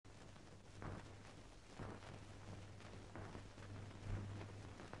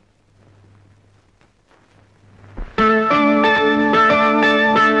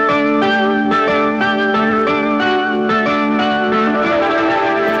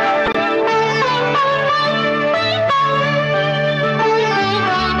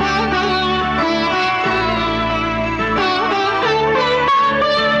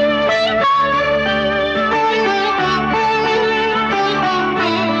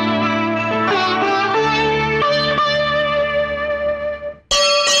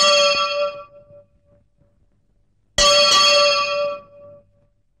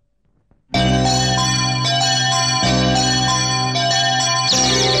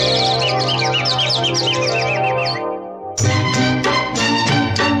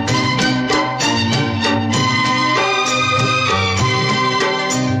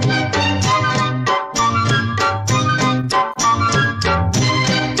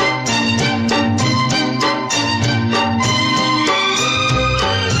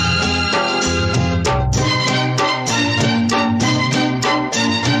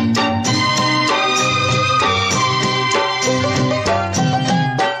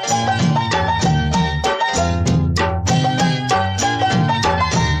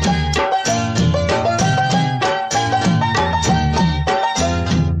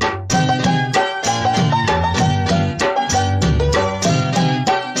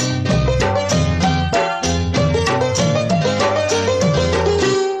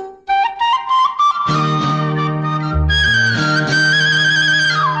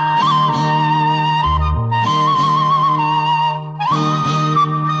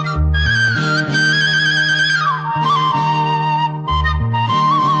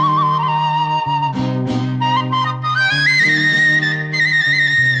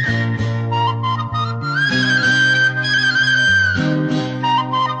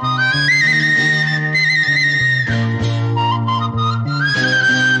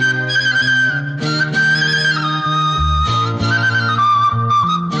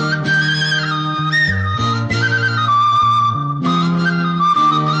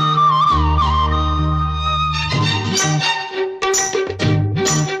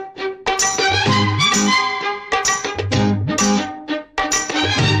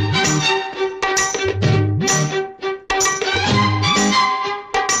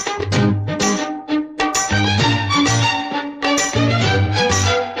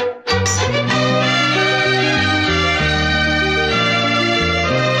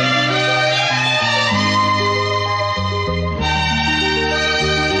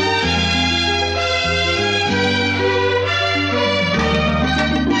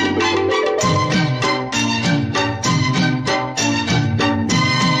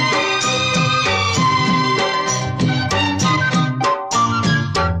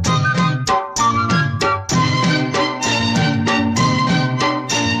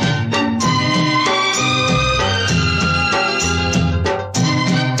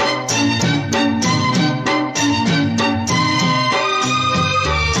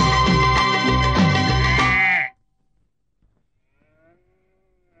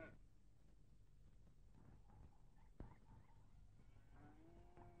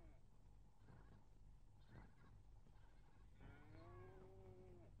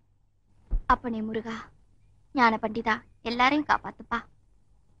அப்பனே முருகா, ஞான பண்டிதா, எல்லாரையும் காப்பாத்துப்பா.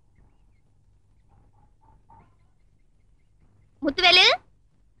 முத்துவேலு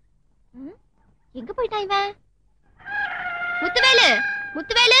எங்க போயிட்டான் இவன்? முத்துவேலு,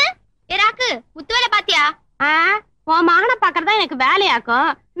 முத்துவேலு, ஏராக்கு முத்துவேல பாத்தியா? உன் மகனை பாக்குறதா எனக்கு வேலையாக்கும்.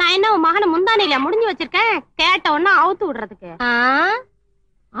 நான் என்ன உன் மகனை முந்தானையில முடிஞ்சு வச்சிருக்கேன், கேட்ட ஒன்னா அவுத்து விடுறதுக்கு.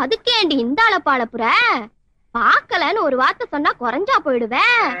 அதுக்கேண்டி இந்த அளப்பாளப்புற பாக்கலன்னு ஒரு வார்த்தை சொன்னா குறைஞ்சா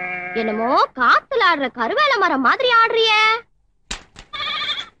போயிடுவேன். என்னமோ காத்துல ஆடுற கருவேல மரம் மாதிரி ஆடுறிய.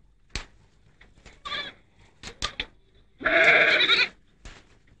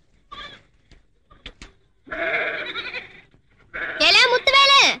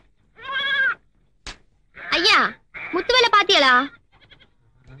 முத்துவேலு ஐயா, முத்துவேல பாத்தியலா?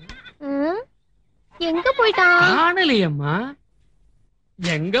 எங்க போயிட்டான்? காணலையம்மா.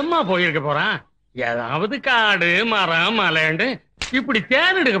 எங்கம்மா போயிருக்க போறான்? ஏதாவது காடு மரம் மலைண்டு இப்படி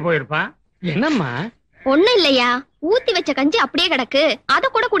தேர்ந்தெடுக்க போயிருப்பான். என்னம்மா? ஒண்ணும் இல்லையா, ஊத்தி வச்ச கஞ்சி அப்படியே கிடக்கு, அத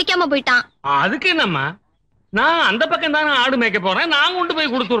கூட குடிக்காம போயிட்டான். அதுக்கு என்னம்மா, நான் அந்த பக்கம் தானே ஆடு மேய்க்க போறேன், நான் கொண்டு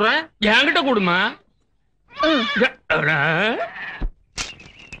போய் கொடுத்துடுறேன். என்கிட்ட கொடுமா.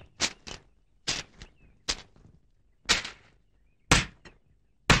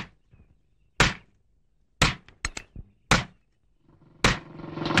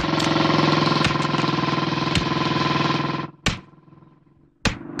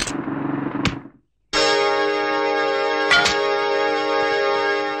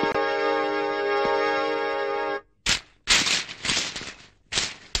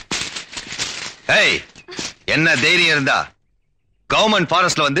 என்ன தைரியம் இருந்தா கவர்மெண்ட்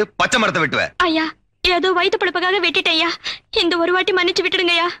ஃபாரஸ்ட்ல வந்து பச்சை மரத்தை வெட்டுவேன். ஐயா, ஏதோ வயிற்று பழப்புக்காக வெட்டிட்டேயா, இந்த ஒரு வாட்டி மன்னிச்சு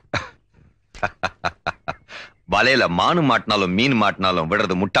விட்டுடுங்கய்யா. வலையில மானு மாட்டினாலும் மீன் மாட்டினாலும்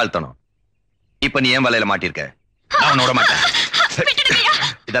விடுறது முட்டாள்தனம். இப்ப நீ ஏன் வலையில மாட்டிருக்க? நான் விட மாட்டேன்.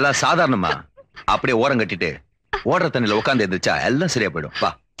 இதெல்லாம் சாதாரணமா. அப்படியே ஓரம் கட்டிட்டு ஓடுற தண்ணில உட்காந்து எந்திரிச்சா எல்லாம் சரியா போயிடும்.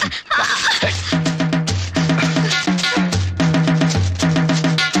 வா.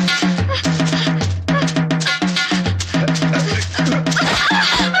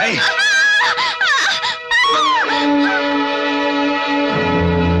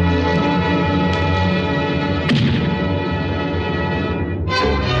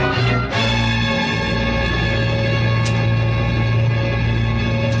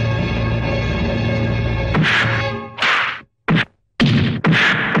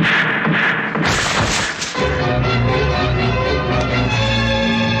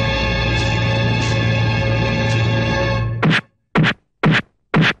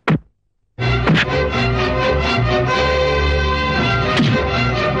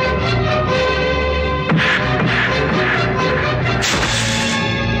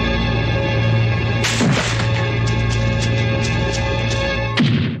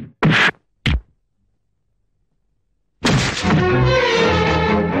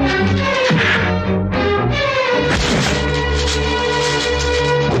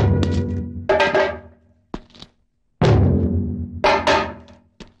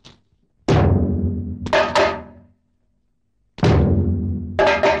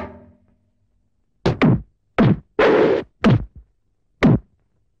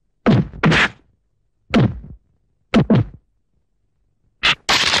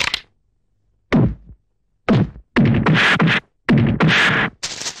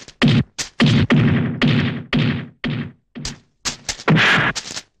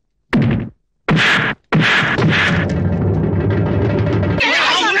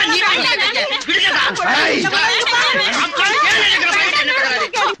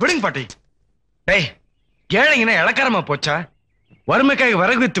 ஏழைங்கன்னா இளக்காரமா போச்சா? வறுமைக்காக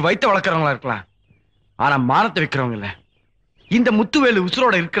விறகு வித்து வைத்த வளர்க்கறவங்களா இருக்கலாம், ஆனா மானத்தை விக்கிறவங்க இல்ல. இந்த முத்துவேலு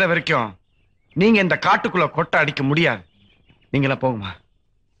உசுரோட இருக்கிற வரைக்கும் நீங்க இந்த காட்டுக்குள்ள கொட்டை அடிக்க முடியாது. நீங்களா போகுமா?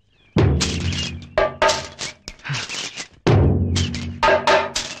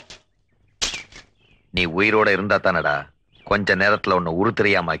 நீ உயிரோட இருந்தா தானடா கொஞ்ச நேரத்துல உன்னை உரு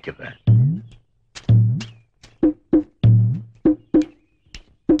தெரியாம ஆக்கிடுறேன்.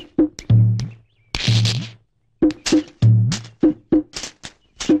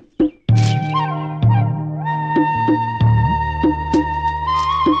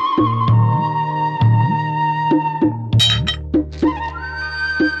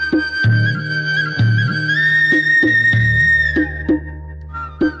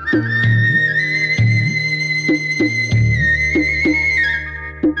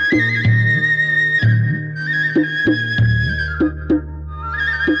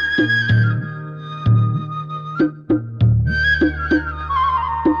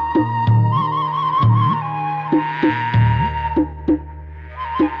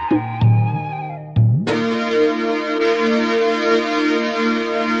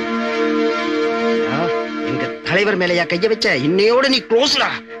 தலைவர் மேலையா கைய வச்ச? இன்னையோட நீ க்ளோஸ்டா.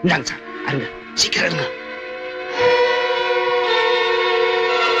 இந்தாங்க சார், அருங்க, சீக்கிரம் இருங்க.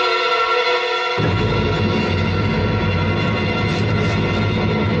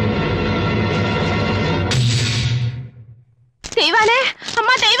 தெய்வானே,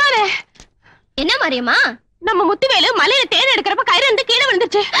 அம்மா தெய்வானே. என்ன மாரியம்மா? நம்ம முத்துவேலு மலையில தேன் எடுக்கிறப்ப கயிறு வந்து கீழே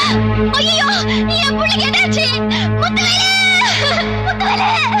விழுந்துச்சு. ஐயோ, என் புள்ளைக்கு என்னாச்சு? முத்துவேலு, முத்துவேலு,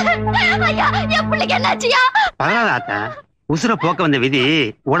 ஐயா, என் புள்ளைக்கு என்னாச்சியா? பரவாயில்ல, உசுர போக்க வந்த விதி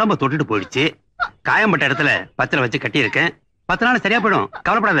உடம்ப தொட்டுட்டு போயிடுச்சு. காயம்பட்ட இடத்துல பத்திர வச்சு கட்டி இருக்கேன். 10 நாள் சரியா போயிடும்,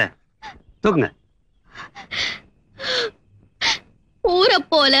 கவலைப்படாத. தூக்குங்க. ஊரை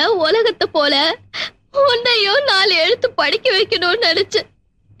போல உலகத்தை போல உன்னையும் 4 எழுத்து படிக்க வைக்கணும்னு நினைச்சேன்.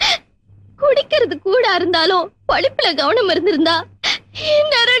 குடிக்கிறது கூட இருந்தாலும் படிப்புல கவனம் இருந்திருந்தா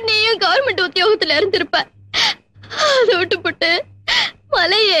இந்நேரம் நீயும் கவர்மெண்ட் உத்தியோகத்துல இருந்திருப்ப. அதை விட்டுப்பட்டு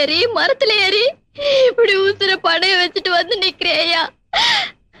மலை ஏறி மரத்துல ஏறி இப்படி உசுர படைய வச்சுட்டு வந்து நிக்கிறேயா?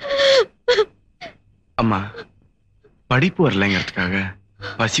 அம்மா, படிப்பு வரலைங்கிறதுக்காக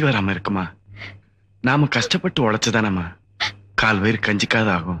பசி வராம இருக்குமா? நாம கஷ்டப்பட்டு உழைச்சுதானம்மா கால் வயிறு கஞ்சிக்காத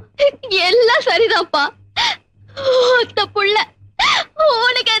ஆகும். எல்லாம் சரிதான்ப்பா. ஒத்த புள்ள,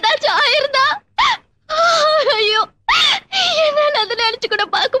 உனக்கு ஏதாச்சும் ஆயிருந்தா ஐயோ, என்னால அதை நினைச்சு கூட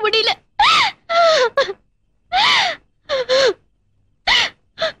பார்க்க முடியல.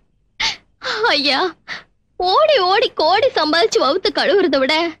 ஐயா, ஓடி ஓடி கோடி சம்பாதிச்சு வவுத்து கழுவுறத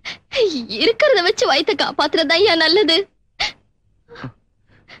விட இருக்கிறத வச்சு வயிற்ற காப்பாத்துறதா ஐயா நல்லது.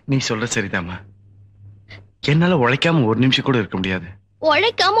 நீ சொல்ற சரிதாம்மா. என்னால உழைக்காம ஒரு நிமிஷம் கூட இருக்க முடியாது.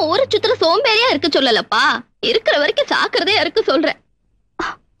 உழைக்காம ஒரு சுத்துல சோம்பேறியா இருக்க சொல்லலப்பா, இருக்கிற வரைக்கும் சாக்கிறதே இருக்க சொல்றேன்.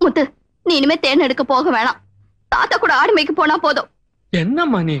 முத்து, நீ இனிமே தேன் எடுக்க போக வேணாம். தாத்தா கூட ஆடு மேய்க்க போனா போதும்.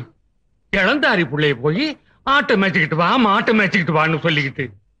 என்னம்மா நீ இளந்தாரி புள்ளைய போய் ஆட்டை மேய்ச்சிக்கிட்டு வா, மாட்டை மேய்ச்சிக்கிட்டு வான்னு சொல்லிக்கிட்டு.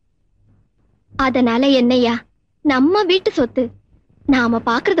 அதனால என்னையா, நம்ம வீட்டு சொத்து, நாம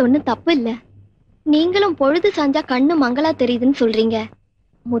பாக்குறது ஒண்ணும் தப்பு இல்ல. நீங்களும் பொழுது சாஞ்சா கண்ணு மங்களா தெரியுதுன்னு சொல்றீங்க.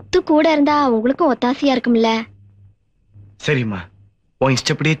 முத்து கூட இருந்தா உங்களுக்கும் ஒத்தாசையா இருக்கும்ல. சரிம்மா, உன்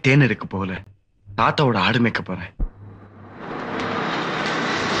இஷ்டப்படியே தேன் எடுக்க போகல, தாத்தாவோட ஆடு மேய்க்க போறேன்.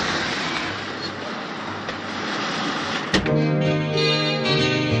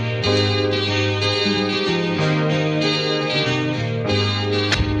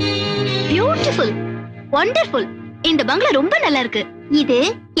 Beautiful, wonderful. இந்த பங்களா ரொம்ப நல்லா இருக்கு. இது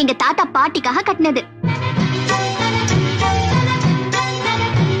எங்க தாத்தா பாட்டிக்காக கட்டினது.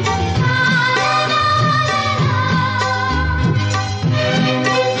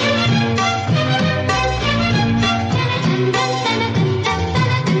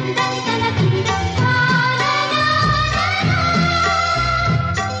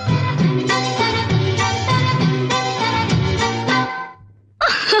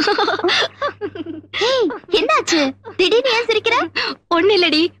 என்னாச்சு? திடீர்னு ஏன் சிரிக்கிற? ஒண்ணு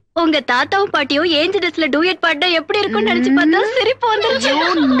இல்லடி, உங்க தாத்தாவும் பாட்டியும் ஏஞ்சு ட்ரெஸ்ல டூயட் பாட்டா எப்படி இருக்கும்னு நினைச்சு பார்த்தா சிரிப்பு வந்துருச்சு.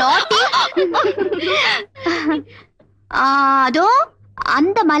 அதோ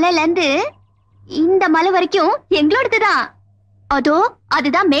அந்த மலையில இருந்து இந்த மலை வரைக்கும் எங்களோடதுதான். அதோ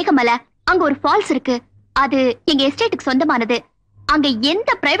அதுதான் மேகமலை. அங்க ஒரு ஃபால்ஸ் இருக்கு. அது எங்க எஸ்டேட்டுக்கு சொந்தமானது. அங்க எந்த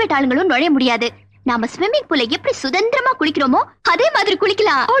பிரைவேட் ஆளுங்களும் நுழைய முடியாது. நாம ஸ்விம்மிங் பூல்ல எப்படி சுதந்திரமா குளிக்கிறோமோ அதே மாதிரி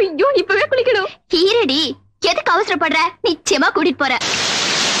குளிக்கலாம். ஐயோ, இப்பவே குளிக்கணும். ஹீரடி, எதுக்கு அவசரப்படுற? நிச்சயமா கூட்டிட்டு போற.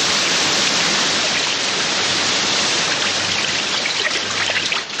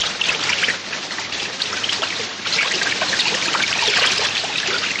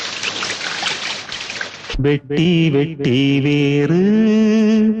 வெட்டி வெட்டி வேறு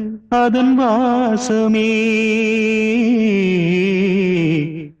அதன் வாசமே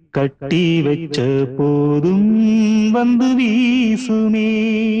கட்டி வச்ச போதும் வந்து வீசுமே.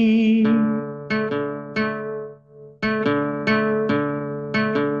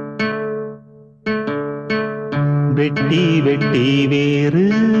 வெட்டி வெட்டி வேறு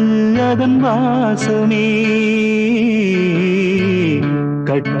அதன் வாசமே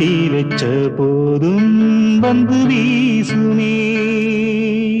கட்டி வச்ச போதும் வந்து வீசுமே.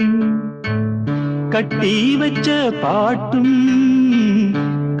 கட்டி வச்ச பாட்டும்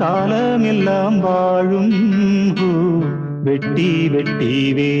காலமெல்லாம் வாழும். வெட்டி வெட்டி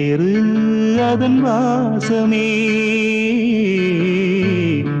வேறு அதன் வாசமே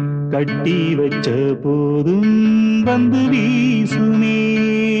கட்டி வச்ச போதும் வந்து வீசுமே.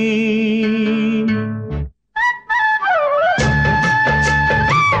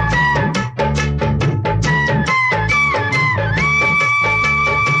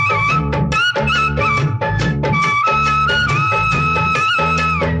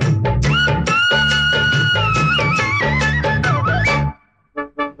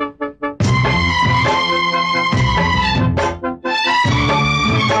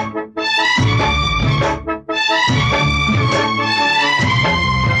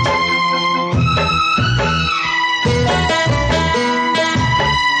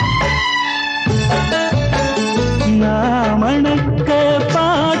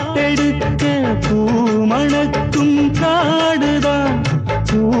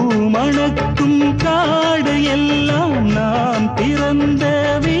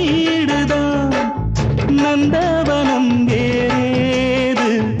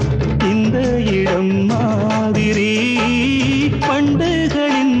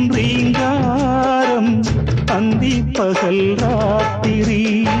 உதடுகளின் ரீங்காரம் அந்தி பகல் ராத்திரி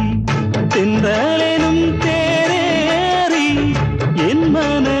தென்றலெனும் தேரேறி என்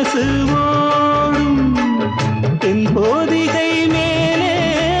மனசு ஓடும் தென்போதிகை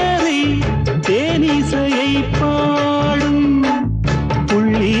மேலேறி தேனிசையை பாடும்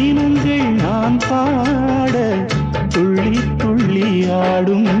புள்ளீனங்கள் நான் பாட துள்ளி துள்ளி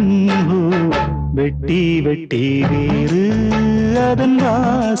ஆடும் வெட்டி வெட்டி வேறு அதன்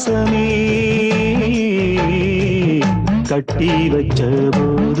வாசமே கட்டி வச்ச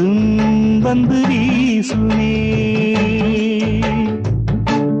போதும் வந்து வீசுமே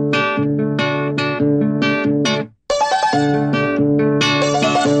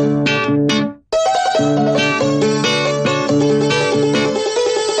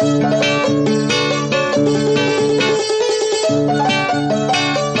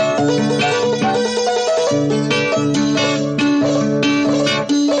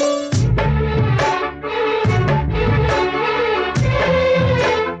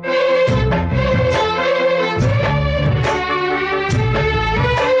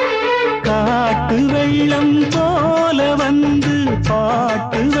வெள்ளம் போல வந்து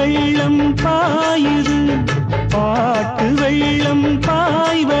பாட்டு வெள்ளம் பாயுது பாட்டு வெள்ளம்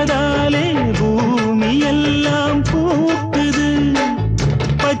பாய்வதாலே பூமி எல்லாம் பூக்குது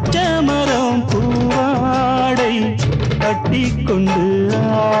பச்சை மரம் பூவாடை கட்டிக்கொண்டு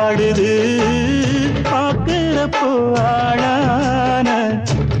ஆடுது பார்க்கிறப்போ ஆளான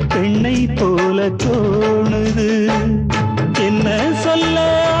பெண்ணை போல தோணுது என்ன சொல்ல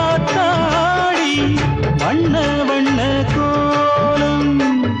வண்ண வண்ண கோலம்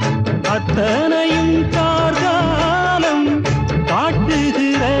அத்தனையும் கார்காலம்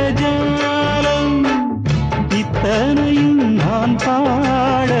காட்டுகிற ஜாலம் இத்தனையும் நான்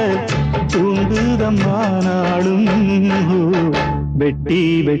பாட தூங்குதம்மானாலும் வெட்டி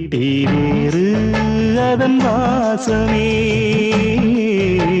வெட்டி வேறு அதன் வாசமே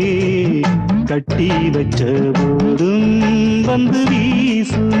கட்டி வச்ச போதும் வந்து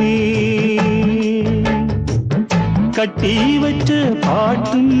வீசுமே கட்டி வச்ச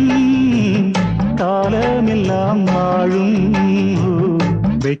பாட்டும் காலமெல்லாம் வாழும்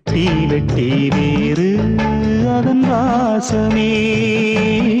வெட்டி வெட்டி வேறு அதன் வாசமே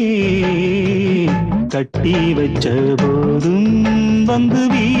கட்டி வச்ச போதும் வந்து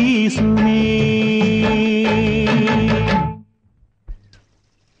வீசுமே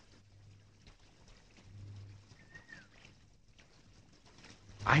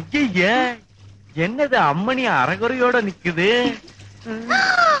ஐயா என்னது அம்மணி அரைகுறையோட நிக்குது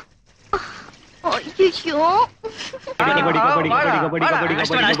ஐயோ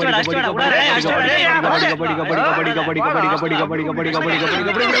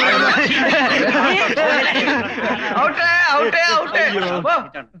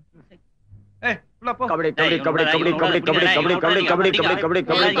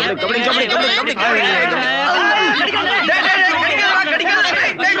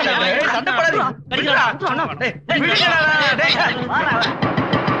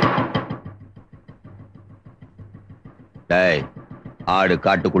ஆடு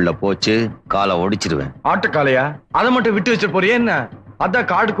காட்டுக்குள்ள போச்சு காலை ஒடிச்சிருவேன். ஆட்டுக்காலையா? அதை மட்டும் விட்டு வச்சு போறியே என்ன? அதான்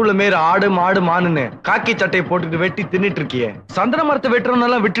காடுக்குள்ள மேல ஆடு மாடு மானுன்னு காக்கி சட்டையை போட்டுட்டு வெட்டி தின்னுட்டு இருக்கியே. சந்தன மரத்தை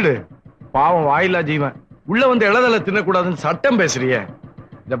வெட்டுறவனெல்லாம் விட்டுடு, பாவம் வாயிலா ஜீவன். உள்ள வந்து இளதல தின்னக்கூடாதுன்னு சட்டம் பேசுறிய.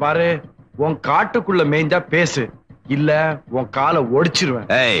 இத பாரு, உன் காட்டுக்குள்ள மேய்ஞ்சா பேசு, இல்ல உன் காலை ஒடிச்சிருவேன்.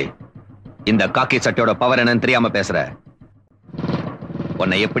 ஏய், இந்த காக்கி சட்டையோட பவர் என்னன்னு தெரியாம பேசுற.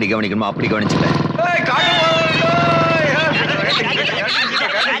 உன்னை எப்படி கவனிக்கணுமோ அப்படி கவனிச்சுட்டேன்.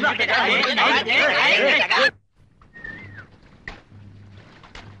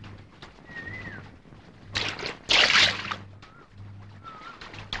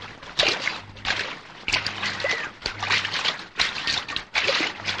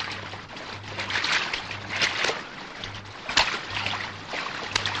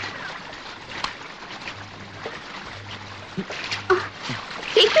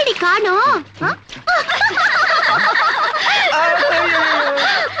 எப்படி காணோம்?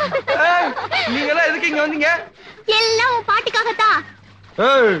 நீங்களா எதுக்கு இங்க வந்தீங்க? எல்லாம் உன் பாட்டுக்காகத்தான்.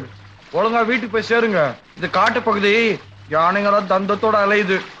 ஏய், ஒழுங்கா வீட்டுக்கு போய் சேருங்க. இது காட்டு பகுதி, யானைங்களா தந்தத்தோட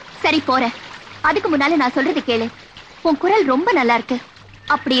அலையுது. சரி போறேன். அதுக்கு முன்னால நான் சொல்றது கேளு. உன் குரல் ரொம்ப நல்லா இருக்கு.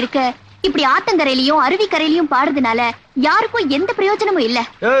 அப்படி இருக்க இப்படி ஆத்தங்கரையிலயும் அருவிக்கரையிலயும் பாடுறதுனால யாருக்கும் எந்த பிரயோஜனமும் இல்ல.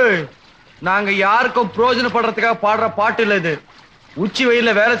 ஏய், நாங்க யாருக்கும் பிரயோஜனப்படுறதுக்காக பாடுற பாட்டு இல்ல இது. உச்சி வெயில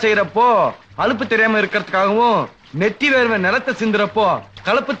வேலை செய்யறப்போ அலுப்பு தெரியாம இருக்கிறதுக்காகவும், நெத்தி வேர்வை நிலத்தை சிந்துறப்போ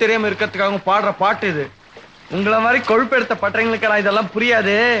கலப்பு தெரியாம இருக்கிறதுக்காகவும் பாடுற பாட்டு இது. உங்களை மாதிரி கொழுப்பெடுத்த பட்டறைங்களுக்கு இதெல்லாம்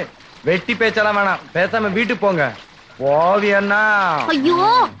புரியாது. வெட்டி பேச்செல்லாம் வேணாம், பேசாம வீட்டுக்கு போங்க. ஓவியன்னா ஐயோ,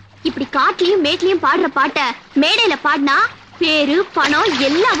 இப்படி காட்டுலயும் மேட்லயும் பாடுற பாட்ட மேடையில பாடினா பேரு பணம்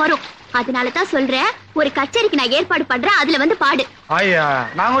எல்லாம் வரும். அதனாலதான் சொல்றேன், ஒரு கச்சேரிக்கு நான் ஏற்பாடு பண்றேன், அதுல வந்து பாடு. ஐயா,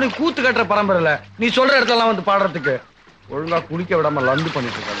 நாங்க ஒரு கூத்து கட்டுற பரம்பரையில நீ சொல்ற இடத்துல வந்து பாடுறதுக்கு ஒழுங்கா குளிக்க விடாம லந்து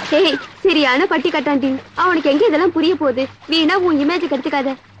பண்ணிட்டு இருக்காங்க. ஏய், சரியான பட்டி கட்டாண்டி, அவனுக்கு எங்க இதெல்லாம் புரிய போகுது? வீணா உன் இமேஜ்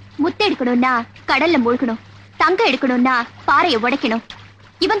கெடுத்துக்காத. முத்து எடுக்கணும்னா கடல்ல மூழ்கணும், தங்கம் எடுக்கணும்னா பாறையை உடைக்கணும்.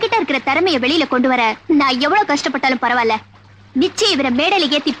 இவன்கிட்ட இருக்கிற திறமைய வெளியில கொண்டு வர நான் எவ்வளவு கஷ்டப்பட்டாலும் பரவாயில்ல, நிச்சயம் இவரை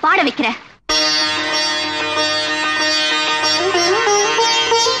மேடையில ஏத்தி பாட வைக்கிறேன்.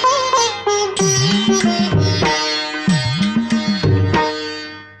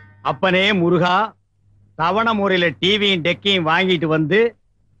 அப்பனே முருகா, தவண முறையில டிவியும் டெக்கையும் வாங்கிட்டு வந்து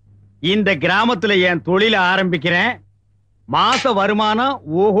இந்த கிராமத்துல என் தொழில ஆரம்பிக்கிறேன். மாச வருமானம்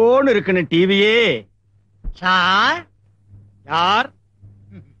ஓஹோன்னு இருக்குன்னு டிவியே. சார், யார்?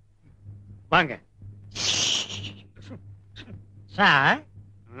 வாங்க சார்.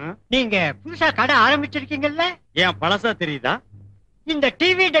 நீங்க புதுசா கடை ஆரம்பிச்சிருக்கீங்கல்ல? ஏன் பழசா தெரியுதா? இந்த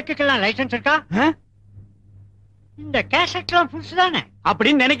டிவி டெக்குக்கெல்லாம் லைசன்ஸ் இருக்கா? இந்த கேசட்லாம் புதுசு தானே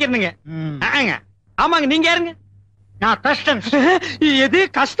அப்படின்னு நினைக்கிறீங்க? ஆமாங்க. நீங்க யாருங்க? நான் கஸ்டம்ஸ். எது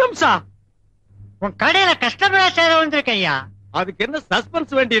கஸ்டம்ஸா? உன் கடையில கஸ்டமரா சேர வந்திருக்க ஐயா. அதுக்கு என்ன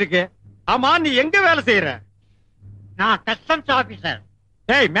சஸ்பென்ஸ் வேண்டி இருக்கு? ஆமா, நீ எங்க வேலை செய்யற? நான் கஸ்டம்ஸ் ஆபீசர்.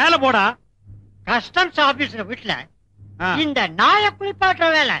 ஏய், மேல போடா. கஸ்டம்ஸ் ஆபீசர் வீட்டுல இந்த நாய குளிப்பாட்டுற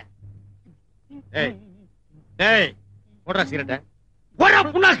வேலை. ஏய், போடுறா சிகரெட்ட. போடா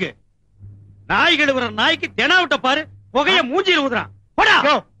புண்ணாக்கு. நாய் கழுவுற நாய்க்கு தெனாவிட்ட பாரு, புகைய மூஞ்சில ஊதுறான். போடா.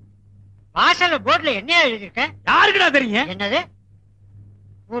 வாசல்ல போர்ட்ல என்ன எழுதிருக்க? யாருக்குடா தெரியும்? என்னது?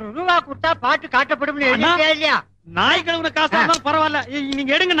 ₹1 கொடுத்தா பாட்டு காட்டப்படும் இல்லையா? நாய் கழுவுற காசா இருந்தாலும் பரவாயில்ல,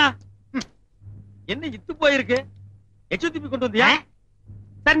 நீங்க எடுங்கண்ணா. என்ன இத்து போயிருக்கு? எச்சுத்திப்பி கொண்டு வந்தியா?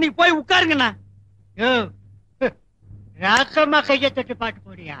 சரி, நீ போய் உட்காருங்கண்ணா. ராசமா கைய தட்டு பாட்டு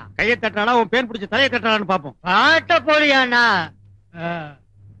போடியா? கையை தட்டாடா, உன் பேன் பிடிச்ச தலையை தட்டாடான்னு பாப்போம். பாட்ட போடியாண்ணா.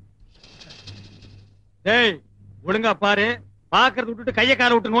 டேய், ஒழுங்கா பாரு. பாக்குறது விட்டுட்டு கைய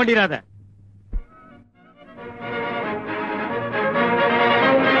கால விட்டு நோண்டிராத.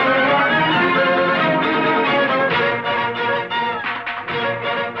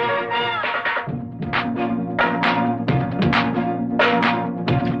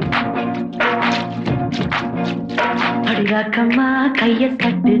 அடிராக்கம்மா கைய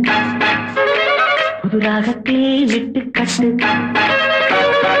தட்டு, புதுராகத்தில் விட்டு கட்டு,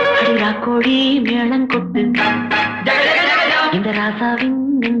 அடிராக்கோழி மேளம் கொட்டு, இந்த ராசாவின்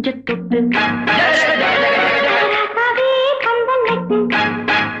நெஞ்ச தொட்டு,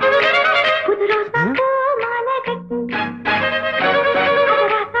 புது ரோசா மாலை கட்டு,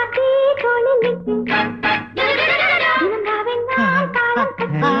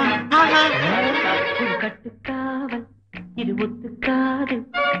 கட்டுக்காவல் இது ஒத்துக்காது,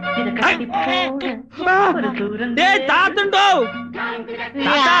 இத கட்டி போட தூரம்.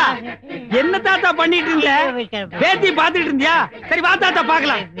 என்ன தாத்தா பண்ணிட்டு இருந்த? பேத்தி பாத்துட்டு இருந்தியா? சரி, வா தாத்தா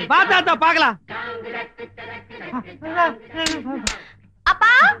பாக்கலாம். வா தாத்தா பாக்கலாம்.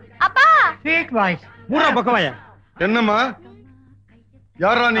 அப்பா, அப்பா. Sweet voice. மூணா பக்கவாயா? என்னம்மா?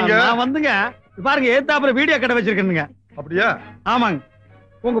 யாரா நீங்க? நான் வந்துங்க, பாருங்க, ஏத்தாப்புல வீடியோ கடை வச்சிருக்கேனுங்க. அப்படியா? ஆமாங்க.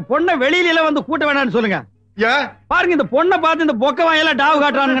 உங்க பொண்ணை வெளியில எல்லாம் வந்து கூட்ட வேணாம்னு சொல்லுங்க. பாருங்க, இந்த பொண்ணை பார்த்து இந்த பொக்க வாயெல்லாம் டாவு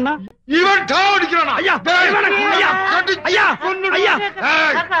காட்டுறானுங்கண்ணா. இவன் டாவு அடிக்கிறானா? ஐயா, ஐயா, ஐயா,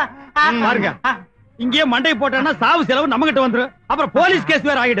 பாருங்க, இங்கே மண்டை போட்டான்னா சாவு செலவு நம்ம கிட்ட வந்துரும். அப்புறம் போலீஸ் கேஸ்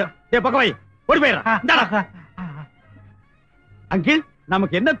வேற ஆகிடும். பக்கவாய் ஓடி போயிடறான். அங்கிள்,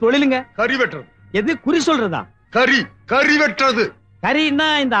 நமக்கு என்ன தொழிலுங்க? கறி வெட்டுறது. எது? குறி சொல்றதா? கறி வெட்டுறது. கறின்னா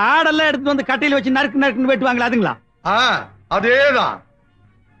இந்த ஆடெல்லாம் எடுத்து வந்து கட்டையில வச்சு நறுக்கு நறுக்குன்னு வெட்டுவாங்களா, அதுங்களா? அதேதான்.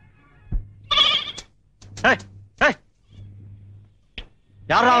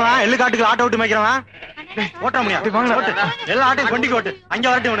 யாரா எள்ளு காட்டுக்கு ஆட்டோ விட்டு மேய்க்கிறவன்? ஓட்ட முடியாது. எல்லா ஆட்டையும் கொண்டிக்கு ஓட்டு. அங்க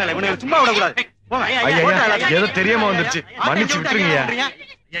வரட்டும், சும்மா விடக்கூடாது. ஏதோ தெரியாம வந்துருச்சு, மன்னிச்சு விட்டுருங்க.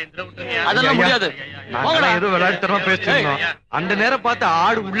 அதெல்லாம் முடியாது. ஏதோ விளையாட்டுத்தனமா பேசிட்டு அந்த நேரம் பார்த்து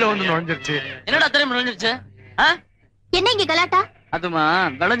ஆடு உள்ள வந்து நுழைஞ்சிருச்சு. என்னடா தெரியும் நுழைஞ்சிருச்சு? என்ன இங்க கலாட்டா? அதுமா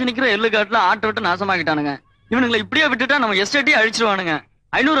விளைஞ்சு நிக்கிற எள்ளு காட்டுல ஆட்டை விட்டு நாசமாக்கிட்டானுங்க. இவனுங்களை இப்படியே விட்டுட்டா நம்ம எஸ்டேட்டே அழிச்சிருவானுங்க.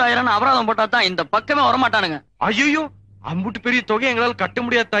 500,000 அபராதம் போட்டா தான் இந்த பக்கமே வரமாட்டானுங்க. ஐயோ, அம்புட்டு பெரிய தொகை எங்களால கட்ட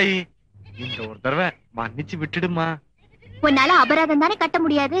முடியாது தாயி. இந்த ஒரு தடவை மன்னிச்சு விட்டுடுமா. உன்னால அபராதம் தானே கட்ட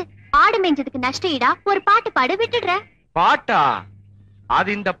முடியாது. ஆடு மேஞ்சதுக்கு நஷ்ட ஈடா ஒரு பாட்டு பாடு விட்டுடுற. பாட்டா? அது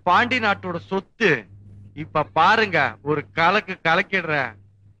இந்த பாண்டி நாட்டோட சொத்து. இப்ப பாருங்க, ஒரு கலக்கு கலக்கிடுற.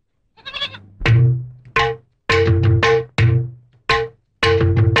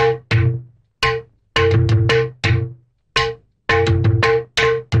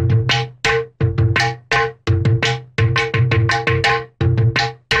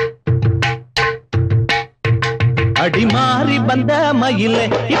 அடி மாறி வந்த மயிலே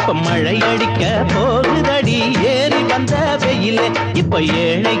இப்ப மழை அடிக்க போகுதடி ஏறி வந்த வெயிலே இப்ப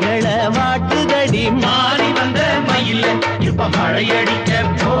ஏழைகளை வாட்டுதடி மாறி வந்த மயிலே இப்ப மழை அடிக்க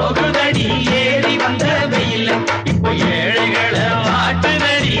போகுதடி ஏறி வந்த வெயிலே இப்ப ஏழைகளை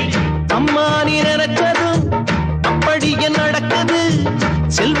வாட்டுதடி அம்மா நீ நினைச்சதும் அப்படியே நடக்குது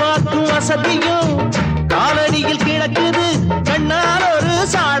செல்வாக்கும் வசதியும் காலடியில் கிடக்குது கண்ணால் ஒரு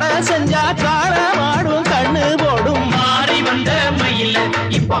சாட செஞ்சா காண மாடும் கண்ணு போடும் மாறி வந்த மயில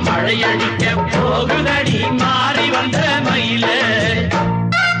இப்ப மழை அடிக்க போகுதடி மாறி வந்த மயில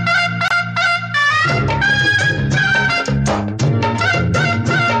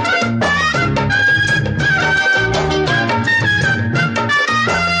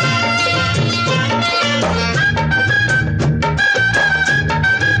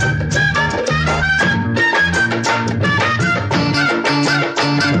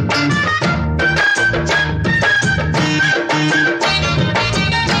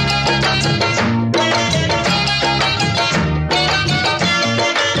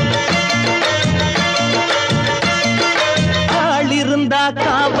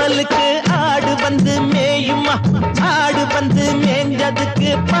காவலுக்கு ஆடு வந்து மேயுமா ஆடு வந்து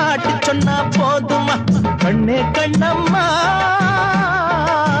மேஞ்சதுக்கு பாட்டு சொன்னா போதுமா கண்ணே கண்ணம்மா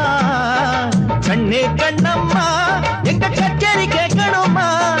கண்ணே கண்ணம்மா எங்க கச்சேரி கேட்கணுமா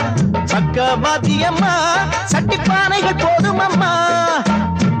பக்கவாதியம்மா சட்டி பானைகள் போதுமம்மா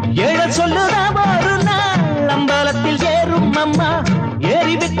ஏழ சொல்லுதா ஒரு நாள் அம்பலத்தில் ஏறும் அம்மா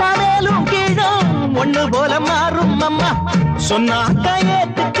ஏறி விட்டா மேலும் கீழும் ஒண்ணு போல மாறும் அம்மா சொன்னாக்க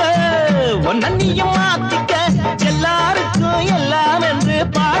ஏத்துக்க ஒன்னியும் மாத்திக்க எல்லாருக்கும் எல்லாம் என்று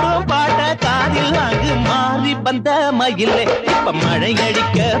பாடும் பாட்ட காதில் வாங்கு மாறி வந்த மயிலே இப்ப மழை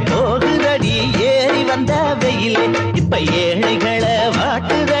அடிக்க போகுதடி ஏறி வந்த வெயிலே இப்ப ஏழைகளை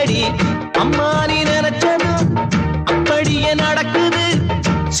வாட்டுதடி அம்மா நீ நினைச்சதும் அப்படியே நடக்குது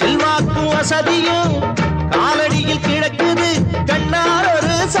செல்வாக்கும் வசதியும் காலடியில் கிடக்குது கண்ணால்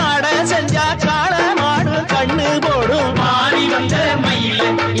ஒரு சாட செஞ்சா காண மாடும் கண்ணு போடும் மாறி வந்த மயில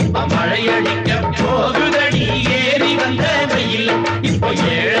இப்ப மழை அடிக்க போகுதடி ஏறி வந்த மயில இப்ப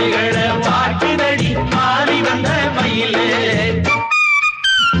ஏழைகளை வாக்குதடி மாறி வந்த மயிலே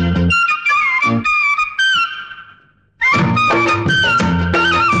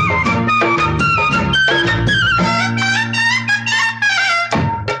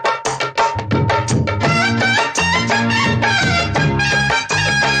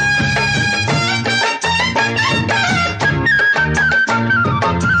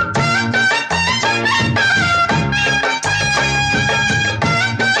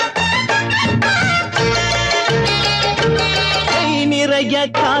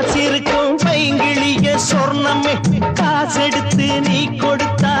காசிருக்கும் பைங்கிளிய சொர்ணமே காசெடுத்து நீ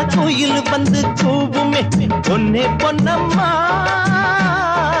கொடுத்தா கோயில் வந்து கூவுமே பொன்னே பொன்னம்மா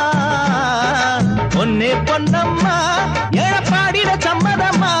பொன்னே பொன்னம்மா ஏழப்பாடிட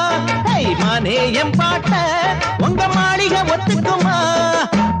சம்மதம்மா மானே என் பாட்ட உங்க மாளிகை ஒத்துக்குமா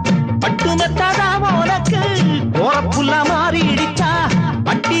பட்டுமத்தாதா உனக்கு கோரப்புள்ள மாறி இடிச்சா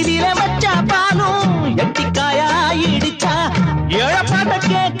பட்டியில வச்சா பாலும் எட்டிக்காயிடுச்சா ஏழப்பாட்ட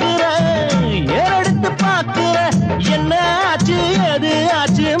கேக்குற ஏறெடுத்து பாக்குற என்ன ஆச்சு எது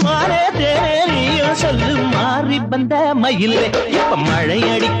ஆச்சு மாறே தேவையும் சொல்லு மாறி வந்த மயிலே இப்ப மழை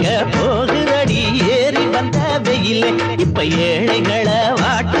அடிக்க போகுதடி ஏறி வந்த வெயிலே இப்ப ஏழைகளை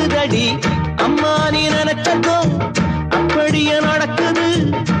வாட்டுதடி அம்மா நீ நினைச்சதும் அப்படியே நடக்குது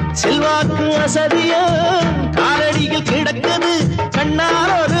செல்வாக்கு வசதியோ காலடியில் கிடக்குது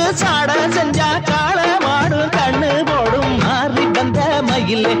கண்ணால் ஒரு சாட செஞ்சா கால மாடும் கண்ணு போடும் மாறி வந்த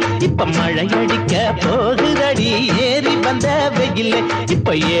மயிலே இப்ப மழை அடிக்க போகுதடி ஏறி வந்த வெயிலே இப்ப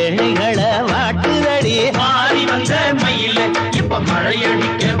ஏழைகளை வாட்டுதடி மாறி வந்த மயிலே இப்ப மழை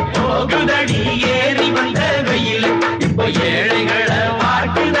அடிக்க போகுதடி ஏறி வந்த வெயிலே இப்ப ஏழைகளை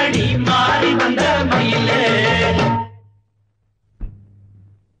வாட்டுதடி மாறி வந்த மயிலே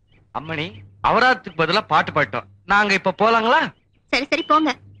அம்மணி அவராத்துக்கு பதிலா பாட்டு பாட்டோம் நாங்க இப்ப போலாங்களா சரி சரி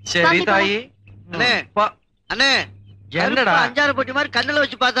போங்க சரி தாயி அண்ணே அண்ணே என்னடா அஞ்சாறு பெட்டி மாதிரி கண்ணுல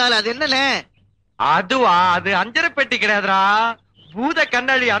வச்சு பார்த்தால அது என்னண்ணே அதுவா அது அஞ்சரை பெட்டி கிடையாதுடா பூத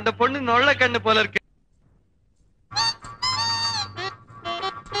கண்ணாடி அந்த பொண்ணு நொல்ல கண்ணு போல இருக்கு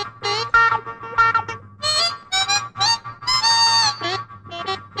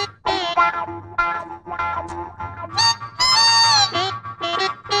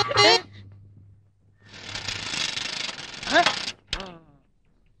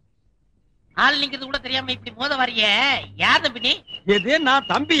ஆள் நிக்கிறது கூட தெரியாம இப்படி மோத வரிய யார் தம்பி நீ? எது நான்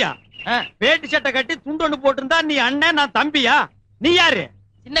தம்பியா? வேட்டி சட்டை கட்டி துண்டொன்னு போட்டிருந்தா நீ அண்ணன் நான் தம்பியா? நீ யாரு?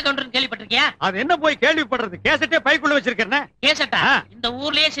 சின்ன கவுண்டர் கேள்விப்பட்டிருக்கியா? அது என்ன போய் கேள்விப்படுறது, கேசட்டே பைக்குள்ள வச்சிருக்கேன். கேசட்டா? இந்த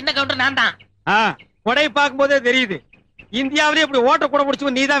ஊர்லயே சின்ன கவுண்டர் நான் தான். கொடை பார்க்கும் போதே தெரியுது. இந்தியாவிலே இப்படி ஓட்ட கூட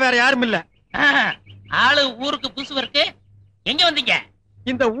முடிச்சு நீதான், வேற யாரும் இல்ல. ஆளு ஊருக்கு புதுசு இருக்கு. எங்க வந்தீங்க?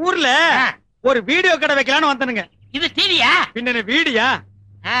 இந்த ஊர்ல ஒரு வீடியோ கடை வைக்கலான்னு வந்தனுங்க. இது டிவியா? பின்ன வீடியா?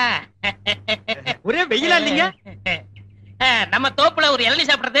 ஒரே வெயிலா இல்லீங்க? நம்ம தோப்புல ஒரு இளநீ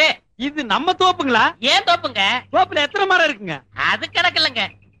சாப்பிடுறது. இது நம்ம தோப்புங்களா? ஏன் தோப்புங்க? தோப்புல எத்தனை மரம் இருக்குங்க? அது கணக்கு இல்லங்க.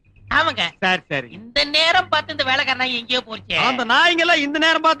 ஆமாங்க. சரி சரி. இந்த நேரம் பார்த்து இந்த வேலைக்காரனா எங்கேயோ போச்சு. அந்த நாய்ங்க எல்லாம் இந்த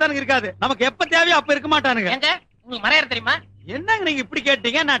நேரம் பார்த்தானுங்க இருக்காது. நமக்கு எப்ப தேவையோ அப்ப இருக்க மாட்டானுங்க. எங்க உங்களுக்கு மரம் ஏற தெரியுமா? என்னங்க நீங்க இப்படி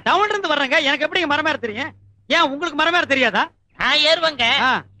கேட்டீங்க? நான் டவுன்ல இருந்து வர்றேங்க, எனக்கு எப்படிங்க மரம் ஏற தெரியும்? ஏன் உங்களுக்கு மரம் ஏற தெரியாதா? நான் ஏறுவேங்க.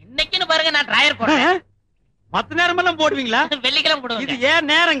 இன்னைக்குன்னு பாருங்க, நான் டிரைவர் போடுறேன். மத்த நேரம் எல்லாம் போடுவீங்களா? வெள்ளிக்கிழமை போடுவேன். இது ஏன்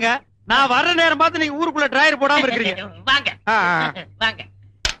நேரங்க? நான் வர்ற நேரம் பார்த்து நீங்க ஊருக்குள்ள டிரைவர் போடாம இருக்கீங்க. வாங்க வாங்க.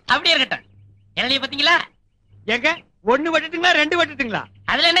 அப்படியே இருக்கட்டும். இளநிய பாத்தீங்களா? எங்க ஒண்ணு வெட்டுட்டுங்களா, ரெண்டு வெட்டுட்டுங்களா?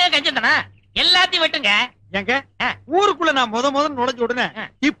 அதுல என்ன கஞ்சந்தானா? எல்லாத்தையும் வெட்டுங்க. எங்க ஊருக்குள்ள நான் முத நுழைஞ்ச உடனே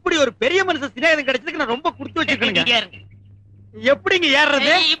இப்படி ஒரு பெரிய மனுஷன் சிநேகிதம் கிடைச்சதுக்கு நான் ரொம்ப குடுத்து வச்சிருக்கேங்க. எப்படிங்க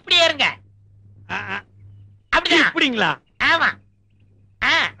ஏறுறது? இப்படி ஏறுங்க. அப்படிதான். இப்படிங்களா? ஆமா.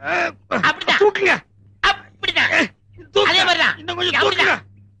 அப்படிதான். தூக்குங்க. அப்படிதான். அதே மாதிரிதான். இன்னும் கொஞ்சம் தூக்குங்க.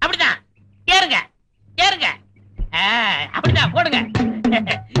 அப்படிதான். ஏறுங்க ஏறுங்க. அப்படிதான் போடுங்க.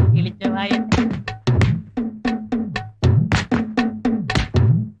 இழிச்ச வாய.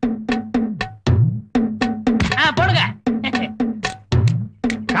 போடுங்க.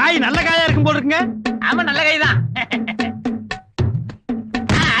 காய் நல்ல காயா இருக்கும் போல இருக்குங்க. ஆமா, நல்ல காய் தான்.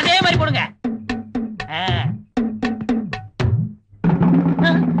 அதே மாதிரி போடுங்க.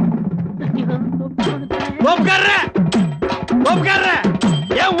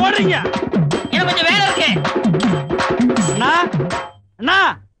 ஏன் ஓடுறீங்க? எனக்கு கொஞ்சம் வேலை இருக்கு. அண்ணா,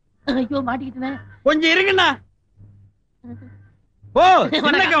 ஐயோ மாட்டிக்கிட்டேன். கொஞ்சம் இருங்கண்ணா. ஓ,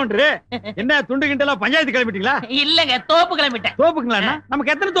 சின்ன கவுண்டரு. என்ன துண்டு கிண்டலாம் பஞ்சாயத்து கிளம்பிட்டீங்களா? இல்லங்க, தோப்பு கிளம்பிட்டேன். தோப்புங்களா?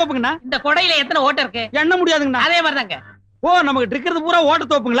 நமக்கு எத்தனை தோப்புங்கண்ணா? இந்த கொடையில எத்தனை ஓட்ட இருக்கு? எண்ண முடியாதுங்கண்ணா. அதே மாதிரிதாங்க. ஓ, நமக்கு இருக்கிறது பூரா ஓட்ட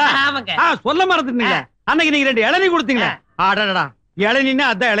தோப்புங்களா? ஆமாங்க. சொல்ல மறந்துட்டீங்க. அன்னைக்கு நீங்க 2 இளநீ கொடுத்தீங்களா? ஆடாடா, இளநீன்னா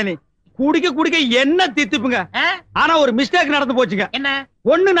அதான் இளநீ. குடிக்க குடிக்க என்ன தித்துப்புங்க. ஆனா ஒரு மிஸ்டேக் நடந்து போச்சுங்க. என்ன?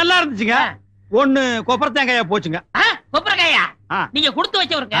 ஒண்ணு நல்லா இருந்துச்சுங்க, ஒண்ணு கொப்பரை தேங்காயா போச்சுங்க. கொப்பரைக்காயா? நீங்க கொடுத்து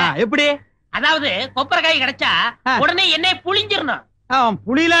வச்சவருங்க. எப்படி? அதாவது கொப்பரைக்காய் கிடைச்சா உடனே என்னை புளிஞ்சிரணும்.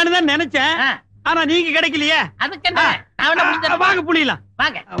 புளியலான்னு தான் நினைச்சேன். ஆனா நீங்க கிடைக்கலையே. அதுக்கு என்ன? வாங்க புளியலாம்.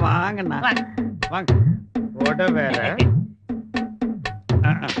 வாங்க வாங்கண்ணா, வாங்க. ஓட வேற.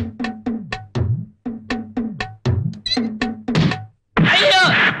 ஐயோ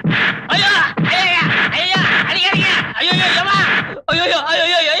ஐயோ ஐயா ஐயா அடிக்காதீங்க. ஐயோ ஏமா ஐயோ ஐயோ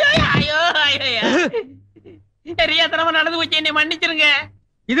ஐயோ ஐயோ ஐயோ. தெரியாதனமா நடந்து போச்சு, என்னை மன்னிச்சிருங்க.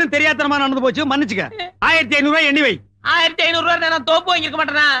 இதுவும் தெரியாதனமா நடந்து போச்சு, மன்னிச்சுக்க. 1500 ரூபாய் எண்ணி வை. 1500 ரூபாய் நான் தோப்பு வாங்கிருக்க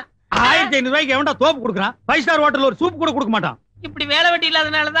மாட்டேனா? 1500 ரூபாய்க்கு எவன்டா தோப்பு கொடுக்குறான்? 5 ஸ்டார் ஹோட்டல் ஒரு சூப் கூட கொடுக்க மாட்டான். இப்படி வேலை வெட்டி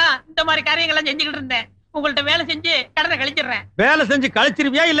இல்லாதனாலதான் இந்த மாதிரி காரியங்கள் எல்லாம் செஞ்சுக்கிட்டு இருந்தேன். உங்கள்ட்ட வேலை செஞ்சு கடனை கழிச்சிடுறேன். வேலை செஞ்சு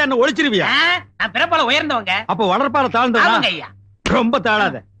கழிச்சிருவியா இல்ல என்ன ஒழிச்சிருவியா? நான் பிறப்பால உயர்ந்தவங்க. அப்ப வளர்ப்பால தாழ்ந்தவங்க. ஐயா ரொம்ப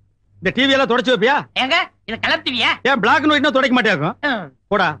தாழாத. இந்த டிவி எல்லாம் தொடச்சு வைப்பியா? ஏங்க இத கலத்துவியா? ஏன் பிளாக் அண்ட் ஒயிட்னா துடைக்க மாட்டியாக்கும்?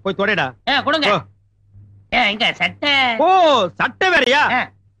 போடா போய் தொடைடா. கொடுங்க. இங்க சட்டை. ஓ, சட்டை வேறயா?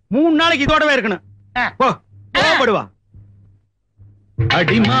 3 நாளைக்கு இதோடவே இருக்கணும். போ போடுவா.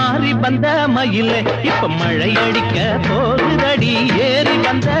 அடிமாறி வந்த மயிலே இப்ப மழை அடிக்க போகுதடி, ஏறி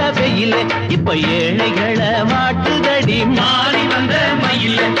வந்த வெயிலே இப்ப ஏழைகளை வாட்டுதடி. மாறி வந்த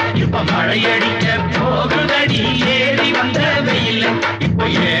மயிலே இப்ப மழை அடிக்க போகுதடி, ஏறி வந்த வெயிலே இப்ப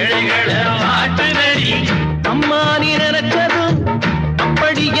ஏழைகளை வாட்டுதடி. அம்மா நீ நினைச்சதும்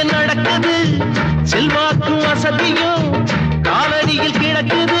அப்படியே நடக்குது, செல்வாக்கும் வசதியும் காலடியில்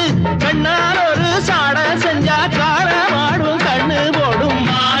கிடக்குது. கண்ணால் ஒரு சாட செஞ்சா கால வாடும், கண்ணு போடும்.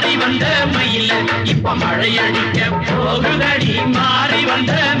 மாறி வந்த மயில இப்ப மழை அடிக்க போகுதடி, மாறி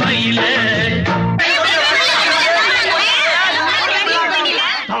வந்த மயில.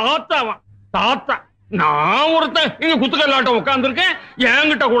 தாத்தா நான் ஒருத்தன் இங்க குத்துக்கல்லாட்டம் உட்கார்ந்து இருக்கேன்,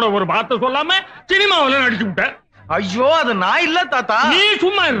 என்கிட்ட கூட ஒரு வார்த்தை சொல்லாம சினிமாவில நடிச்சு விட்டேன். ஐயோ, அது நான் இல்ல தாத்தா. நீ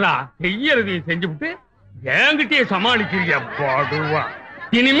சும்மா இருடா, செய்யறதையும் செஞ்சு விட்டு என்கிட்டயே சமாளிக்கிறியா பாடுவா.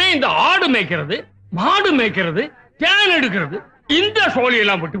 இனிமே இந்த ஆடு மேய்க்கிறது, மாடு மேய்க்கிறது, தேன் எடுக்கிறது, இந்த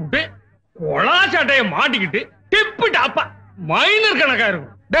சோழியெல்லாம் விட்டு விட்டு கொலா சட்டைய மாட்டிக்கிட்டு டிப்பு டாப்பா மைனர் கணக்கா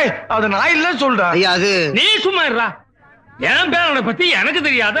இருக்கும். டேய், அது நான் இல்ல சொல்றா. அது நீ சும்மா இருடா. என் பேரனை பத்தி எனக்கு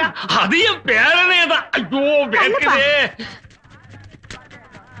தெரியாத, அது என் பேரனே தான். ஐயோ வேக்குதே.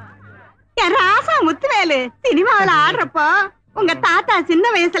 ராசா முத்துவேலு சினிமாவில ஆடுறப்போ உங்க தாத்தா சின்ன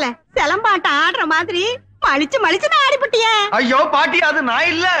வயசுல சிலம்பாட்டம் ஆடுற மாதிரி மலிச்சு மலிச்சு ஆடிப்பட்டிய. ஐயோ பாட்டி, அது நான்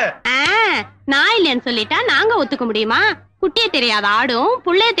இல்ல. நான் இல்லன்னு சொல்லிட்டா நாங்க ஒத்துக்க முடியுமா? குட்டிய தெரியாத ஆடும்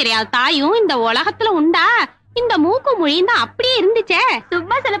புள்ளைய தெரியாத தாயும் இந்த உலகத்துல உண்டா? இந்த மூக்கு மொழியும் தான் அப்படியே இருந்துச்சே.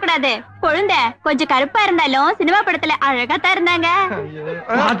 சும்மா சொல்லக்கூடாது. குழந்தை கொஞ்சம் கருப்பா இருந்தாலும் சினிமா படத்துல அழகா தான் இருந்தாங்க.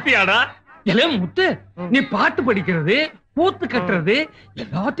 பாத்தியாடா முத்து, நீ பாட்டு படிக்கிறது, பூத்து கட்டுறது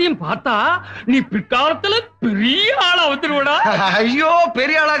எல்லாத்தையும் பார்த்தா நீ பிற்காலத்துல பெரிய ஆளா வந்துருவடா. ஐயோ,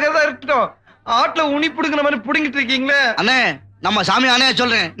 பெரிய ஆளாக இருக்கட்டும். ஆட்டுல உனி புடுங்கிற மாதிரி புடுங்கிட்டு இருக்கீங்களே. அண்ணே, நம்ம சாமி அண்ணே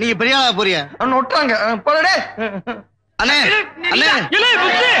சொல்றேன், நீங்க பெரிய ஆளா போறிய நொட்டாங்க. போடே அண்ணே. அண்ணே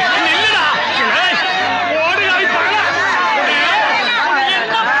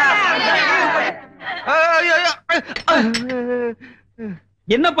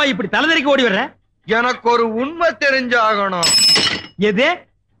என்னப்பா இப்படி தலைதறிக்கு ஓடி வர்ற? எனக்கு ஒரு உண்மை தெரிஞ்சாகணும். எது?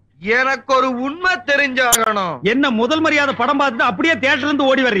 எனக்கு ஒரு உண்மை தெரிஞ்சாகணும். என்ன முதல் மரியாதை படம் பார்த்துட்டு அப்படியே தியேட்டர்ல இருந்து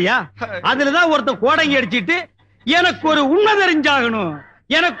ஓடி வர்றியா? அதுலதான் ஒருத்தன் கோடங்கி அடிச்சிட்டு எனக்கு ஒரு உண்மை தெரிஞ்சாகணும்,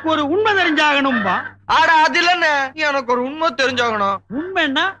 எனக்கு ஒரு உண்மை தெரிஞ்சாகணும்பா. ஆடா அது இல்லன்னு, எனக்கு ஒரு உண்மை தெரிஞ்சாகணும்.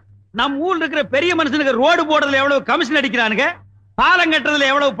 உண்மைன்னா நம்ம ஊர்ல இருக்கிற பெரிய மனுஷனுக்கு ரோடு போடுறதுல எவ்வளவு கமிஷன் அடிக்கிறானுங்க, பாலம்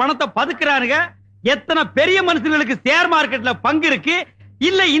கட்டுறதுல எவ்வளவு பணத்தை பதுக்குறானுங்க, எத்தனை பெரிய மனுஷங்களுக்கு ஷேர் மார்க்கெட்ல பங்கு இருக்கு,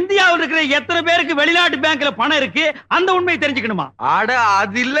 இல்ல இந்தியாவில் இருக்கிற எத்தனை பேருக்கு வெளிநாட்டு பேங்க்ல பணம் இருக்கு, அந்த உண்மையை தெரிஞ்சுக்கணுமா? ஆட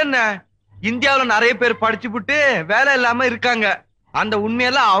அது இல்லன்னு, இந்தியாவுல நிறைய பேர் படிச்சு விட்டு வேலை இல்லாம இருக்காங்க. அந்த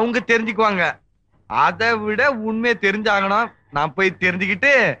உண்மையெல்லாம் அவங்க தெரிஞ்சுக்குவாங்க. அதை விட உண்மையை தெரிஞ்சாகணும். நான் போய்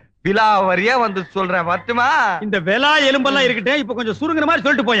தெரிஞ்சுக்கிட்டு விலாவரியா வந்து சொல்றேன். வரட்டுமா? இந்த விலா எலும்பெல்லாம் இருக்கட்டும், இப்ப கொஞ்சம் சுருங்குற மாதிரி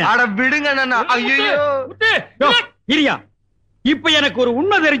சொல்லிட்டு போய். அட விடுங்க. ஐயோ இரியா, இப்ப எனக்கு ஒரு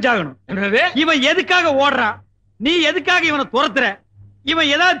உண்மை தெரிஞ்சாகணும். இவன் எதுக்காக ஓடுறான், நீ எதுக்காக இவனை துரத்துற,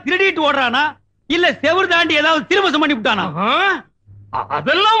 இவன் ஏதாவது திருடிட்டு ஓடுறானா, இல்ல செவுறு தாண்டி ஏதாவது திருமசம் பண்ணி விட்டானா?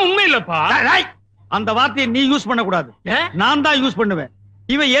 அதெல்லாம் உண்மை இல்லப்பா. அந்த வார்த்தையை நீ யூஸ் பண்ண கூடாது, நான் தான் யூஸ் பண்ணுவேன்.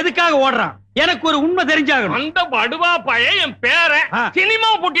 இவன் எதுக்காக ஓடுறான், எனக்கு ஒரு உண்மை தெரிஞ்சாகணும். அந்த படுவா பையன் என் பேரன் சினிமா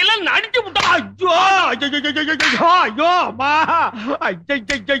போட்டியில நடிச்சு விட்டான். ஐயோ ஐயோ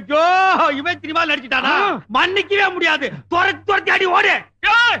ஐயோ, இவன் சினிமா நடிச்சுட்டானா? மன்னிக்கவே முடியாது. துரத்தி அடி ஓடு.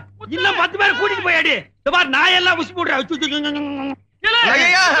 இன்னும் 10 பேர் கூட்டிட்டு போய் அடி. நான் எல்லாம் உசி போடுறேன்.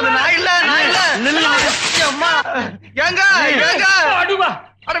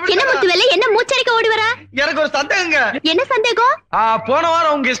 என்ன மூச்சரிக்க ஓடி வர? எனக்கு ஒரு சந்தேகங்க. என்ன சந்தேகம்? போன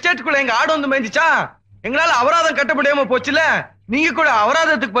வாரம் உங்க எஸ்டேட்டுக்குள்ள எங்க ஆடு வந்து மேய்ஞ்சிச்சா, எங்களால அபராதம் கட்ட முடியாம போச்சுல. நீங்க கூட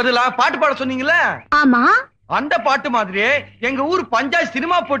அபராதத்துக்கு பதிலா பாட்டு பாட சொன்னீங்கல்ல? ஆமா. அந்த பாட்டு மாதிரியே எங்க ஊர் பஞ்சாயத்து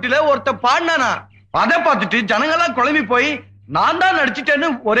சினிமா போட்டியில ஒருத்தன் பாடினானா. அதை பார்த்துட்டு ஜனங்க எல்லாம் குழம்பி போய் நான் தான் நடிச்சிட்டேன்னு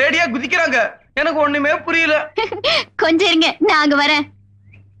ஒரேடியா குதிக்கிறாங்க. எனக்கு ஒண்ணுமே புரியல. கொஞ்சம் இருங்க, நாங்க வரேன்.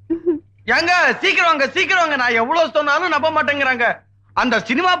 ஏங்க சீக்கிரம் வாங்க, சீக்கிரம் வாங்க. நான் எவ்வளவு சொன்னாலும் நம்ப மாட்டேங்கிறாங்க. அந்த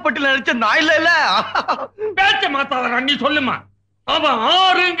சினிமா பட்டியல நடிச்ச நான் இல்ல. பேச்ச மாத்தாத, நீ சொல்லுமா. அவன்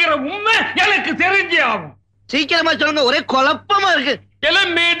ஆறுங்கிற உண்மை எனக்கு தெரிஞ்சே ஆகும். சீக்கிரமா சொல்லுங்க, ஒரே குழப்பமா இருக்கு.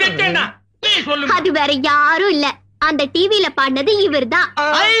 எல்லாம் மேதேனா நீ சொல்லு. அது வேற யாரும் இல்ல, அந்த டிவில பாடினது இவர்தான்.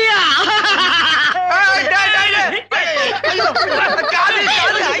 ஐயா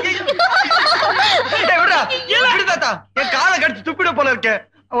காலை கடிச்சு துப்பிட போல இருக்கு.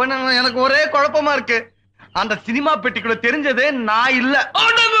 எனக்கு ஒரே குழப்பமா இருக்கு. அந்த சினிமா பெட்டிக்குள்ள தெரிஞ்சது நான் இல்ல.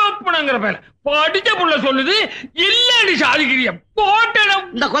 படிச்ச புள்ள சொல்லுது இல்லடி சாதிக்கிறிய போட்டடம்.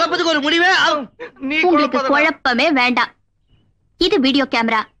 இந்த குழப்பத்துக்கு ஒரு முடிவே. உங்களுக்கு குழப்பமே வேண்டாம். இது வீடியோ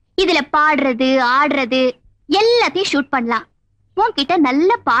கேமரா, இதுல பாடுறது ஆடுறது எல்லாத்தையும் ஷூட் பண்ணலாம். உன்கிட்ட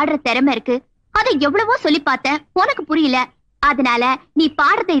நல்ல பாடுற திறமை இருக்கு, அதை எவ்வளவோ சொல்லி பார்த்தேன், உனக்கு புரியல. அதனால நீ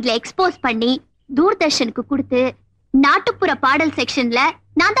பாடுறதை இதுல எக்ஸ்போஸ் பண்ணி தூர்தர்ஷனுக்கு கொடுத்து நாட்டுப்புற பாடல் செக்ஷன்ல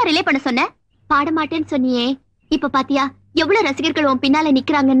நான் தான் ரிலே பண்ண சொன்னேன். பாட மாட்டேன்னு சொன்னியே, இப்ப பாத்தியா எவ்வளவு ரசிகர்கள் உன் பின்னால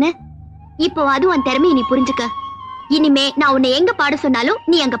நிக்கிறாங்கன்னு. இப்போ அது உன் திறமையை நீ புரிஞ்சுக்க. இனிமே நான் உன்னை எங்க பாட சொன்னாலும்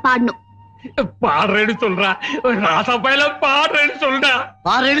நீ அங்க பாடணும். பாடுறேன்னு சொல்றா ராசா பையல, பாடுறேன்னு சொல்றா.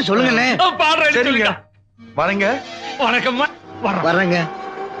 பாடுறேன்னு சொல்லுங்க. பாடுறேன்னு சொல்லுங்க. வரங்க. வணக்கம்மா. வரங்க.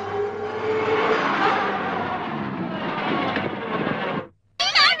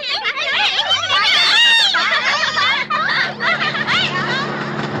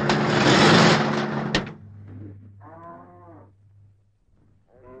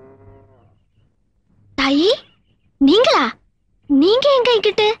 தாயி, நீங்களா? நீங்க எங்க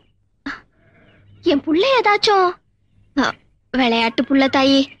இங்கிட்டு? என் புள்ள ஏதாச்சும் விளையாட்டு புள்ள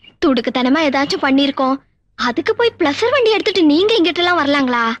தாயி, துடுக்குத்தனமா ஏதாச்சும் பண்ணிருக்கோம். அதுக்கு போய் பிளஸர் வண்டி எடுத்துட்டு நீங்க இங்கிட்ட எல்லாம்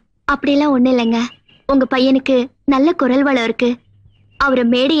வரலாங்களா? அப்படியெல்லாம் ஒண்ணு இல்லைங்க. உங்க பையனுக்கு நல்ல குரல் வளம் இருக்கு. அவரை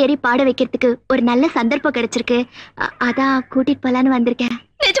மேடை ஏறி பாட வைக்கிறதுக்கு ஒரு நல்ல சந்தர்ப்பம் கிடைச்சிருக்கு. அதான் கூட்டிட்டு போலான்னு வந்திருக்கேன்.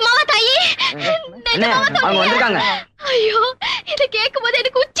 நிஜமாவா தாயி? அவங்க வந்திருக்காங்க. ஐயோ, இத கேட்கும் போது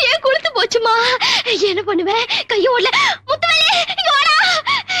எனக்கு உச்சியே குளித்து போச்சுமா. என்ன பண்ணுவேன்? கையோட முத்தவேலி, இங்க வாடா.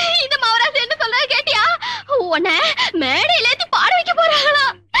 இந்த மவராசு என்ன சொல்றா கேட்டியா? உன்னை மேடையில ஏத்தி பாட வைக்க போறாங்களா?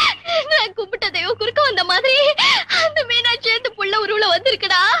 நான் கும்பிட்ட தெய்வம் குறுக்க வந்த மாதிரி அந்த மீனாட்சி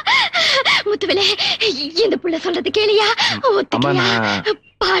வந்திருக்குடா. முத்துவேலே, இந்த புள்ள சொல்றது கேளியா? ஒத்துக்கியா?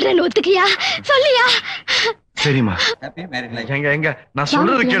 பாடுறேன்னு ஒத்துக்கியா? சொல்லியா? சரிம்மா. எங்க நான்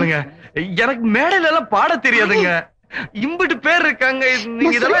சொல்றது கேளுங்க. எனக்கு மேடையில எல்லாம் பாட தெரியாதுங்க. இம்பிட்டு பேர் இருக்காங்க.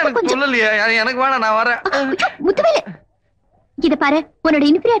 நீங்க இதெல்லாம் எனக்கு சொல்லலையே. எனக்கு வேணாம், நான் வரேன். முத்துவேலே, இத பாரு, உன்னோட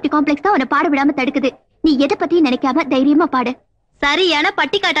இன்ஃபீரியாரிட்டி காம்ப்ளெக்ஸ் தான் உன்னை பாட விடாம தடுக்குது. நீ எதை பத்தியும் நினைக்காம தைரியமா பாடு. சரியான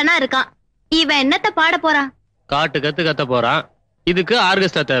பட்டிக்காட்டானா இருக்கான். இவன் என்னத்த பாட போறான்? காட்டு கத்து கத்த போறான். இதுக்கு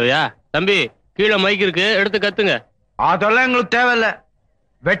ஆர்கெஸ்ட்ரா தேவையா? தம்பி, கீழே மைக் இருக்கு, எடுத்து கத்துங்க. அதெல்லாம் எங்களுக்கு தேவையில்ல.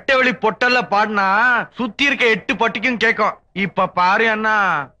 வெட்ட வெளி பொட்டல்ல பாடினா சுத்தி இருக்க 8 பட்டிக்கும் கேட்கும். இப்ப பாரு அண்ணா.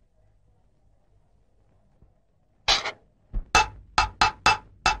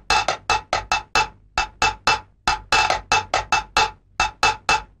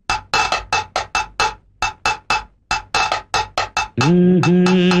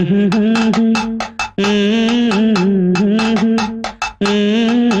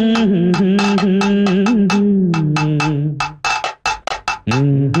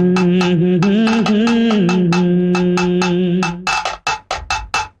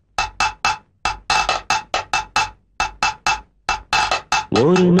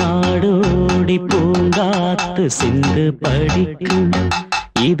 ஒரு நாடோடி பூங்காத்து சிந்து படிக்கும்.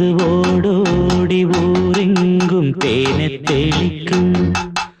 இது ஓடோடி ஊரெங்கும் தேனை தெளிக்கும்.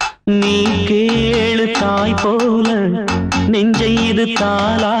 நீ கேளு தாய் போல நெஞ்சை இது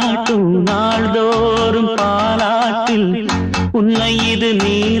தாலாட்டும். நாள்தோறும் பாலாட்டில் உன்னை இது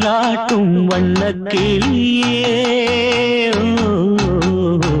நீராட்டும். வண்ண கிளியே,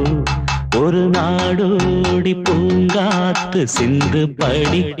 ஒரு நாடோடி பூங்காத்து சிந்து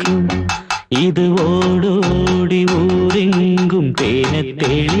படிக்கும். இது ஓடோடி ஊரெங்கும் தேனை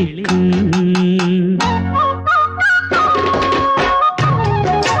தெளிக்கும்.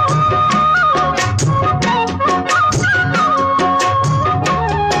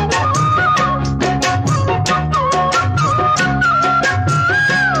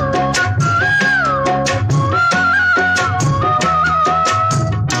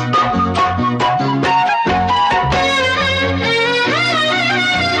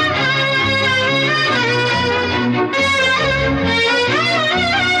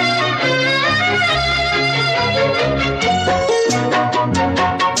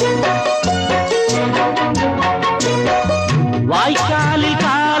 வாய்க்காலில்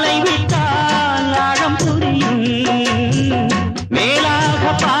காலை விட்டால் ஆழம் புரியும். மேலாக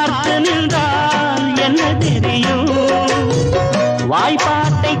பார்த்து நின்றால் என்ன தெரியும்?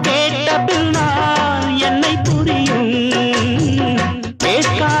 வாய்ப்பாட்டை கேட்ட பின்னால் என்னை புரியும்.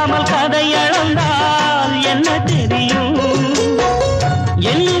 கேட்காமல் கதை அளந்தால் என்ன தெரியும்?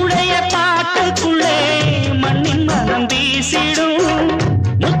 என்னுடைய பாட்டுக்குள்ளே மண்ணின் மனம் வீசிடும்.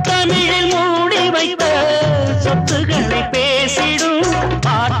 முத்தமிழில் மூடி வைத்த சொத்துக்களை பேசிடும்.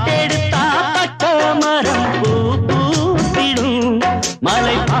 பாட்டெடுத்தா பட்ட மரம் பூ பூத்திடும்.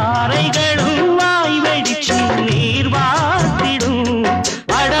 மலை பாறைகளும் வாய் வெடிச்சு நீர் வாத்திடும்.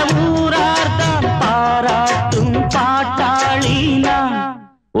 வடமூரார்தான் பாராட்டும் பாட்டாளி நான்.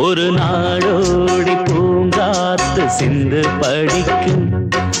 ஒரு நாடோடி பூங்காத்து சிந்து படிக்கும்.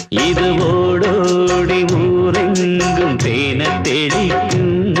 இது ஓடோடி ஊரெங்கும் தேனை தெளிக்கும்.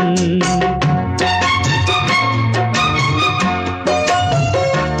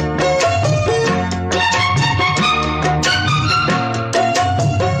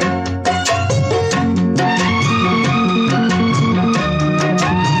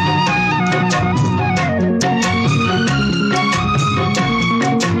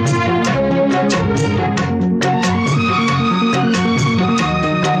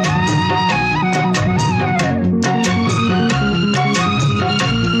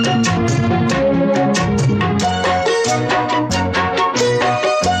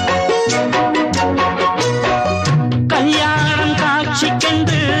 கல்யாணம்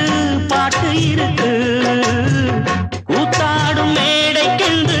காட்சிக்கென்று பாட்டு இருக்கு. கூத்தாடும்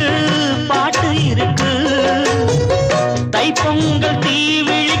மேடைக்கென்று பாட்டு இருக்கு. தைப்பொங்கல் தீ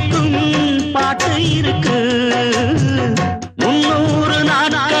விழிக்கும் பாட்டு இருக்கு. 300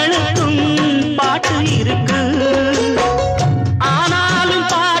 நாட்களுக்கும் பாட்டு இருக்கு. ஆனாலும்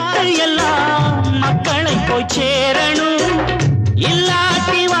பாட்டு எல்லாம் மக்களை போய் சேரணும்.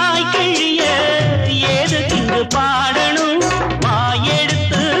 இல்லாட்டி வாய்க்கிழிய ஏது இங்கு பாடணும்?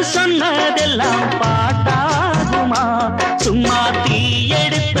 வாயெடுத்து சொன்னதெல்லாம் பாட்டாகுமா? சும்மா தீ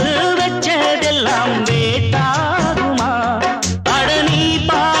எடுத்து வச்சதெல்லாம் வேட்டாகுமா? அட நீ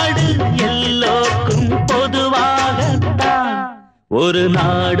பாடு, எல்லோருக்கும் பொதுவாகத்தான். ஒரு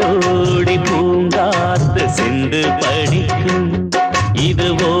நாடோடி பூங்காத்து சிந்து படிக்கும். இது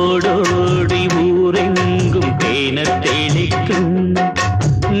ஓடோடி ஊரெங்கும் தேனை தெளிக்கும்.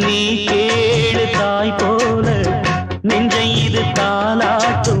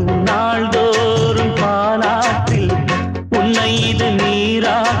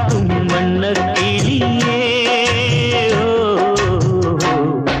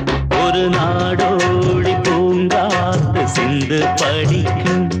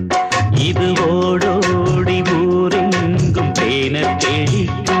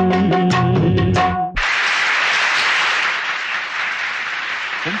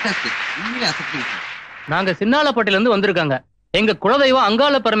 நாங்க சின்னாலப்பட்டில இருந்து வந்திருக்காங்க. எங்க குலதெய்வம்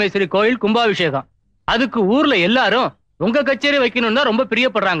அங்காள பரமேஸ்வரி கோயில் கும்பாபிஷேகம். அதுக்கு ஊர்ல எல்லாரும் உங்க கச்சேரி வைக்கணும்னு தான் ரொம்ப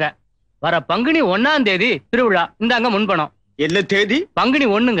பிரியப்படுறாங்க. வர பங்குனி 1ஆம் தேதி திருவிழா. இந்தாங்க முன்பணம். என்ன தேதி? பங்குனி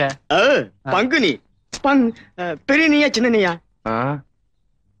 1ங்க. பங்குனி பெரிய நீயா சின்ன நீயா?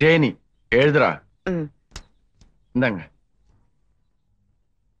 தேனி எழுதுறா. இந்தாங்க.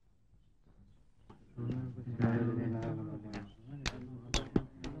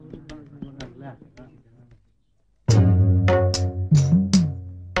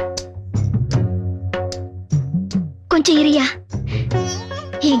 கொஞ்சம் இரியா.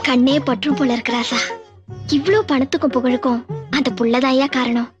 என் கண்ணே பற்றும் போல இருக்கிறாசா. இவ்வளவு பணத்துக்கும் புகழுக்கும் அந்த புள்ளதாயா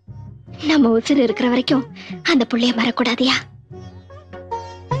காரணம். நம்ம உசுறு இருக்கிற வரைக்கும் அந்த புள்ளைய மறக்கூடாதியா.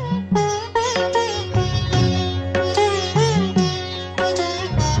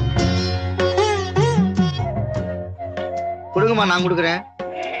 கொடுங்கம்மா, நான் கொடுக்குறேன்.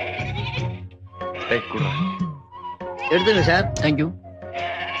 எடுத்துங்க சார். தேங்க்யூ.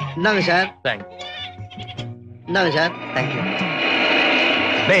 இந்தாங்க சார். இந்தாங்க சார். தேங்க்யூ.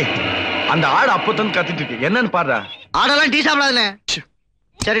 டேய், அந்த ஆடு அப்போதான் கத்திட்டு இருக்கு. என்னன்னு பாருடா. ஆடெல்லாம் டீ சாப்பிடாதுண்ணே.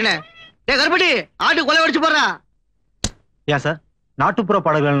 சரிண்ணே. டேய் கருப்பட்டி, ஆட்டு கொலை வடிச்சு போடுறா. ஏன் சார், நாட்டுப்புற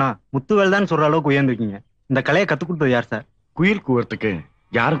பாடல்கள்னா முத்துவேல் தான் சொல்ற அளவுக்கு உயர்ந்திருக்கீங்க. இந்த கலையை கத்துக் கொடுத்தது யார் சார்? குயில் கூவறதுக்கு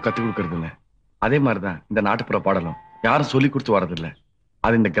யாரும் கத்துக் கொடுக்கறது இல்ல. அதே மாதிரிதான் இந்த நாட்டுப்புற பாடலும் யாரும் சொல்லி கொடுத்து வர்றதில்ல.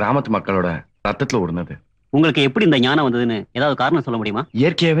 அது இந்த கிராமத்து மக்களோட ரத்தத்துல ஓடுனது. உங்களுக்கு எப்படி இந்த ஞானம் வந்ததுன்னு ஏதாவது காரணம் சொல்ல முடியுமா?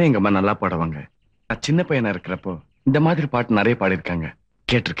 இயற்கையாவே எங்க அம்மா நல்லா பாடுவாங்க. நான் சின்ன பையனா இருக்கிறப்போ இந்த மாதிரி பாட்டு நிறைய பாடிருக்காங்க,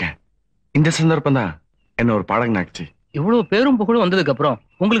 கேட்டிருக்கேன். இந்த சந்தர்ப்பம் தான் என்ன ஒரு பாடகனாச்சு. இவ்வளவு பேரும் புகழும் வந்ததுக்கு அப்புறம்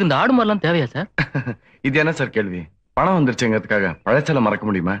உங்களுக்கு இந்த ஆடு மாதிரிலாம் தேவையா சார்? இது என்ன சார் கேள்வி? பணம் வந்துருச்சுங்கிறதுக்காக பழச்செல்லாம் மறக்க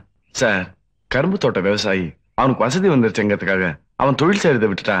முடியுமா சார்? கரும்பு தோட்ட விவசாயி அவனுக்கு வசதி வந்துருச்சுங்கிறதுக்காக அவன் தொழில் செய்யறதை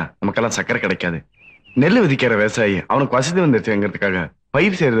விட்டுட்டா நமக்கெல்லாம் சக்கரை கிடைக்காது. நெல் விதிக்கிற விவசாயி அவனுக்கு வசதி வந்துருச்சுங்கிறதுக்காக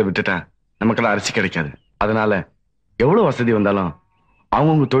பயிர் செய்யறதை விட்டுட்டா நமக்கெல்லாம் அரிசி கிடைக்காது. அதனால எவ்வளவு வசதி வந்தாலும்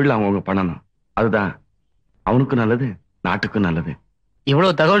அவங்கவுங்க தொழில் அவங்கவுங்க பண்ணணும். அதுதான் அவனுக்கும் நல்லது, நாட்டுக்கும் நல்லது.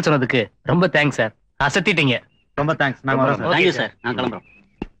 இவ்வளவு தகவல் சொன்னதுக்கு ரொம்ப தேங்க்ஸ் சார். அசத்திட்டீங்க. ரொம்ப தேங்க்ஸ். நாங்க வரோம் சார். Thank you sir. நான் கிளம்புறோம்.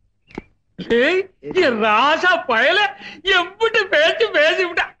 ராசா பயல எப்படி பேச்சு பேசி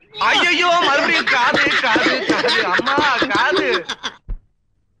விட்டா. ஐயோ, மறுபடியும் காது காது காது. அம்மா காது.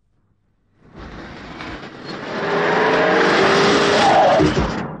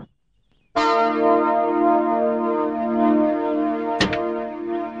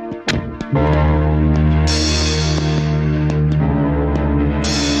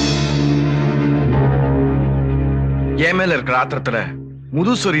 என் மேல இருக்கிற ஆத்திரத்துல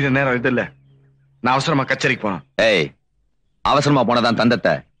முது சொரிய நேரம் இது இல்ல. நான் அவசரமா கச்சேரிக்கு போனேன். ஏய், அவசரமா போனதான்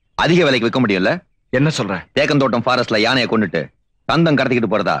தந்தத்தை அதிக விலைக்கு விற்க முடியல. என்ன சொல்ற? தேக்கந்தோட்டம் ஃபாரஸ்ட்ல யானையை கொண்டுட்டு தந்தம்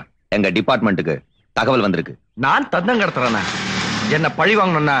கடத்திக்கிட்டு போறதா எங்க டிபார்ட்மெண்ட்டுக்கு தகவல் வந்திருக்கு. நான் தந்தம் கடத்துறேன்னா என்ன பழி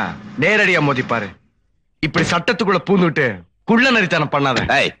வாங்கணும்னா நேரடியா மோதிப்பாரு. இப்படி சட்டத்துக்குள்ள பூந்துட்டு குள்ள நரித்தனம் பண்ணாத.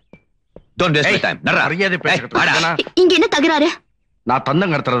 இங்க என்ன தகராறு? நான்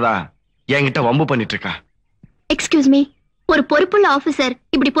தந்தம் கடத்துறதா என்கிட்ட வம்பு பண்ணிட்டு இருக்கா. எக்ஸ்கியூஸ் மீ, ஒரு பொறுப்புள்ள ஆபீசர்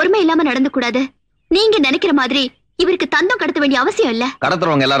இப்படி பொறுமை இல்லாம நடந்து கூடாது. நீங்க நினைக்கிற மாதிரி இவருக்கு தந்தம் கடத்த வேண்டிய அவசியம் இல்ல.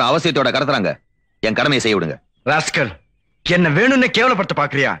 கடத்துறவங்க எல்லாரும் அவசியத்தோட கடத்துறாங்க. என் கடமையை செய்ய விடுங்க. ராஸ்கல், என்ன வேணும்னு கேவலப்படுத்த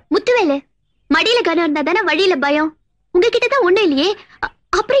பாக்குறியா? முத்துவேலு, மடியில கனம் இருந்தா தானே வழியில பயம். உங்ககிட்டதான் ஒண்ணு இல்லையே,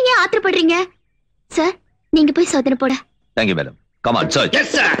 அப்புறம் ஏன் ஆத்திரப்படுறீங்க? சார், நீங்க போய் சோதனை போட. Thank you madam. Come on search.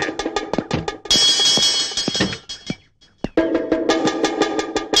 Yes sir.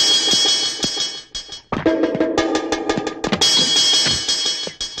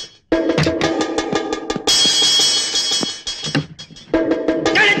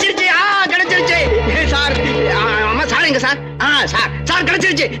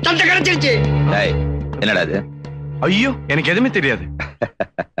 என்னடா இது? ஐயோ, எனக்கு எதுவுமே தெரியாது.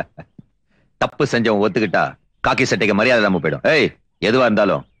 தப்பு செஞ்சவன் ஒத்துக்கிட்டா காக்கி சட்டைக்கு மரியாதை இல்லாம போயிடும். ஏய், எதுவா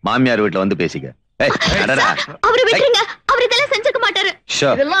இருந்தாலும் மாமியார் வீட்டுல வந்து பேசிக்க. அவரு விட்டுருங்க, அவர் இதெல்லாம் செஞ்சுக்க மாட்டாரு.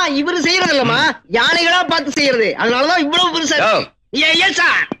 இதெல்லாம் இவரு செய்யறது இல்லம்மா, யானைகளா பார்த்து செய்யறது. அதனாலதான் இவ்வளவு பெருசா. ஏன்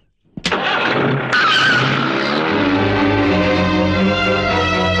சார்?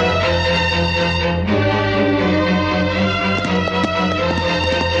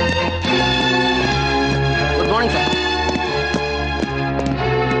 Good morning sir.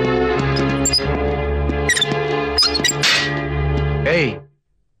 ஏய்,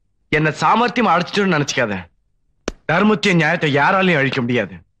 என்ன சாமர்த்தியம் அழைச்சிட்டு நினைச்சுக்காத. தர்மத்திய நியாயத்தை யாராலையும் அழிக்க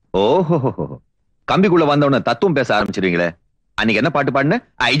முடியாது. ஓஹோ, கம்பிக்குள்ள வந்தவன தத்துவம் பேச ஆரம்பிச்சிருவீங்களே. அன்னைக்கு என்ன பாட்டு பாடுன?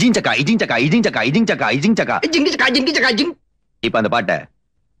 ஐஜிங் சக்கா ஐஜிங் சக்கா ஐஜிங் சக்கா ஐஜிங் சக்கா ஐஜிங் சக்கா ஜிங்கி சக்கா ஜிங்கி சக்கா ஜிங். இப்ப அந்த பாட்டை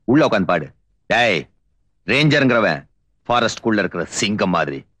உள்ள உட்காந்து பாடு. டேய், ரேஞ்சர்ங்கிறவன் ஃபாரஸ்ட் குள்ள இருக்கிற சிங்கம்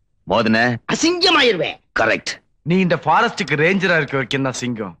மாதிரி மோதுன அசிங்கமாயிருவேன். கரெக்ட். நீ இந்த ஃபாரஸ்டுக்கு ரேஞ்சரா இருக்க வரைக்கும் தான்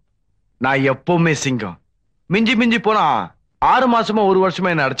சிங்கம். நான் எப்பவுமே சிங்கம். மிஞ்சி மிஞ்சி போனா 6 மாசமா 1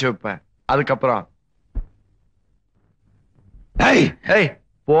 வருஷமா என்ன அடைச்சு வைப்பேன். அதுக்கப்புறம்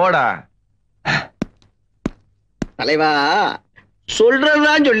போடா. தலைவா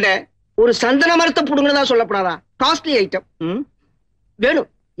சொல்றதுதான் சொல்ல. ஒரு சந்தன மரத்தை புடுங்கதான் சொல்லப்படாதா? காஸ்ட்லி ஐட்டம் வேணும்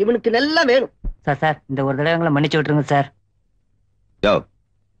இவனுக்கு, நல்லா வேணும். சார் இந்த ஒரு தடவை எங்களை மன்னிச்சு விட்டுருங்க சார்.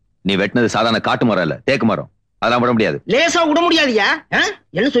 நீ வெட்டினது சாதாரண காட்டு மரம் இல்ல, தேக்கு மரம். அதெல்லாம் விட முடியாது. லேசா விட முடியாதுயா.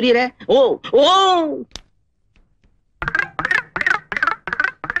 என்ன சொல்லிடுற? ஓ ஓ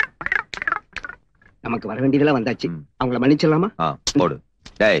நமக்கு வர வேண்டியதெல்லாம் வந்தாச்சு. அவங்கள மன்னிச்சிடலாமா? போடு.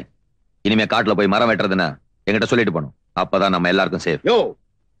 டேய், இனிமே காட்டுல போய் மரம் வெட்டுறதுன்னா என்கிட்ட சொல்லிட்டு போகணும். அப்பதான் நம்ம எல்லாருக்கும் சேஃப். யோ,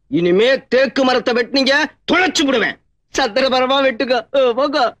 இனிமே தேக்கு மரத்தை வெட்டினீங்க துளைச்சு விடுவேன். சத்திர மரமா வெட்டுங்க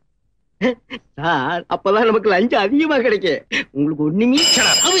போங்க சார். அப்பதான் நமக்கு லஞ்சம் அதிகமா கிடைக்கும். உங்களுக்கு ஒண்ணுமே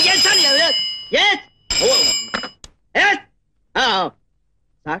சார்.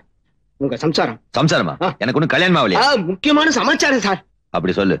 உங்க சம்சாரமா? எனக்கு ஒண்ணு கல்யாணம் ஆகலையா? முக்கியமான சமாச்சாரம் சார்.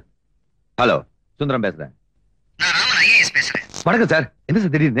 அப்படி சொல்லு. ஹலோ, சுந்தரம் பேசுறேன். நான் ராமன் ஐஏஎஸ் பேசுறேன். வணக்கம் சார். என்ன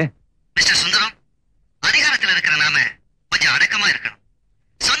சார் திடீர்னு? மிஸ்டர் சுந்தரம், அதிகாரத்தில் இருக்கிற நாம கொஞ்சம் அடக்கமா இருக்கணும்.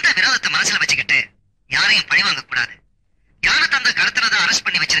 சொந்த விரோதத்தை மனசுல வச்சுக்கிட்டு யாரையும் பழி வாங்க கூடாது. யானை தந்த கடத்தினதை அரெஸ்ட்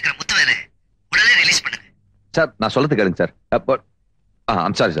பண்ணி வச்சிருக்கிற முத்துவேலை உடனே ரிலீஸ் பண்ணுங்க. சார், நான் சொல்றது கேளுங்க sir.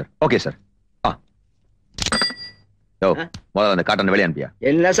 I'm sorry sir. Okay sir. முதல்ல அந்த காட்டனை வெளியே அனுப்பியா?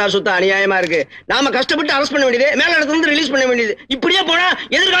 என்ன சார் சுத்த அநியாயமா இருக்கு. நாம கஷ்டப்பட்டு அரெஸ்ட் பண்ண வேண்டியது, மேல இடத்துல இருந்து ரிலீஸ் பண்ண வேண்டியது. இப்படியே போனா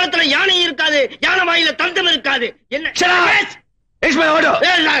எதிர்காலத்துல யானை இருக்காது, யானை வாயில தந்தம் இருக்காது. என்ன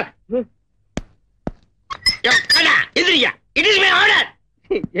எதிரியா? It is my order.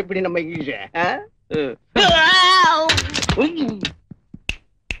 எப்படி நம்ம இங்கிலீஷ்?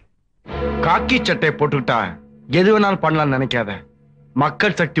 காக்கி சட்டை போட்டுக்கிட்டா எது வேணாலும் பண்ணலாம்னு நினைக்காத.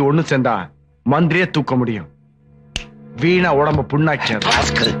 மக்கள் சக்தி ஒண்ணு சேர்ந்தா மந்திரியே தூக்க முடியும். வீணா உடம்ப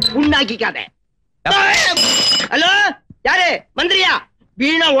புண்ணாக்கிக்காத. ஹலோ, யாரு? மந்திரியா?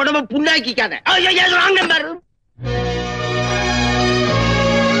 வீணா உடம்ப புண்ணாக்கிக்காத.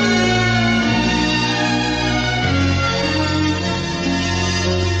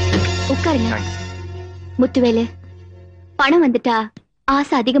 உட்காருங்க. முத்துவேலு, பணம் வந்துட்டா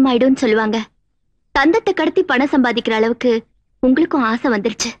ஆசை அதிகமாயிடும் சொல்லுவாங்க. தந்தத்தை கடத்தி பணம் சம்பாதிக்கிற அளவுக்கு உங்களுக்கும் ஆசை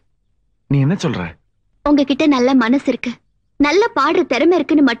வந்துருச்சு. நீ என்ன சொல்ற? உங்ககிட்ட நல்ல மனசு இருக்கு, நல்ல பாடுற திறமை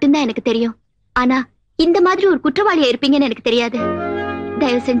இருக்குன்னு மட்டும்தான் எனக்கு தெரியும். ஆனா இந்த மாதிரி ஒரு குற்றவாளியா இருப்பீங்கன்னு எனக்கு தெரியாது.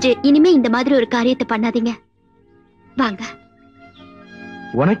 தயவு செஞ்சு இனிமே இந்த மாதிரி ஒரு காரியத்தை பண்ணாதீங்க. வாங்க.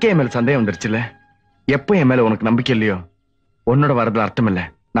 உனக்கே என் மேல சந்தேகம் வந்துருச்சுல. எப்ப என் மேல உனக்கு நம்பிக்கை இல்லையோ உன்னோட வரதுல அர்த்தம் இல்ல.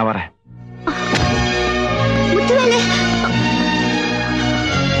 நான் வரேன்.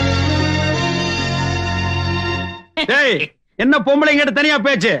 என்ன பொம்பளை கிட்ட தனியா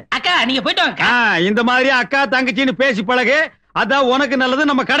பேச்சு? அக்கா, நீங்க போயிட்டு வாங்க. இந்த மாதிரி அக்கா தங்கச்சின்னு பேசி பழகு. அதான் உனக்கு நல்லது,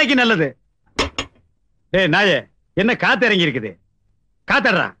 நம்ம கடைக்கு நல்லது. டேய் நாயே, என்ன காத்து இறங்கி இருக்குது?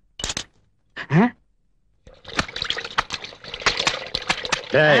 காத்தடுறா.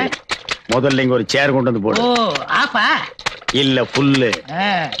 டேய், முதல்ல இங்க ஒரு சேர் கொண்டு வந்து போடு. ஓ, ஆஃபா இல்ல புல்லு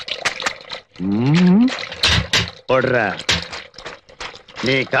போடுற.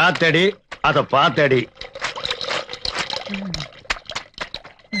 நீ காத்தடி, அத பாத்தடி.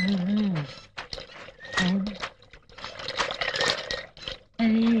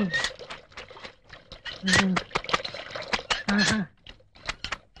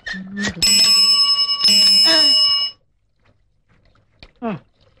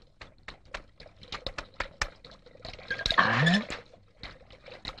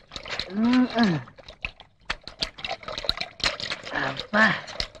 அப்பா,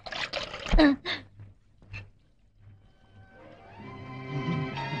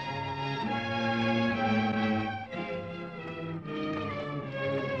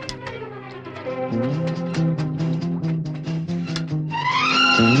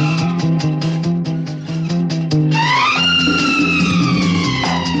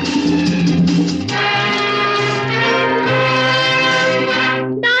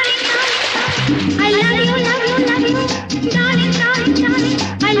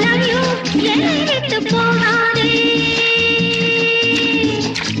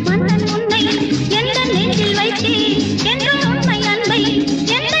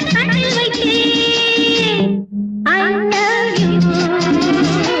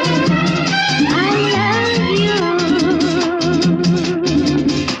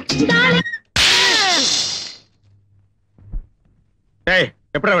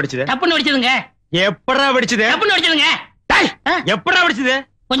 எப்படா வெடிச்சது? டப்புன்னு வெடிச்சதுங்க. எப்படா வெடிச்சது? டப்புன்னு வெடிச்சதுங்க. எப்படா வெடிச்சது?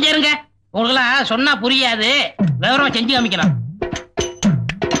 கொஞ்சம் இருங்க, உங்களுக்கெல்லாம் சொன்னா புரியாது, விவரமா செஞ்சு காமிக்கலாம்.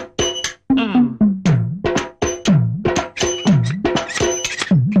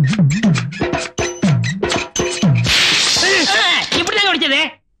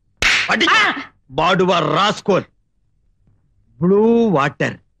 பாடுவா ராஸ்கோல். ப்ளூ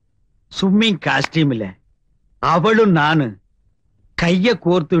வாட்டர் ஸ்விம்மிங் காஸ்டியூம்ல அவளும் நானு கைய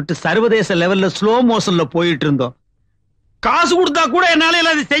கோர்த்து விட்டு சர்வதேச லெவல்ல ஸ்லோ மோஷன்ல போயிட்டு இருந்தோம். காசு கொடுத்தா கூட என்னால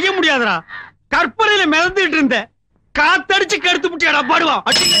அதை செய்ய முடியாதுடா. கற்பனையில மிதந்துட்டு இருந்த காத்தடிச்சு கெடுத்து முட்டியாடா பாடுவா.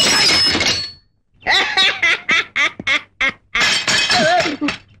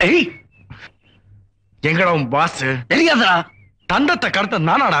 எங்கடா உன் பாஸ்? தெரியாதடா. தந்தத்தை கடத்த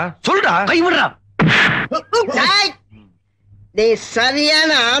நானாடா? சொல்றா. கைவிடுறா. நீ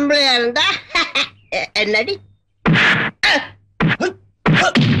சரியான ஆம்பளையா இருந்தா என்னடி?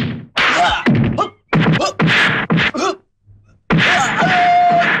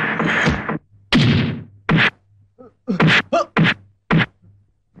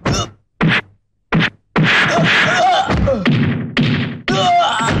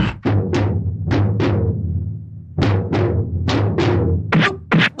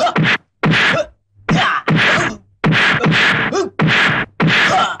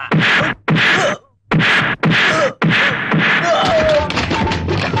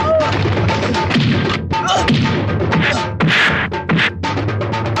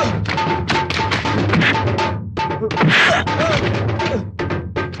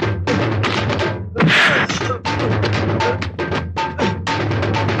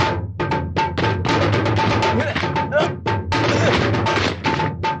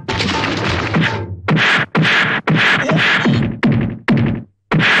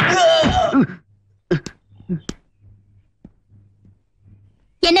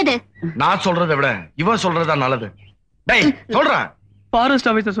 என்னது? நான் சொல்றதை விட இவன் சொல்றதா நல்லது. டேய் சொல்றா. ஃபாரஸ்ட்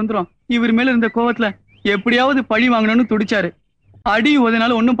ஆபீசர் சுந்தரம் இவர் மேல இருந்த கோவத்துல எப்படியாவது பழி வாங்கணும்னு துடிச்சாரு. அடி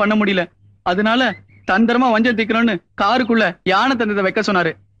ஒதனால ஒண்ணும் பண்ண முடியல. அதனால தந்திரமா வஞ்சம் தீக்கணும்னு காருக்குள்ள யானை தந்தத்தை வைக்க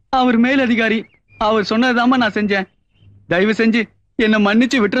சொன்னாரு. அவர் மேல் அதிகாரி. அவர் சொன்னதுதாம்மா நான் செஞ்சேன். தயவு செஞ்சு என்ன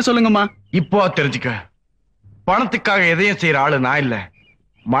மன்னிச்சு விட்டுற சொல்லுங்கம்மா. இப்போ தெரிஞ்சுக்க, பணத்துக்காக எதையும் செய்யற ஆளு நான் இல்ல.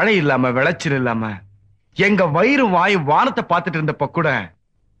 மழை இல்லாம விளைச்சல் இல்லாம எங்க வயிறு வாயு வானத்தை பார்த்துட்டு இருந்தப்ப கூட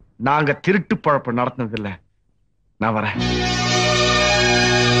நாங்க திருட்டு பழப்பம் நடத்தினது இல்ல. நான் வரேன்.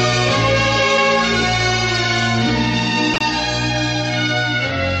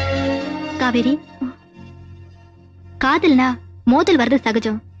 காவேரி, காதல்னா மோதல் வர்றது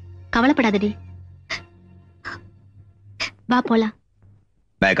சகஜம். கவலைப்படாதடி. வா போலாம்.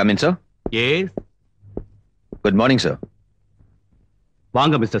 May I come in, sir? Yes. Good morning, sir.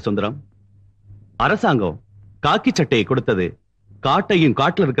 வாங்க மிஸ்டர் சுந்தரம். அரசாங்கம் காக்கி சட்டையை கொடுத்தது காட்டையும்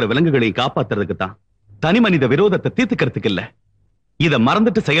காட்டுல இருக்கிற விலங்குகளையும் காப்பாத்துறதுக்கு தான். தனி மனித விரோதத்தை தீர்த்துக்கிறதுக்கு இல்ல. இத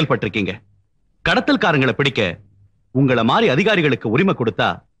மறந்துட்டு செயல்பட்டிருக்கீங்க. கடத்தல்காரங்களை பிடிக்க உங்களை மாதிரி அதிகாரிகளுக்கு உரிமை கொடுத்தா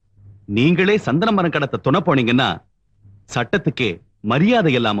நீங்களே சந்தன மரம் கடத்த துணை போனீங்கன்னா சட்டத்துக்கே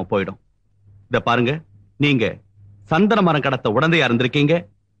மரியாதை இல்லாம போயிடும். இத பாருங்க, நீங்க சந்தன மரம் கடத்த உடந்தையா இருந்திருக்கீங்க.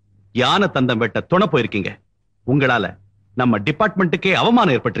 யானை தந்தம் வெட்ட துணை போயிருக்கீங்க. உங்களால நம்ம டிபார்ட்மெண்ட்டுக்கே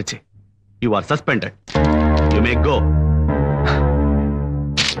அவமானம் ஏற்பட்டுருச்சு. You are suspended. You may go.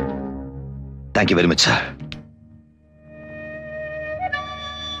 Thank you very much, sir.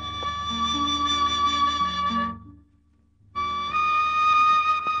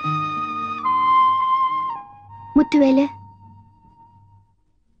 Muthuvelu,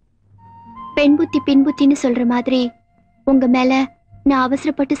 பெண் புத்தி பின் புத்தின்னு சொல்ற மாதிரி உங்க மேல நான்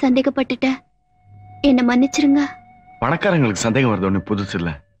அவசரப்பட்டு சந்தேகப்பட்டுட்டேன். என்ன மன்னிச்சிருங்க. பணக்காரங்களுக்கு சந்தேகம் வருது ஒண்ணு புதுசு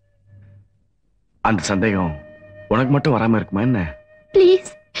இல்ல. அந்த சந்தேகம் உனக்கு மட்டும் வராம இருக்குமா என்ன? ப்ளீஸ்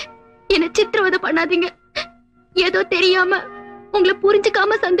என்ன சித்திரவதை பண்ணாதீங்க. ஏதோ தெரியாம உங்களை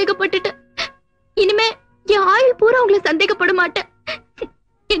புரிஞ்சுக்காம சந்தேகப்பட்டுட்டேன். இனிமே என் ஆயுள் பூரா உங்களை சந்தேகப்பட மாட்டேன்.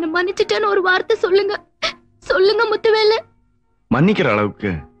 என்ன மன்னிச்சுட்டேன்னு ஒரு வார்த்தை சொல்லுங்க. சொல்லுங்க முத்துவேலு. மன்னிக்கிற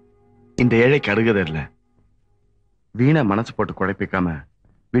அளவுக்கு இந்த ஏழைக்கு அருகதை இல்ல. வீணா மனசு போட்டு குழப்பிக்காம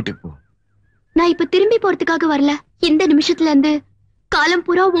வீட்டுக்கு போ. நான் இப்ப திரும்பி போறதுக்காக வரல. இந்த நிமிஷத்துல இருந்து காலம்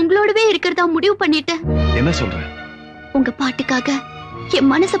பூரா உங்களோடவே இருக்கிறதா முடிவு பண்ணிட்டேன். என்ன சொல்ற? உங்க பாட்டுக்காக என்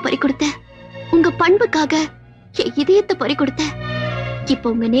மனச பறி கொடுத்தேன். உங்க பண்புக்காக என் இதயத்தை பறி கொடுத்தேன்.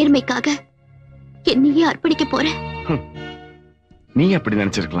 இப்ப உங்க நேர்மைக்காக என்னையே அர்ப்பணிக்க போறேன். நீ அப்படி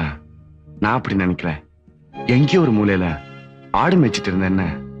நினைச்சிருக்கலாம், நான் அப்படி நினைக்கிறேன். எங்கேயோ ஒரு மூலையில ஆடு மேய்ச்சிட்டு இருந்த என்ன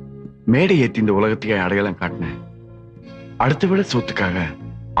மேடை ஏத்தி இந்த உலகத்தையே அடையாளம் காட்டினேன். அடுத்த விட சொத்துக்காக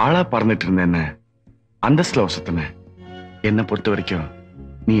ஆளா பறந்துட்டு இருந்த என்ன அந்தஸ்துல வசத்தின. என்னை பொறுத்த வரைக்கும்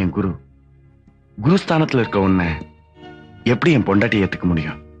நீ என் குரு. குருஸ்தானத்துல இருக்க உன்னை எப்படி என் பொண்டாட்டி ஏத்துக்க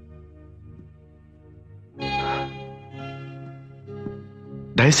முடியும்?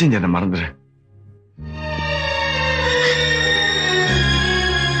 தயவு செஞ்சு என்ன மறந்துரு.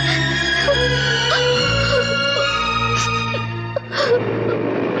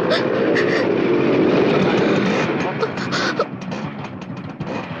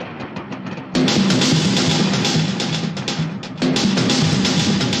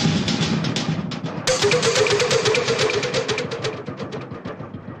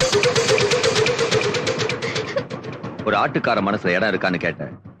 ஒரு ஆட்டுக்கார மனசுல இடம் இருக்கான்னு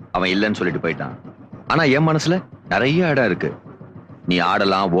கேட்டேன். அவன் இல்லைன்னு சொல்லிட்டு போயிட்டான். ஆனா என் மனசுல நிறைய இடம் இருக்கு. நீ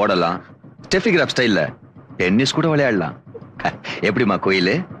ஆடலாம், ஓடலாம், ஸ்டெஃபிகிராஃப் ஸ்டைல்ல டென்னிஸ் கூட விளையாடலாம். எப்படிமா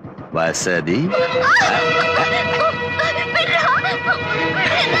கோயிலு வசதி?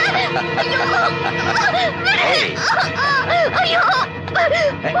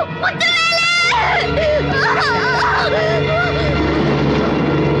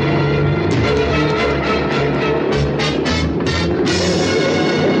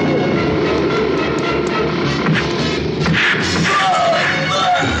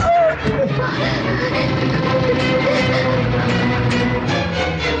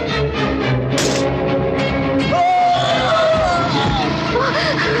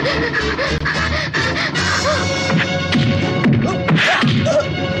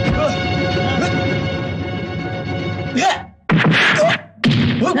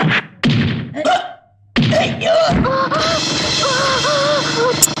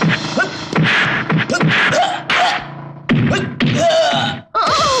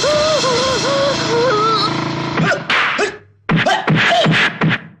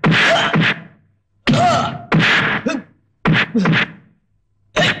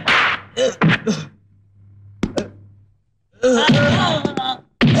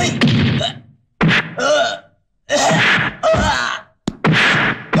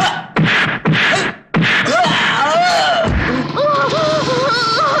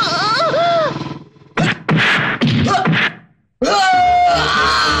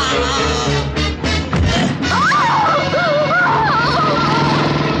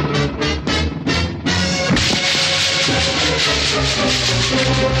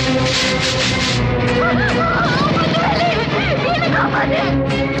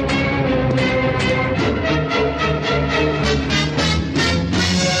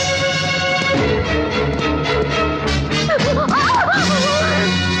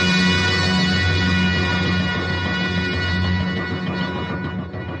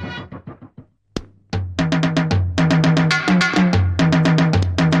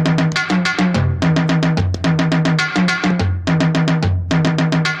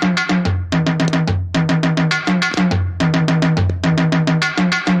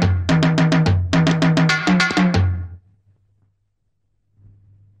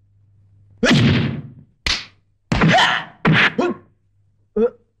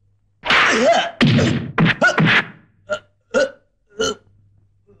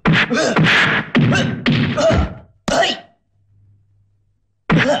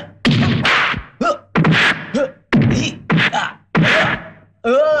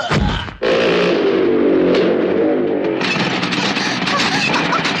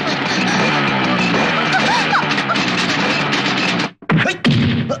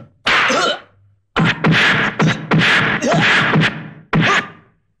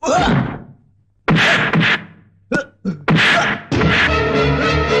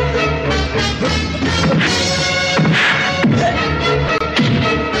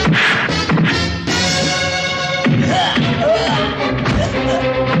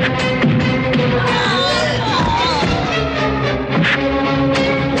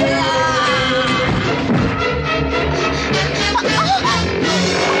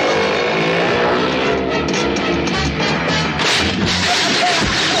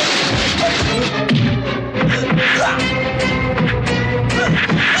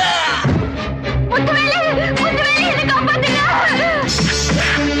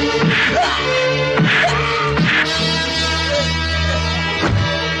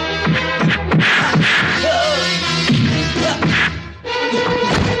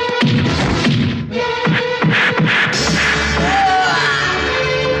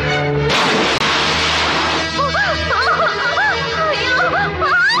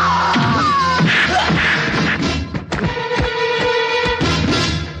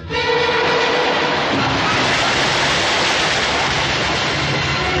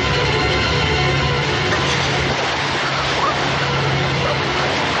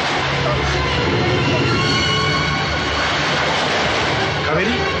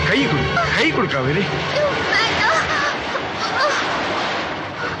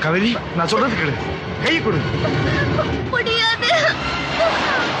 காவேரி, நான் சொல்றது கேளு. கை கொடு. முடியாது.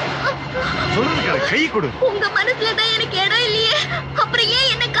 சொல்றது கேளு. கை கொடு. உங்க மனசுல தான் எனக்கு இடம் இல்லையே, அப்புறம் ஏன்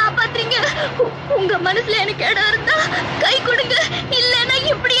என்ன காப்பாத்துறீங்க? உங்க மனசுல எனக்கு இடம் இருந்தா கை கொடுங்க, இல்லன்னா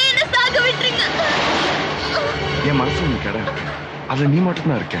இப்படியே என்ன சாக விட்டுருங்க. என் மனசுல நீ இடம் இருக்கு, அதுல நீ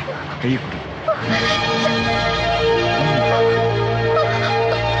மட்டும் தான் இருக்க. கை கொடு.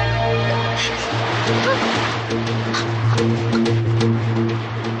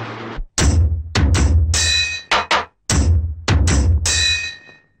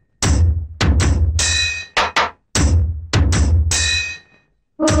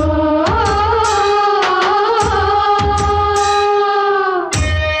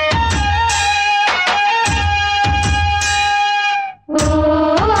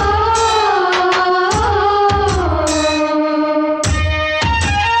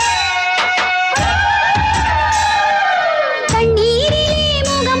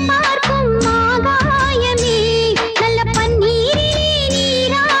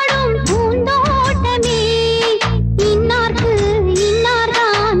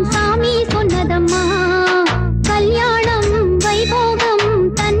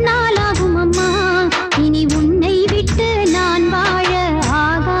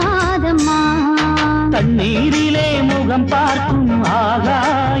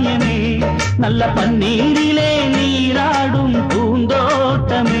 நல்ல பன்னீரிலே நீராடும்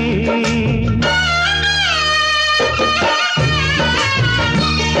பூந்தோட்டமே.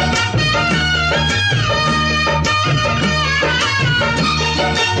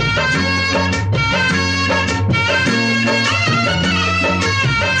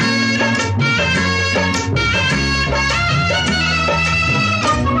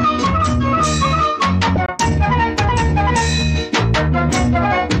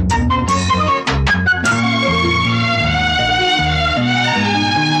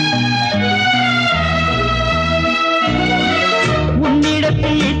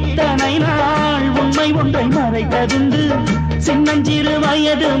 இத்தனை நாள் உண்மை ஒன்றை மறைத்ததுண்டு சின்னஞ்சிறு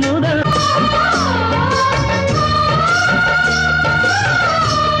வயது முதல்.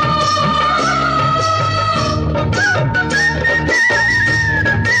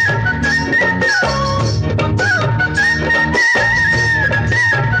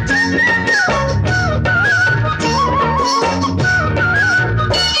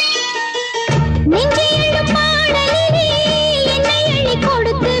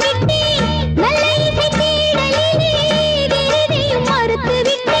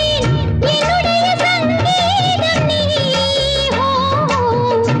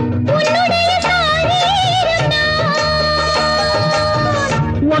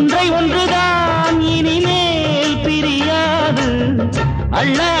 ஒன்றை ஒன்றுதான் இனிமேல் பிரியாது,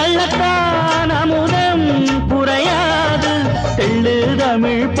 அள்ள அள்ளத்தான் அமுதம் குறையாது. தெள்ளு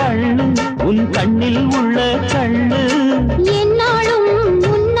தமிழ் பள்ளு உன் கண்ணில் உள்ள கள்ளு, என்னாலும்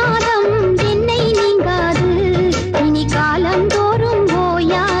உன்னாதம் என்னை நீங்காது. இனி காலம் தோறும்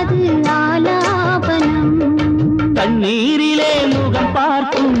ஓயாது ஆலாபனம். தண்ணீரிலே முகம்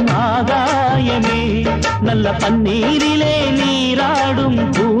பார்க்கும் ஆகாயமே, நல்ல பன்னீரிலே நீராடும்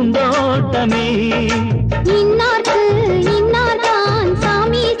பூந்தோட்டமே. இன்னார்க்கு இன்னார்தான்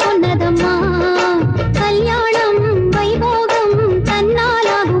சாமி சொன்னதம்மா, கல்யாணம் வைபோகம்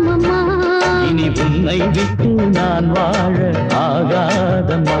தன்னாலாகும் அம்மா. இனி உன்னை விட்டு நான் வாழ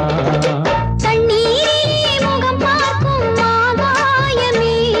ஆகாதம்மா. தண்ணீரிலே முகம் பார்க்கும்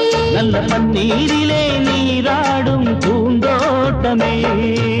ஆகாயமே, நல்ல பன்னீரிலே நீராடும் பூந்தோட்டமே.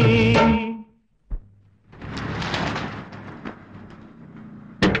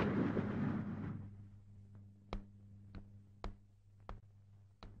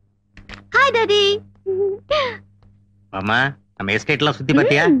 Hi daddy. அம்மா, நம்ம எஸ்டேட்லாம் சுத்தி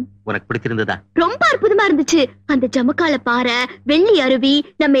பாத்தியா? உனக்கு பிடிச்சிருந்ததா? ரொம்ப அற்புதமா இருந்துச்சு. அந்த ஜமக்கால பாறை, வெள்ளி அருவி,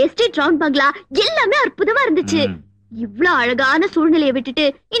 நம்ம எஸ்டேட் ரவுண்ட் பங்களா எல்லாமே அற்புதமா இருந்துச்சு. இவ்ளோ அழகான சூழ்நிலையை விட்டுட்டு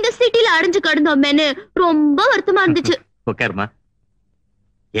இந்த சிட்டில அடைஞ்சு கடந்தோமேன்னு ரொம்ப வருத்தமா இருந்துச்சு. உட்காருமா.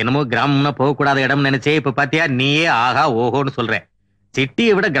 என்னமோ கிராமம்னா போக கூடாத இடம் நினைச்சே இப்ப பாத்தியா நீயே ஆஹா ஓஹோன்னு சொல்ற.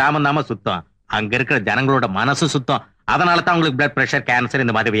 சிட்டியை விட கிராமம் தாம சுத்தம். அங்க இருக்கிற ஜனங்களோட மனசு சுத்தம். அதனாலதான் உங்களுக்கு பிளட் பிரஷர், கேன்சர்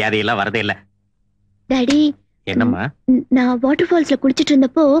இந்த மாதிரி வியாதி எல்லாம் வரதே இல்ல. டாடி, என்னம்மா? நான் வாட்டர் ஃபால்ஸ்ல குளிச்சிட்டு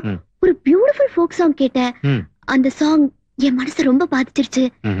இருந்தப்போ ஒரு பியூட்டிஃபுல் ஃபோக் சாங் கேட்டேன். அந்த சாங் என் மனசு ரொம்ப பாதிச்சிருச்சு.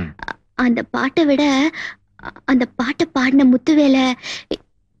 அந்த பாட்டை விட அந்த பாட்டை பாடின முத்துவேலை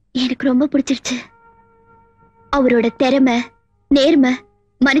எனக்கு ரொம்ப பிடிச்சிருச்சு. அவரோட திறமை, நேர்மை,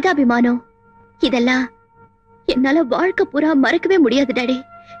 மனிதாபிமானம் இதெல்லாம் என்னால வாழ்க்கை பூரா மறக்கவே முடியாது டாடி.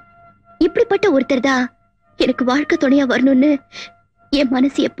 இப்படிப்பட்ட ஒருத்தர் தான் எனக்கு வாழ்க்கை துணையா வரணும்னு என்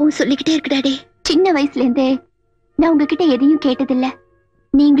மனசு எப்பவும் சொல்லிக்கிட்டே இருக்கு டாடி. சின்ன வயசுல இருந்தே நான் உங்ககிட்ட எதையும் கேட்டதில்ல,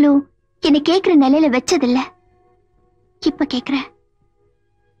 நீங்களும் என்னை கேக்குற நிலையில வச்சதில்ல. இப்ப கேக்குறேன்.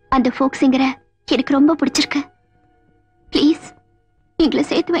 அந்த ஃபோக் சிங்கரை எனக்கு ரொம்ப பிடிச்சிருக்கு. ப்ளீஸ் எங்களை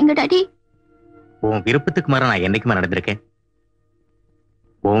சேர்த்து வைங்க டாடி. உன் விருப்பத்துக்கு மாற நான் என்னைக்குமா நடந்திருக்கேன்?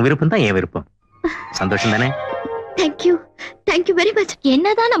 உன் விருப்பம் தான் என் விருப்பம். சந்தோஷம் தானே? Thank you, thank you very much.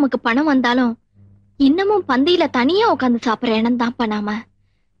 என்னதான் நமக்கு பணம் வந்தாலும் இன்னமும் பந்தியில தனியா உட்காந்து சாப்பிடுற இடம் தான் பண்ணாம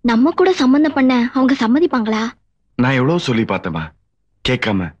நம்ம கூட சம்பந்தம் பண்ண அவங்க சம்மதிப்பாங்களா? நான் எவ்வளவு சொல்லி பார்த்தேமா,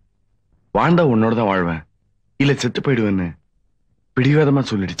 கேட்காம வாழ்ந்தா உன்னோட தான் வாழ்வேன், இல்ல செத்து போயிடுவேன்னு பிடிவாதமா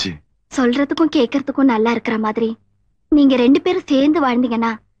சொல்லிடுச்சு. சொல்றதுக்கும் கேட்கறதுக்கும் நல்லா இருக்கிற மாதிரி நீங்க 2 பேரும் சேர்ந்து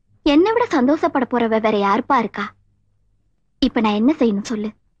வாழ்ந்தீங்கன்னா என்னை விட சந்தோஷப்பட போறவ வேற யாருப்பா இருக்கா? இப்ப நான் என்ன செய்யணும் சொல்லு.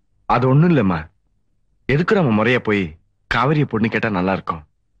 அது ஒண்ணும் இல்லம்மா, எதுக்கு நம்ம முறையா போய் காவிரிய பொண்ணு கேட்டா நல்லா இருக்கும்.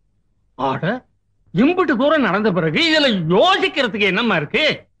 ஆட இம்புட்டு தூரம் நடந்த பிறகு இதுல யோசிக்கிறதுக்கு என்னமா இருக்கு?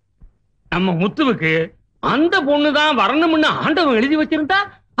 நம்ம முத்துவுக்கு அந்த பொண்ணுதான் வரணும்னு ஆண்டவன் எழுதி வச்சிருந்தா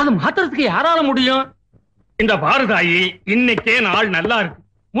அது மாத்துறதுக்கு யாரால முடியும்? இந்த பாரதாயி இன்னைக்கே நாள் நல்லா இருக்கு,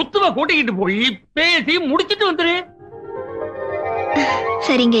 முத்துவை கூட்டிக்கிட்டு போய் பேசி முடிச்சிட்டு வந்துரு.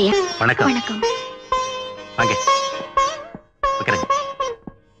 சரிங்க ஐயா. வணக்கம். வணக்கம். வாங்க உட்காருங்க,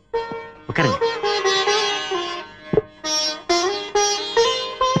 உட்காருங்க.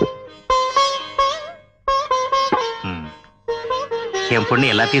 என் பொண்ணு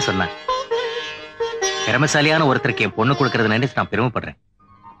எல்லாத்தையும் சொன்ன. திறமைசாலியான ஒருத்தருக்கு என் பொண்ணு கொடுக்கறது நினைச்சு நான் பெருமைப்படுறேன்.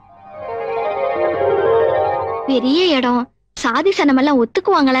 பெரிய இடம், சாதி சனமெல்லாம்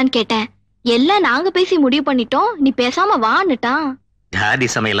ஒத்துக்குவாங்களான்னு கேட்டேன். எல்லாம் நாங்க பேசி முடிவு பண்ணிட்டோம், நீ பேசாம வான்னுட்டான். ஜாதி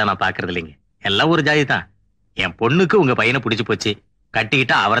சமையெல்லாம் நான் பாக்குறது இல்லைங்க, எல்லாம் ஒரு ஜாதி தான். என் பொண்ணுக்கு உங்க பையனை பிடிச்சு போச்சு,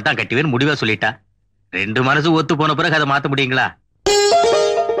 கட்டிக்கிட்டா அவரை தான் கட்டிவேன்னு முடிவா சொல்லிட்டா. 2 மனசு ஒத்து போன பிறகு அதை மாத்த முடியுங்களா?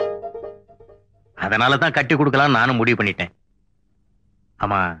 அதனாலதான் கட்டி கொடுக்கலாம் நானும் முடிவு பண்ணிட்டேன்.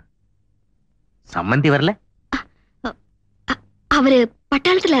 ஆமா, சம்மந்தி வரல? அவரு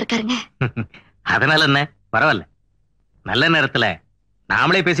பட்டாளத்துல இருக்காருங்க. அதனால என்ன, பரவாயில்ல. நல்ல நேரத்துல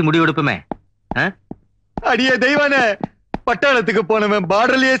நாமளே பேசி முடிவு எடுப்போமே. அடியே தெய்வானே, பட்டாளத்துக்கு போனவன்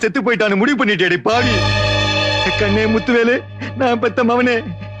பார்டர்லயே செத்து போயிட்டான்னு முடிவு பண்ணிட்டேடி பாவி. கண்ணே முத்துவேலு, நான் பெத்த மவனே,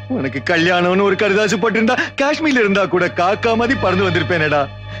 உனக்கு கல்யாணம்னு ஒரு கருதாசு போட்டிருந்தா காஷ்மீர்ல இருந்தா கூட காக்கா மாதிரி பறந்து வந்திருப்பேனேடா.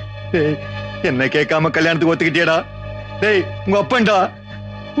 என்ன கேட்காம கல்யாணத்துக்கு ஒத்துக்கிட்டியடா? டேய், உங்க அப்பன்டா,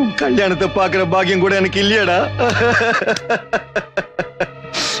 உன் கல்யாணத்தை பாக்குற பாக்கியம் கூட எனக்கு இல்லையடா.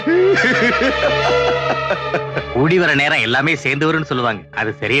 கூடி வர நேரம் எல்லாமே சேர்ந்து வரும்னு சொல்லுவாங்க,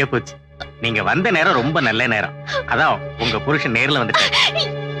 அது சரியா போச்சு. நீங்க வந்த நேரம் ரொம்ப நல்ல நேரம். அதான் உங்க புருஷன் நேர்ல வந்துட்டாரு.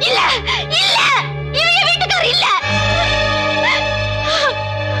 இல்ல இல்ல, இவங்க வீட்டுக்காரர் இல்ல.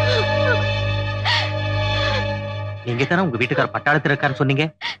 நீங்க தானே உங்க வீட்டுக்காரர் பட்டாளத்துல இருக்காருன்னு சொன்னீங்க.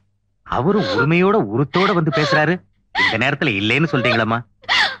 அவரும் உரிமையோட உருத்தோட வந்து பேசுறாரு, இந்த நேரத்துல இல்லைன்னு சொல்றீங்களா?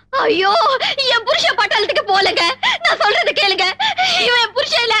 ஐயோ, என் புருஷன் பட்டாளத்துக்கு போலங்க. நான் சொல்றது கேளுங்க, இவன் என்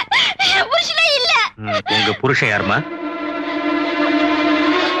புருஷன் இல்ல, என் புருஷனே இல்ல. உங்க புருஷன் யாருமா?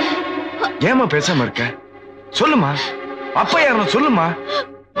 ஏமா பேசாம இருக்க? சொல்லுமா, அப்பா யாரும் சொல்லுமா.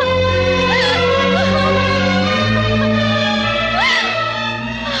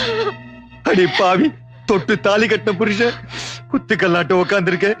 அடி பாவி, தொட்டு தாலி கட்டின புருஷன் குத்துக்கல்லாட்ட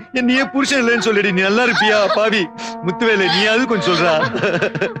உட்காந்துருக்க, என்னையே புருஷன் இல்லைன்னு சொல்லிடி. நீ நல்லா இருப்பியா பாவி? முத்துவேலை, நீயாவது கொஞ்சம் சொல்றா.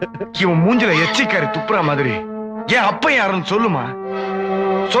 இவன் மூஞ்சில எச்சிக்காரி துப்புற மாதிரி ஏன் அப்பா யாருன்னு சொல்லுமா,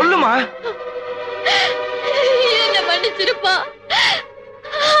 சொல்லுமா. என்ன மன்னிச்சிருப்பா,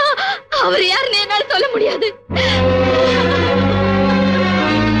 அவர் யாருன்னு என்னால சொல்ல முடியாது.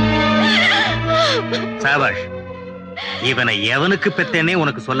 சாபாஷ், இவனை எவனுக்கு பெத்தேனே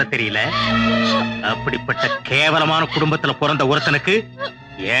உனக்கு சொல்ல தெரியல. அப்படிப்பட்ட கேவலமான குடும்பத்துல பிறந்த ஒருத்தனுக்கு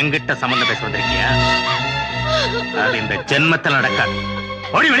என்கிட்ட சம்பந்தம் பேச வந்திருக்கியா? அது இந்த ஜென்மத்தில் நடக்காது.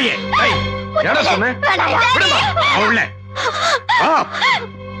 ஓடி வெளியே. சொன்ன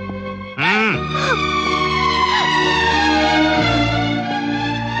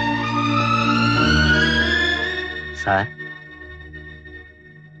சார்,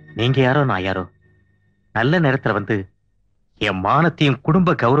 நீங்க யாரோ நான் யாரோ, நல்ல நேரத்துல வந்து என் மானத்தையும்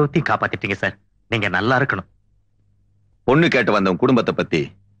குடும்ப கௌரவத்தையும் காப்பாத்திட்டீங்க சார். நீங்க நல்லா இருக்கணும். பொண்ணு கேட்டு வந்த குடும்பத்தை பத்தி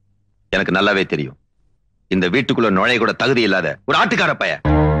எனக்கு நல்லாவே தெரியும். இந்த வீட்டுக்குள்ள நுழைய கூட தகுதி இல்லாத ஒரு ஆட்டுக்கார பையன்,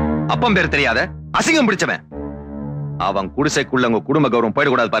 அப்பம் பேர் தெரியாத அசிங்கம் பிடிச்சவன். அவன் குடிசைக்குள்ள உங்க குடும்ப கௌரவம்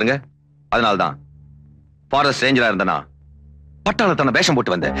போயிடக்கூடாது பாருங்க. அதனால்தான் ஃபாரஸ்ட் ரேஞ்சரா இருந்தனா பட்டாளத்தான வேஷம்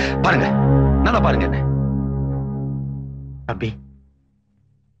போட்டு வந்தேன். பாருங்க, நல்லா பாருங்க. என்ன தம்பி,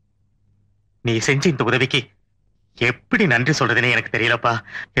 நீ செஞ்ச இந்த உதவிக்கு எப்படி நன்றி சொல்றதுனே எனக்கு தெரியலப்பா.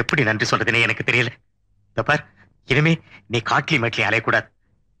 எப்படி நன்றி சொல்றதுனே எனக்கு தெரியல. பார், இனிமே நீ காட்லி மேட்லி அலையக்கூடாது.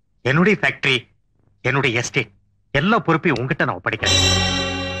 என்னுடைய ஃபேக்டரி, என்னுடைய எஸ்டேட் எல்லா பொறுப்பையும் உங்ககிட்ட நான் ஒப்படைக்கிறேன்.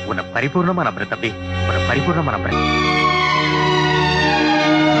 உன்னை பரிபூர்ணமா நம்புறேன் தம்பி, உன்னை பரிபூர்ணமா நம்புறேன்.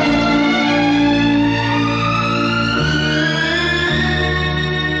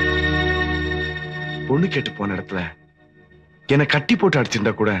 பொண்ணு கேட்டு போன இடத்துல என்னை கட்டி போட்டு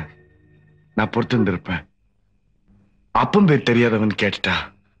அடிச்சிருந்தா கூட நான் பொறுத்து இருந்திருப்பேன். அப்பம் பேர் தெரியாதவன் கேட்டுட்டா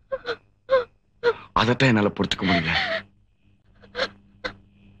அதத்தான் என்னால பொறுத்துக்க முடியல.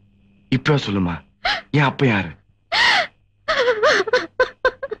 இப்ப சொல்லுமா, என் அப்ப யாரு?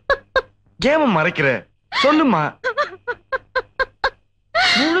 ஏமா மறைக்கிற? சொல்லுமா.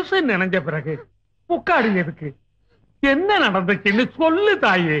 முழுசு நினைஞ்ச பிறகு உட்காடுங்கிறதுக்கு என்ன நடந்துச்சுன்னு சொல்லு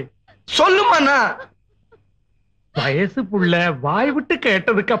தாயே. சொல்லுமாண்ணா. வயசு புள்ள வாய் விட்டு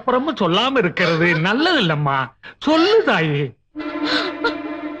கேட்டதுக்கு அப்புறமும் சொல்லாம இருக்கிறது நல்லது இல்லம்மா. சொல்லு தாயே.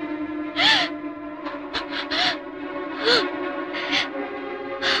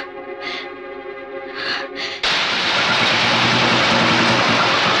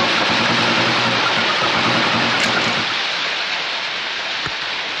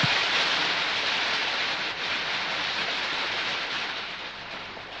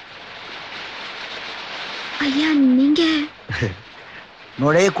 ஐயா, நீங்க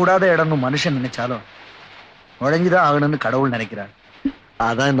நுழையக்கூடாத இடம்னு மனுஷன் நினைச்சாலும் நுழைஞ்சுதான் ஆகணும்னு கடவுள் நினைக்கிறார்.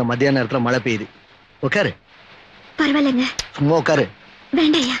 அதான் இந்த மத்தியான நேரத்துல மழை பெய்யுது. உட்காரு. பரவாயில்லைங்க, சும்மா உட்காரு.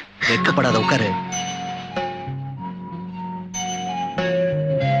 வேண்டாயா. வெட்கப்படாத, உட்காரு.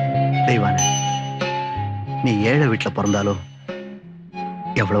 தெய்வானே, ஏழை வீட்டுல பிறந்தாலும்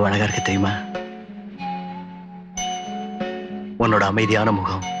எவ்வளவு அழகா இருக்கு தெரியுமா? உன்னோட அமைதியான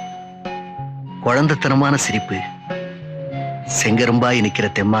முகம், குழந்தைத்தனமான சிரிப்பு, செங்கரும்பாய் நிக்கிற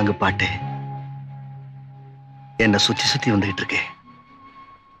தெம்மாங்கு பாட்டு என்னை சுத்தி சுத்தி வந்துகிட்டு இருக்கு.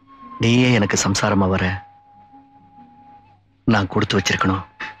 நீயே எனக்கு சம்சாரமா வர நான் கொடுத்து வச்சிருக்கணும்.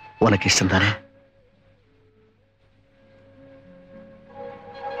 உனக்கு இஷ்டம் தானே?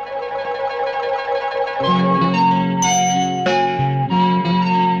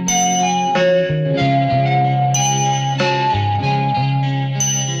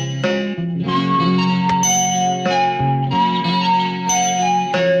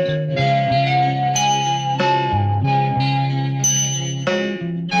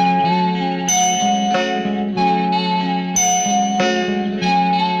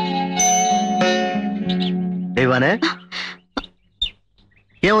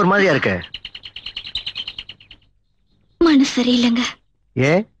 ஏன் ஒரு மாதிரியா இருக்க? மனசு சரியில்லைங்க.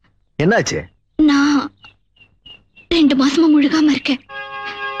 ஏன், என்னாச்சு? நான் 2 மாசமா முழுகாம இருக்கேன்.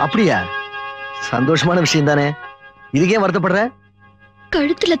 அப்படியா? சந்தோஷமான விஷயம் தானே. இதுக்கே வருத்தப்படுற?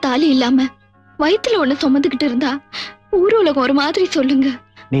 கழுத்துல தாலி இல்லாம வயித்துல ஒண்ணு சுமந்துகிட்டு இருந்தா ஊர் உலகம் ஒரு மாதிரி சொல்லுங்க.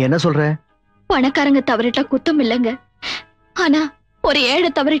 நீ என்ன சொல்ற? பணக்காரங்க தவறிட்டா குத்தம் இல்லைங்க. ஆனா ஒரு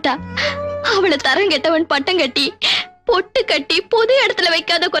ஏழை தவறிட்டா அவளை தரம் கெட்டவன் பட்டம் கட்டி பொட்டு கட்டி பொது இடத்துல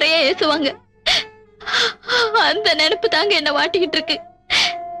வைக்காத குறைய ஏசுவாங்க. அந்த நினைப்பு தாங்க என்ன வாட்டிக்கிட்டு இருக்கு.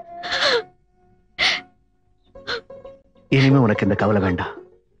 இனிமே உனக்கு இந்த கவலை வேண்டாம்.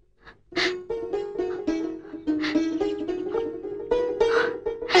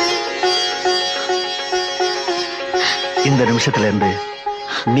 இந்த நிமிஷத்துல இருந்து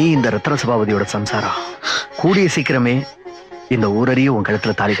நீ இந்த ரத்ன சபாபதியோட சம்சாரம். கூடிய சீக்கிரமே இந்த ஊரறிய உன்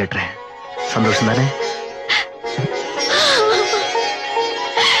கழுத்துல தாலி கட்டுறேன். சந்தோஷம் தானே?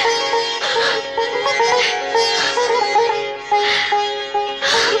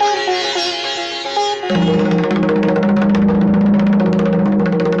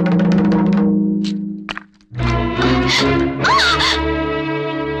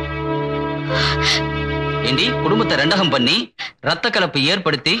 ஏண்டி குடும்பத்தை ரெண்டகம் பண்ணி ரத்த கலப்பு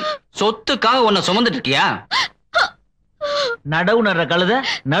ஏற்படுத்தி சொத்துக்காக உன்னை சுமந்துட்டு இருக்கியா? நடவு நடுற கழுத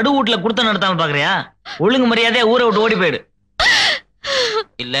நடு வீட்டுல குடுத்த நடத்தாம பாக்குறியா? ஒழுங்கு மரியாதையா ஊரை விட்டு ஓடி போயிடு.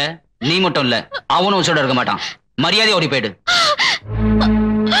 இல்ல நீ மட்டும் இல்ல, அவனும் உச்சோட இருக்க மாட்டான். மரியாதையா ஓடி போயிடு.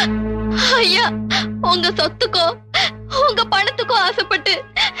 ஐயா, உங்க சொத்துக்கோ உங்க பணத்துக்கோ ஆசைப்பட்டு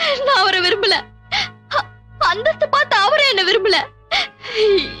நான் அவரை விரும்பல. அந்தஸ்து பார்த்து அவரே என்ன விரும்பல.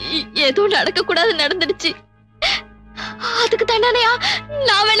 எதுவும் நடக்க கூடாது நடந்துடுச்சு. அதுக்கு தானேயா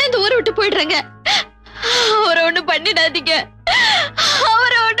நான் வேணா இந்த ஊரை விட்டு போயிடுறேங்க. அவரை ஒண்ணு பண்ணிடாதீங்க,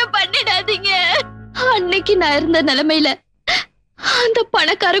 அவரை ஒண்ணு பண்ணிடாதீங்க. அன்னைக்கு நான் இருந்த நிலைமையில அந்த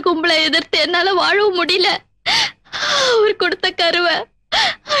பணக்கார கும்பலை எதிர்த்து என்னால வாழவும் முடியல. அவர் கொடுத்த கருவை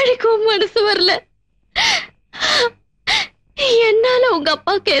அடிக்கவும் மனசு வரல. என்னால உங்க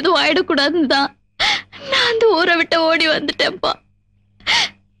அப்பாவுக்கு எதுவும் ஆயிடக்கூடாதுன்னு தான் நான் அந்த ஊரை விட்டு ஓடி வந்துட்டேன்ப்பா.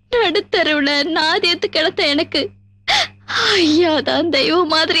 நடுத்தருவுல நாதியத்து கிடத்த எனக்கு ஐயா தான்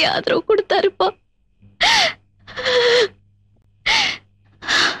தெய்வம் மாதிரி ஆதரவு கொடுத்தாருப்பா.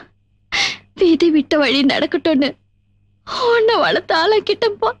 வீதி விட்ட வழி நடக்கட்டும்னு உன்னை வளர்த்து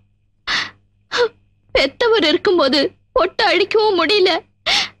ஆளாக்கிட்டப்பா. பெத்தவர் இருக்கும்போது பொட்டு அழிக்கவும் முடியல,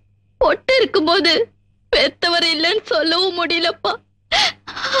 பொட்டு இருக்கும்போது பெத்தவர் இல்லைன்னு சொல்லவும் முடியலப்பா.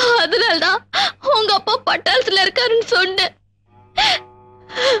 அதனால்தான் உங்க அப்பா பட்டாளத்துல இருக்காருன்னு சொன்னேன்.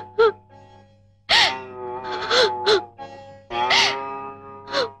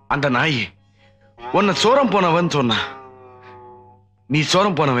 அந்த நாய் உன்னை சோரம் போனவன் சொன்னா. நீ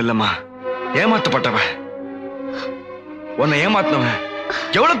சோரம் போனவன் இல்லம்மா, ஏமாத்தப்பட்டவ. உன்னை ஏமாத்தினவன்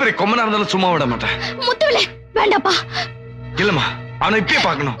எவ்வளவு பெரிய கொம்மனா இருந்தாலும் சும்மா விட மாட்டேன். முத்துவேலு வேண்டாப்பா. இல்லம்மா, அவனை இப்பயே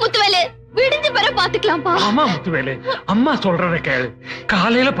பார்க்கணும். முத்துவேலு விடிஞ்ச பிற பாத்துக்கலாம்ப்பா. ஆமா முத்துவேலு, அம்மா சொல்றத கேளு,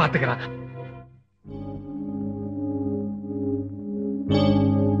 காலையில பாத்துக்கலாம்.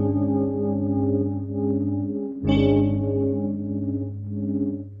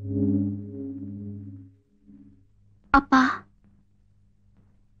 அப்பா,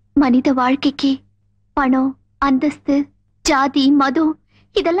 மனித வாழ்க்கைக்கு பணம், அந்தஸ்து, ஜாதி, மதம்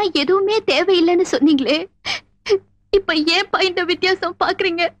இதெல்லாம் எதுவுமே தேவையில்லைன்னு சொன்னீங்களே. இப்ப ஏன்பா இந்த வித்தியாசம்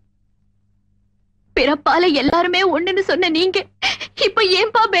பாக்குறீங்க? பிறப்பால எல்லாருமே ஒண்ணுன்னு சொன்ன நீங்க இப்ப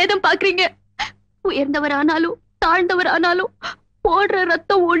ஏன்பா பேதம் பாக்குறீங்க? உயர்ந்தவரானாலும் தாழ்ந்தவரானாலும் போடுற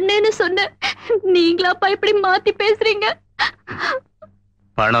ரத்தம் ஒண்ணுன்னு சொன்ன நீங்களாப்பா இப்படி மாத்தி பேசுறீங்க?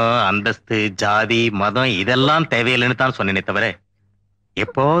 பணம், அந்தஸ்து, ஜாதி, மதம் இதெல்லாம் தேவையில்லைன்னு தான் சொன்னேனே தவிர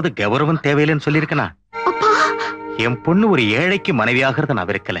எப்போது கௌரவம் தேவையில்லைன்னு சொல்லியிருக்கனா? என் பொண்ணு ஒரு ஏழைக்கு மனைவியாகிறத நான்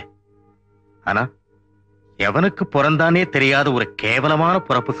விருக்கல. ஆனா எவனுக்கு பிறந்தானே தெரியாத ஒரு கேவலமான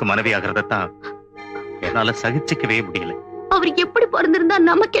பிறப்புக்கு மனைவி ஆகிறதான் என்னால சகிச்சுக்கவே முடியல. அவருக்கு எப்படி பிறந்திருந்தா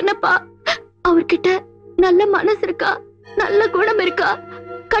நமக்கு என்னப்பா? அவர்கிட்ட நல்ல மனசு இருக்கா, நல்ல குணம் இருக்கா,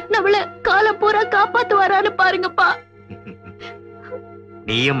 கட்டினவள காலம் பூரா காப்பாத்து வரான்னு பாருங்கப்பா.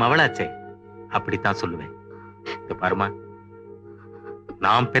 நீயும் அவளாச்சே, அப்படித்தான் சொல்லுவேன். பாருமா,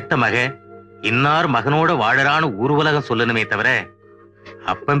 நாம் பெத்த மக இன்னார் மகனோட வாழறான்னு ஊர் உலகம் சொல்லணுமே தவிர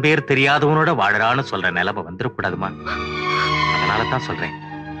அப்பன் பேர் தெரியாதவனோட வாழறான்னு சொல்ற நிலைமை வந்துடக்கூடாதுமா. அதனாலதான் சொல்றேன்,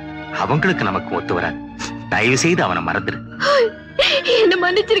 அவங்களுக்கு நமக்கு ஒத்து வராது. தயவு செய்து அவனை மறந்துடு. என்ன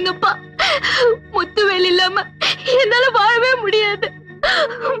மன்னிச்சிருங்கப்பா. முத்துவேல் இல்லாம என்னால வாழவே முடியாது.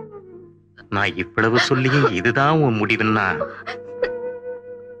 நான் இவ்வளவு சொல்லியும் இதுதான் உன் முடிவுன்னா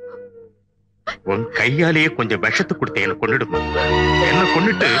உன் கையாலேயே கொஞ்சம் விஷத்தை கொடுத்து என்ன கொண்டுடுமா. என்ன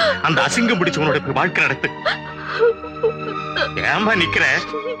கொண்டுட்டு அந்த அசிங்கம் பிடிச்சவனோட வாழ்க்கை நடத்து. ஏமா நிக்கிற?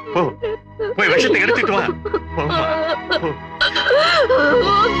 போய் விஷத்தை எடுத்துட்டு வா.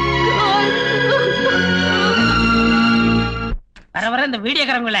 வர வர இந்த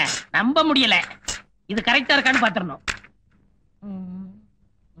வீடியோக்காரங்கள நம்ப முடியல. இது கரெக்டா இருக்கான்னு பாத்துறணும்.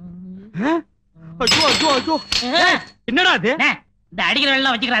 என்னடா இது? இந்த அடிக்கிற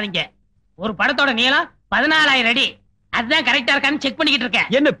எல்லாம் வச்சுக்கிறாதீங்க. ஒரு படத்தோட நீளம் 14,000 அடி. அதுதான் கரெக்டா இருக்கான்னு செக் பண்ணிக்கிட்டு இருக்கேன்.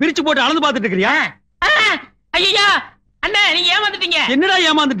 என்ன பிரிச்சு போட்டு அளந்து பாத்துட்டு இருக்கறியா? ஐயா அண்ணா, நீங்க ஏமாந்துட்டீங்க. என்னடா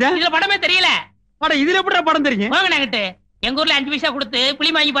ஏமாந்துட்ட? இதுல படமே தெரியல. படம் இதுல எப்படிடா படம் தெரியும்? வாங்க நாங்கிட்டு எங்க ஊர்ல 5 பைசா கொடுத்து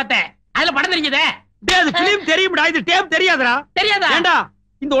பிலிம் வாங்கி பார்த்தேன். அதுல படம் தெரிஞ்சதே. அது பிலிம் தெரியும்டா, இது டேப் தெரியாதடா. தெரியாதா? ஏண்டா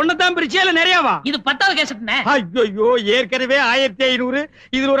இந்த ஒண்ணதான் பிரிச்சியா இல்ல நிறையவா? இது 10வது கேசட்னே. ஐயோ, ஏற்கனவே 1500,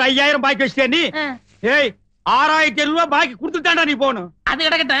 இதுல ஒரு 5000 பாக்கி வச்சிட்டியா நீ? ஏய், 6500 பாக்கி கொடுத்துட்டான்டா நீ போணும். அது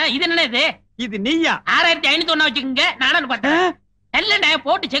கிடக்கட்டும். இது என்ன இது? இது நீயா? 6501 வச்சுக்கோங்க. நானும் பார்த்தேன். இல்லண்ணே,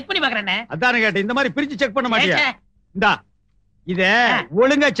 போட்டு செக் பண்ணி பாக்குறேனே. அதானே கேட்டேன். இந்த மாதிரி பிரிச்சு செக் பண்ண மாட்டியா? இந்தா இத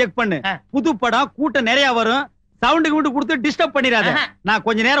ஒழுங்கா செக் பண்ணு. புது படம் கூட்டம் நிறைய வரும். சவுண்ட் கூட்டு கொடுத்து டிஸ்டர்ப் பண்ணிராத. நான்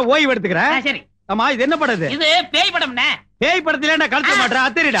கொஞ்ச நேரம் ஓய்வு எடுத்துக்கிறேன். சரி. ஆமா, இது என்ன படம்? இது பேய் படம்னே. பேய் படத்துல என்ன கலக்க மாட்டேன்?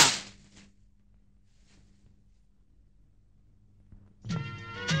 அத்தரிடா.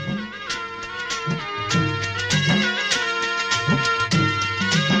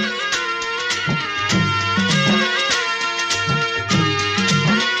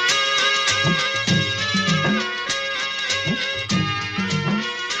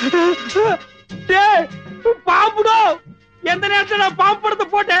 பாம்புடோ! எந்த நேரத்துல பாம்பு படத்தை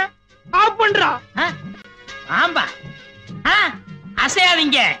போட்டேன் ஆஃப் பண்றா. ஆம்பா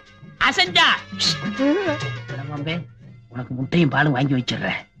அசையாதீங்க. அசைஞ்சா உனக்கு முட்டையும் பாலும் வாங்கி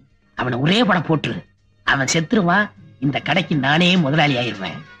வச்சிடுறேன். அவனை ஒரே படம் போட்டுரு. அவன் செத்துருவான். இந்த கடைக்கு நானே முதலாளி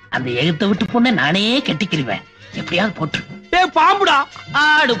ஆயிருவேன். அந்த எழுத்த விட்டு பொண்ணை நானே கட்டிக்கிருவேன். எப்படியாவது போட்டுரு. பாம்புடா!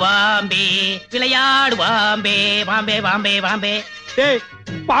 ஆடு பாம்பே, விளையாடு பாம்பே, பாம்பே பாம்பே பாம்பே.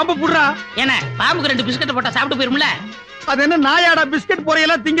 பாம்பு புடுறா. என்ன, பாம்புக்கு 2 பிஸ்கட் போட்டா சாப்பிட்டு போயிரும்ல? அது என்ன நாயாடா பிஸ்கட்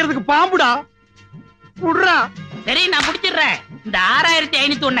பொறையெல்லாம் திங்கிறதுக்கு பாம்புடா? புடுறா. சரி, நான் புடிச்சிடுறேன். இந்த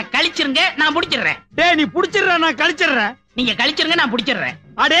 6501 கழிச்சிருங்க, நான் புடிச்சிடுறேன். டேய், நீ புடிச்சிடுற, நான் கழிச்சிடுறேன். நீங்க கழிச்சிருங்க, நான் புடிச்சிடுறேன்.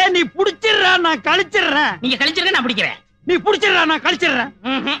 அடே, நீ புடிச்சிடுற, நான் கழிச்சிடுறேன். நீங்க கழிச்சிருங்க, நான் புடிக்கிறேன். நீ புடிச்சிடுற, நான் கழிச்சிடுறேன்.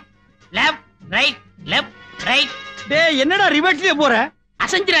 Left right, left right. டேய், என்னடா ரிவர்ஸ்லயே போற?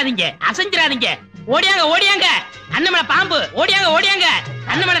 அசைஞ்சிராதீங்க, அசைஞ்சிராதீங்க. ஓடியாங்க, ஓடியாங்க. அண்ணமலை பாம்பு. ஓடியாங்க, ஓடியாங்க.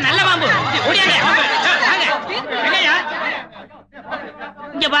 அண்ணமலை நல்ல பாம்பு. ஓடியாங்க.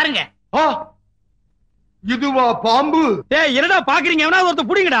 இங்க பாருங்க. இதுவா பாம்பு? டேய், என்னடா பாக்குறீங்க? எவனாவது ஒருத்தர்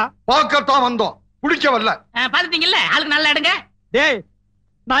புடிங்கடா. பார்க்கத்தான் வந்தோம், பிடிக்க வரல. பாத்துட்டீங்கல்ல, ஆளுக்கு நல்லா எடுங்க. டேய்,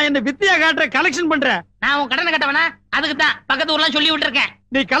 நான் என்ன வித்தியா காட்டுற கலெக்ஷன் பண்றேன். நான் உன் கடனை கட்டவனா? அதுக்கு தான் பக்கத்து ஊர்லாம் சொல்லி விட்டுருக்கேன்.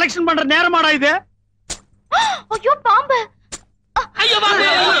 நீ கலெக்ஷன் பண்ற நேரமாடா இது? ஐயோ, பாம்பு! ஐயோ, பாம்பு!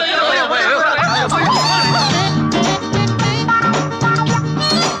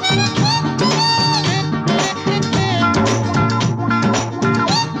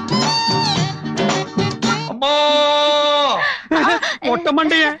 அம்மா! ஒட்ட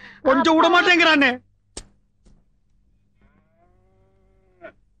மண்டைய கொஞ்சம் விட மாட்டேங்கிறானே.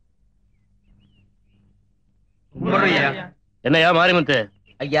 என்னையா மாரிமுத்து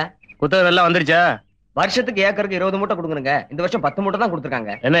ஐயா, குத்தகை எல்லாம் வந்துருச்சா? வருஷத்துக்கு ஏக்கருக்கு 20 மூட்டை கொடுக்குறங்க. இந்த வருஷம் 10 மூட்டை தான்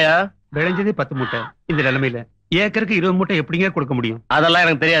கொடுத்துருக்காங்க. என்னையா விளைஞ்சதே 10 மூட்டை. இந்த நிலைமையில ஏக்கருக்கு 20 மூட்டை எப்படிங்க கொடுக்க முடியும்? அதெல்லாம்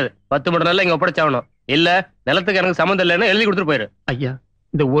எனக்கு தெரியாது. 10 மூட்டை நெல்ல இங்க ஒப்படைச்சாகணும். இல்ல நிலத்துக்கு எனக்கு சம்மந்தம் இல்லைன்னு எழுதி கொடுத்துட்டு போயிரு. ஐயா,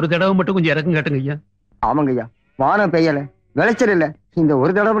 இந்த ஒரு தடவை மட்டும் கொஞ்சம் இறக்கம் காட்டுங்க ஐயா. ஆமாங்க ஐயா, வானம் பெய்யல, விளைச்சல் இல்ல. இந்த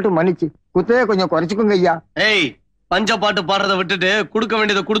ஒரு தடவை மட்டும் மன்னிச்சு குத்தையே கொஞ்சம் குறைச்சுக்குங்க ஐயா. ஏய், பஞ்ச பாட்டு பாடுறத விட்டுட்டு கொடுக்க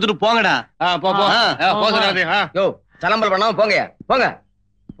வேண்டியதை கொடுத்துட்டு போங்கடா. யோ, சலம்பல் பண்ணாம போங்கயா, போங்க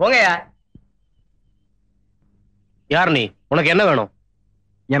போங்கயா. யார் நீ? உனக்கு என்ன வேணும்?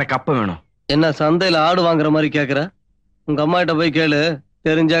 எனக்கு அப்ப வேணும். என்ன சந்தையில ஆடு வாங்குற மாதிரி கேக்குற? உங்க அம்மா கிட்ட போய் கேளு,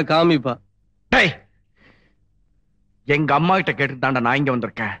 தெரிஞ்சா காமிப்பா. எங்க அம்மா கிட்ட கேட்டு தாண்டா நான் இங்க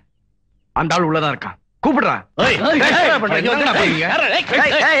வந்திருக்கேன். அந்த ஆள் உள்ளதான் இருக்கான். கூப்பிடுறா.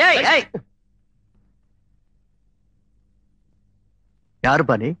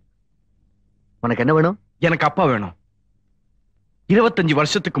 யாருப்பா நீ? உனக்கு என்ன வேணும்? எனக்கு அப்பா வேணும். 25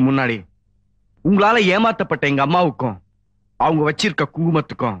 வருஷத்துக்கு முன்னாடி உங்களால ஏமாத்தப்பட்ட எங்க அம்மாவுக்கும் அவங்க வச்சிருக்க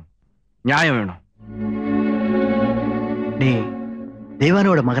குங்குமத்துக்கும் நியாயம் வேணும். நீ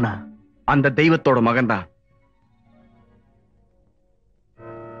தெய்வானோட மகனா? அந்த தெய்வத்தோட மகன்தான்.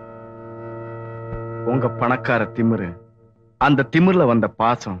 உங்க பணக்கார திமிரு, அந்த திமிர்ல வந்த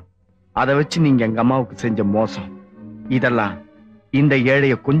பாசம், அதை வச்சு நீங்க எங்க அம்மாவுக்கு செஞ்ச மோசம், இதெல்லாம் இந்த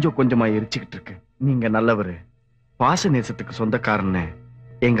ஏழைய கொஞ்சம் கொஞ்சமா எரிச்சுக்கிட்டு இருக்கு. நீங்க நல்லவரு, பாச நேசத்துக்கு சொந்தக்காரன்னு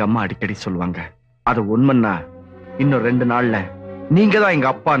எங்க அம்மா அடிக்கடி சொல்லுவாங்க. அது உண்மைன்னா இன்னும் 2 நாள்ல நீங்க தான் எங்க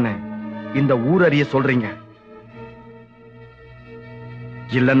அப்பான்னு இந்த ஊரறிய சொல்றீங்க.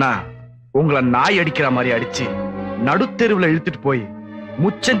 இல்லன்னா உங்களை நாய் அடிக்கிற மாதிரி அடிச்சு நடுத்தெருவுல இழுத்துட்டு போய்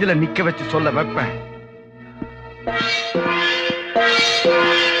முச்சந்தில நிக்க வச்சு சொல்ல வைப்பேன்.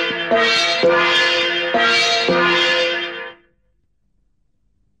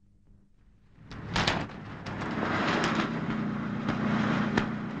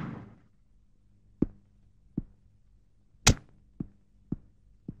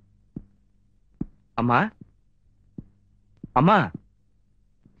 அம்மா, அம்மா.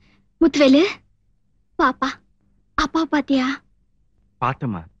 முத்துவேலு, பாப்பா அப்பா பாத்தியா?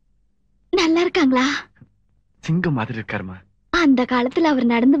 பாத்தம்மா. நல்லா இருக்காங்களா? சிங்கம் மாதிரி இருக்காருமா. அந்த காலத்துல அவர்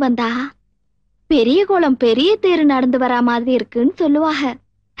நடந்து வந்தா பெரிய கோலம் பெரிய தேரு நடந்து வரா மாதிரி இருக்குன்னு சொல்லுவாங்க.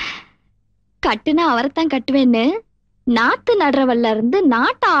 கட்டுனா அவரைத்தான் கட்டுவேன்னு நாத்து நடுறவல்ல இருந்து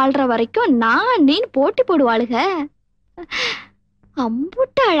நாட்டை ஆள்ற வரைக்கும் நான் நீன்னு போட்டி போடுவாளுக.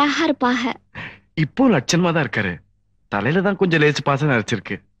 அம்புட்டு அழகா இருப்பாக. இப்போ லட்சணமா தான் இருக்காரு. தலையில தான் கொஞ்சம் லேசு பாசம்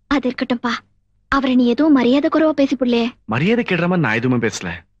நினைச்சிருக்கு. அது இருக்கட்டும்பா, அவரை நீ எதுவும் மரியாதை குறைவா பேசி புள்ளே. மரியாதை கெடுற மாதிரி நான் எதுவுமே பேசல.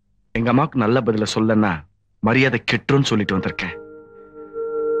 எங்க அம்மாவுக்கு நல்ல பதில சொல்லன்னா மரியாதை கெட்டுன்னு சொல்லிட்டு வந்திருக்கேன்.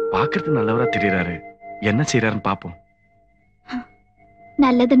 பாக்குறது நல்லவரா தெரியறாரு, என்ன செய்யறாருன்னு பாப்போம்.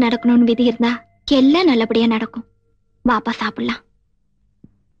 நல்லது நடக்கணும்னு விதி இருந்தா எல்லாம் நல்லபடியா நடக்கும். வாப்பா சாப்பிடலாம்.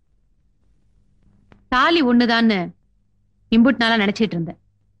 தாலி ஒண்ணுதான்னு இம்புட் நாளா நினைச்சிட்டு இருந்தேன்.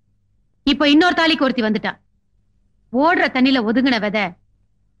 இப்ப இன்னொரு தாலிக்கு ஒருத்தி வந்துட்டா. ஓடுற தண்ணில ஒதுங்கின விதை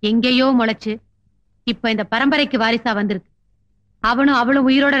எங்கேயோ முளைச்சு இப்ப இந்த பரம்பரைக்கு வாரிசா வந்திருக்கு. அவனும் அவளும்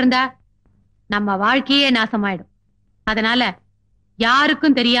உயிரோட இருந்தா நம்ம வாழ்க்கையே நாசமாயிடும். அதனால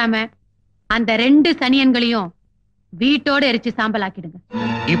யாருக்கும் தெரியாம அந்த 2 சனியன்களையும் வீட்டோட எரிச்சு சாம்பல் ஆக்கிடுங்க.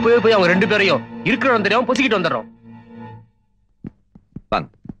 இப்பவே போய் அவங்க 2 பேரையும் இருக்கிறவன் தெரியாம பொசிக்கிட்டு வந்துடுறோம். வாங்க.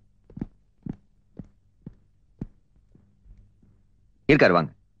 இருக்காரு,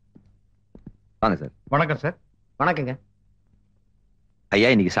 வாங்க வாங்க சார். வணக்கம் சார். வணக்கங்க ஐயா.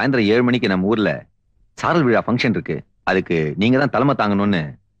 இன்னைக்கு சாயந்தரம் 7 மணிக்கு நம்ம ஊர்ல சாரல் விழா ஃபங்க்ஷன் இருக்கு. அதுக்கு நீங்க தான் தலைமை தாங்கணும்னு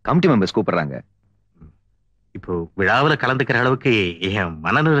கமிட்டி மெம்பர்ஸ் கூப்பிடுறாங்க. இப்போ விழாவில் கலந்துக்கிற அளவுக்கு என்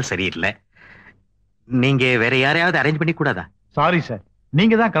மனநிலை சரியில்லை. நீங்க வேற யாரையாவது அரேஞ்ச் பண்ணி கூடாதா? சாரி சார்,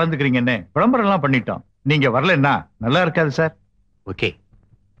 நீங்க தான் கலந்துக்கிறீங்கன்னு விளம்பரம் எல்லாம் பண்ணிட்டோம். நீங்க வரலன்னா நல்லா இருக்காது சார். ஓகே,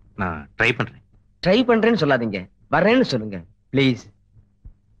 நான் ட்ரை பண்றேன். ட்ரை பண்றேன்னு சொல்லாதீங்க, வரேன்னு சொல்லுங்க ப்ளீஸ்.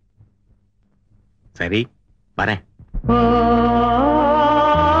 சரி, வரேன்.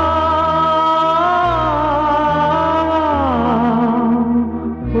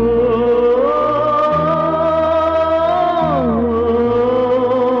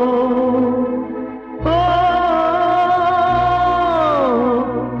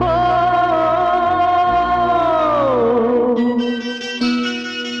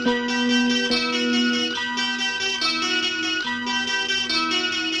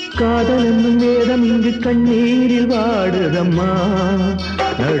 காதல் என்னும் வேதம் இங்கு கண்ணீரில் வாடுதம்மா,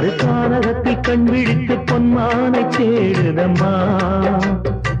 நடுக்கானகத்தில் கண் விழித்து பொன்மானை தேடுதம்மா.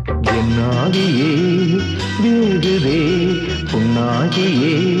 என்னாகியே வேகுதே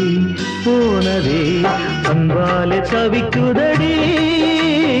புண்ணாகியே போனதே, அன்பாலே தவிக்குதடி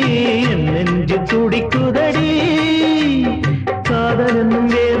என் நெஞ்சு துடிக்குதடி. காதல்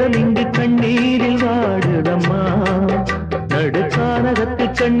என்னும் வேதம் இங்கு கண்ணீரில் வாடுதம்மா, நடுக்கானகத்து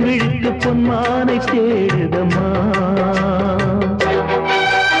கண் விழித்து பொன்மானை தேடுதம்மா.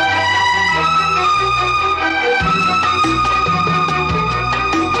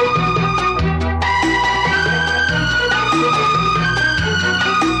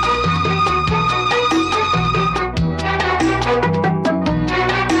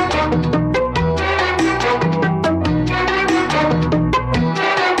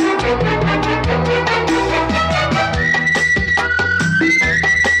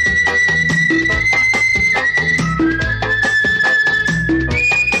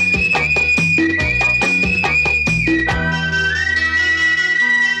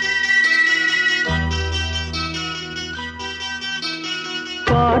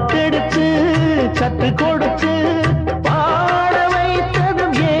 கத்து கொடுத்து பாட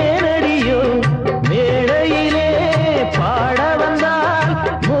வைத்ததும் ஏனடியோ மேடையிலே பாட வந்தால்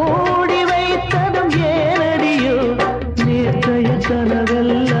மூடி வைத்ததும் ஏனடியோ நேற்றைய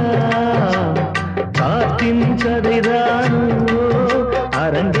கனவெல்லாம் காற்றின் கதைதானோ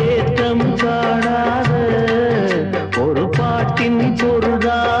அரங்கேற்றம் காணாத ஒரு பாட்டின்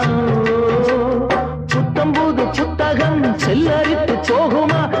பொருளானோ புத்தம்புது புத்தகம் செல்லரித்து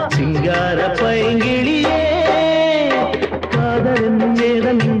போகுமா சிங்கார பைங்கிளியே காதல் என்னும்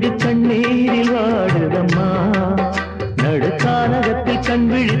வேதம் இங்கு கண்ணீரில் வாடுதம்மா நடுக்கானகத்தில் கண்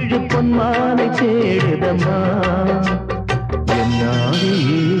விழித்து பொன்மானை தேடுதம்மா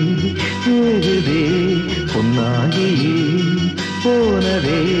என்னாகியே ஏகுதே பொன்னாகியே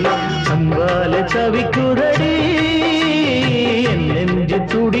போனதே அன்பால தவிக்குதடி என் நெஞ்சு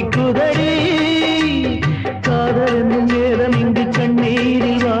துடிக்குதடி காதல் என்னும் நேரம் இங்கு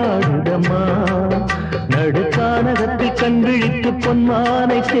கண்ணீரில் வாடுதம்மா நடுக்கானகத்தில் கண் விழித்து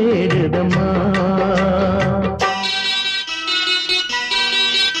பொன்மானை தேடுதம்மா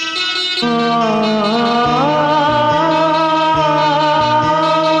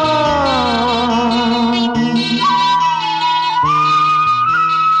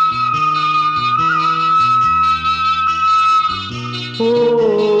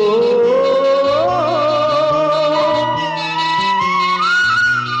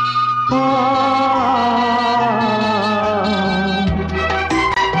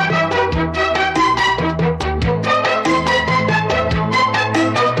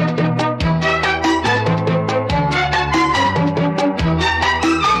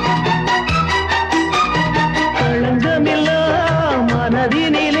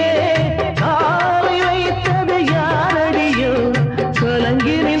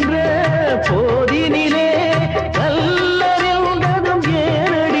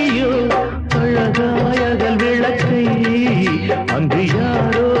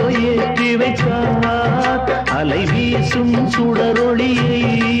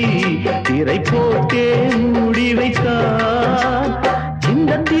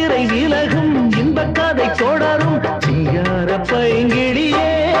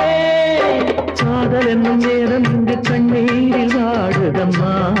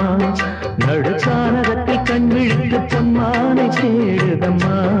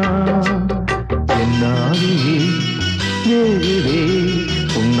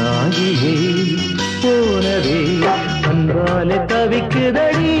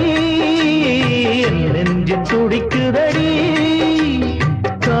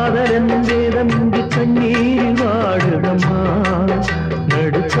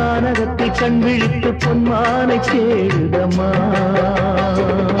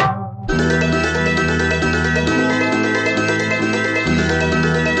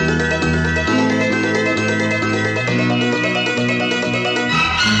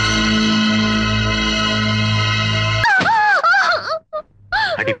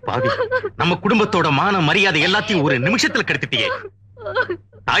நம்ம குடும்பத்தோட மான மரியாதை எல்லாத்தையும் ஒரு நிமிஷத்துல கெடுத்துட்டியே.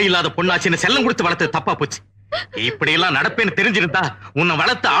 தாய் இல்லாத பொண்ணாச்சின்னு செல்லம் கொடுத்து வளர்த்தது தப்பா போச்சு. இப்படி எல்லாம் நடப்பேன்னு தெரிஞ்சிருந்தா உன்னை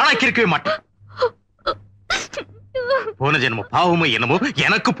வளர்த்து ஆளாக்கி இருக்கவே மாட்டேன். போன ஜென்ம பாவமோ என்னமோ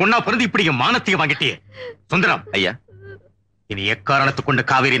எனக்கு பொண்ணா பிறந்து இப்படி மானத்தையும் வாங்கிட்டியே. சுந்தரம் ஐயா, இனி எக்காரணத்தை கொண்டு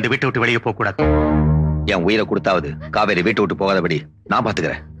காவேரி இந்த வீட்டை விட்டு வெளியே போக கூடாது. என் உயிரை கொடுத்தாவது காவேரி வீட்டை விட்டு போகாதபடி நான்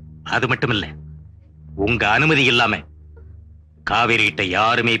பாத்துக்கிறேன். அது மட்டும் இல்ல, உங்க அனுமதி இல்லாம காவேரி கிட்ட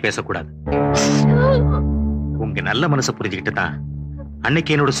யாருமே பேசக்கூடாது. உங்க நல்ல மனசை புரிஞ்சுக்கிட்டு தான்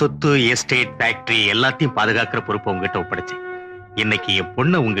அன்னைக்கு என்னோட சொத்து, எஸ்டேட், ஃபேக்டரி எல்லாத்தையும் பாதுகாக்கிற பொறுப்பு உங்ககிட்ட ஒப்படைச்சு இன்னைக்கு என்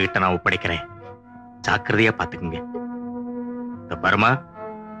பொண்ணை உங்ககிட்ட நான் ஒப்படைக்கிறேன். ஜாக்கிரதையா பாத்துக்குங்க. பரமா,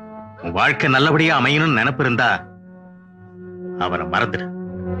 உன் வாழ்க்கை நல்லபடியா அமையணும்னு நினைப்பு இருந்தா அவரை மறந்துடு.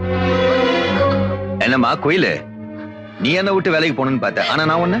 என்னம்மா கோயிலு, நீ என்ன விட்டு வேலைக்கு போகணும்னு பார்த்த, ஆனா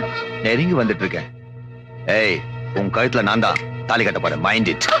நான் ஒண்ணு நெருங்கி வந்துட்டு இருக்கேன். ஏய், உன் கழுத்துல நான் தான் தாலி கட்ட போறேன்.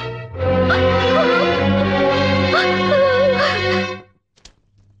 Mind it.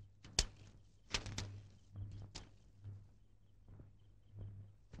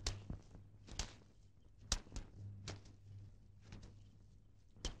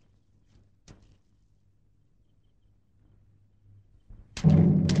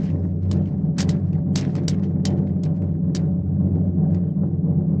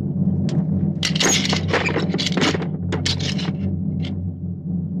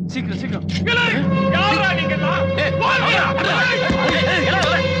 சீக்கிரம் சீக்கிரம்.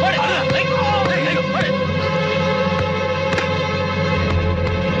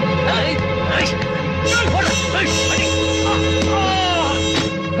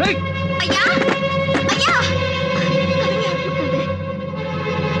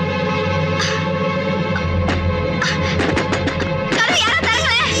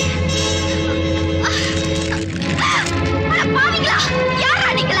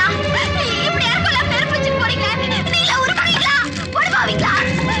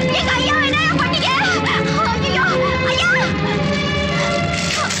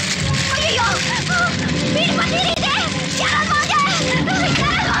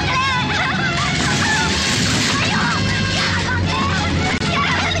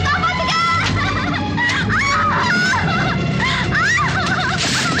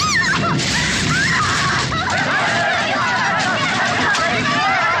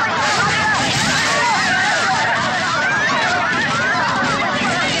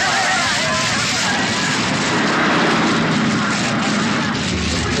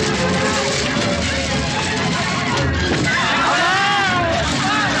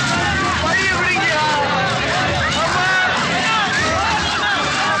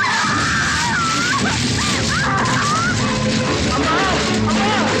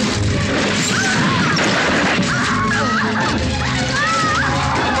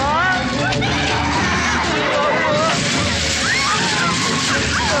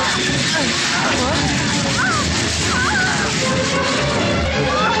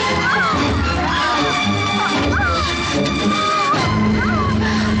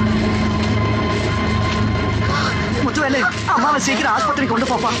 அம்மாவை சீக்கிரம் ஆஸ்பத்திரி கொண்டு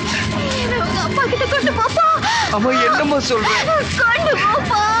போப்பா. அப்பா கிட்ட கொண்டு போப்பா. அம்மா என்னம்மா சொல்ற? கொண்டு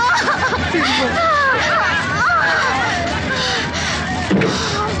போப்பா.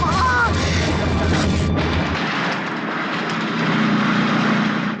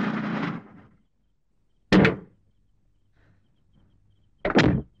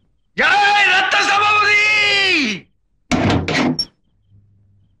 ரத்த சபாபதி!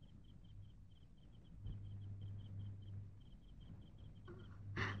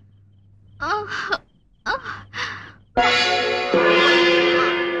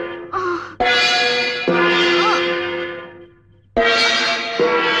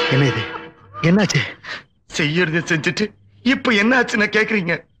 என்ன இது? என்னாச்சு? செய்யறத செஞ்சுட்டு இப்ப என்ன ஆச்சுன்னு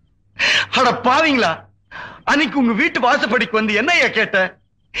கேக்குறீங்க? அட பாவீங்களா, அன்னைக்கு உங்க வீட்டு வாசப்படிக்கு வந்து என்னையா கேட்ட?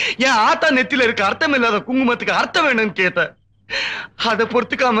 என் ஆத்தா நெத்தில இருக்க அர்த்தம் இல்லாத குங்குமத்துக்கு அர்த்தம் வேணும்னு கேட்ட. அத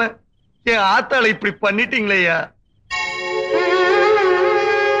பொறுத்துக்காம என் ஆத்தாளை இப்படி பண்ணிட்டீங்களேயா.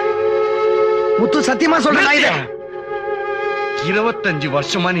 முத்து சத்தியமா சொல்றேன். 25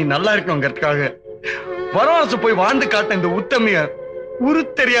 வருஷமா நீ நல்லா இருக்கணுங்கிறதுக்காக வனவாசம் போய் வாழ்ந்து காட்ட இந்த உத்தமைய உரு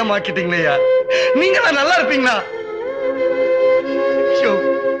தெரியாம ஆக்கிட்டீங்களேயா. நீங்க தான் நல்லா இருப்பீங்களா?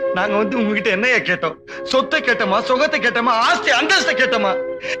 நாங்க வந்து உங்ககிட்ட என்னையா கேட்டோம்? சொத்தை கேட்டோமா, சுகத்தை கேட்டோமா, ஆஸ்தி அந்தஸ்தை கேட்டோமா?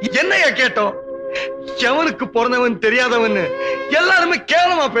 என்னையா கேட்டோம்? எவனுக்கு பிறந்தவன் தெரியாதவன் எல்லாருமே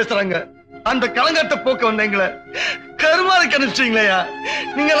கேவலமா பேசுறாங்க. அந்த கலங்கத்தை போக்க வந்த எங்களை கருமாறுக்கு அனுப்பிச்சிட்டீங்களேயா.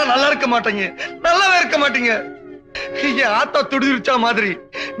 நீங்க எல்லாம் நல்லா இருக்க மாட்டீங்க, நல்லாவே இருக்க மாட்டீங்க. என் ஆத்தா துடிச்சிருச்சா மாதிரி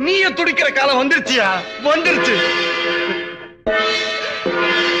நீய துடிக்கிற காலம் வந்துருச்சியா? வந்துருச்சு.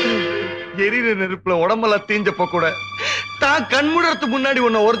 எரியிற நெருப்புல உடம்பெல்லாம் தீஞ்சப்ப கூட தான் கண்முடறதுக்கு முன்னாடி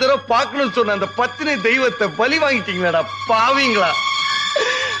உன்னை ஒரு தடவை பார்க்கணும்னு சொன்ன அந்த பத்தினை தெய்வத்தை பலி வாங்கிட்டீங்களாடா பாவீங்களா.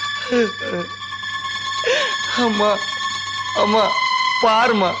 அம்மா அம்மா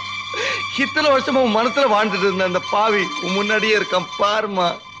பாருமா, இத்தனை வருஷமா உன் மனசுல வாழ்ந்துட்டு இருந்த அந்த பாவி உன் முன்னாடியே இருக்கான். பாருமா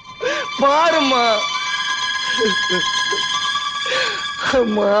பாருமா.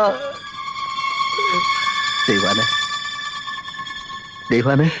 அம்மா தெய்வானே,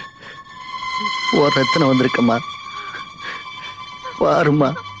 தெய்வானே, ஒரு ரத்தனை வந்திருக்கம்மா. பாருமா.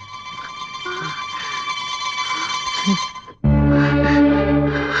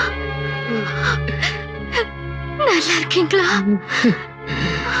 நல்லா இருக்கீங்களா?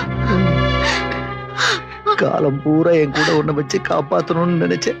 காலம் பூரா என் கூட உன்னை வச்சு காப்பாத்தணும்னு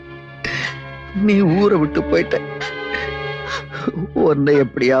நினைச்சேன். நீ ஊரை விட்டு போயிட்ட. உன்னை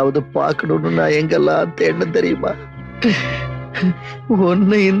எப்படியாவது பார்க்கணும்னு நான் எங்கெல்லாம் தேட தெரியுமா?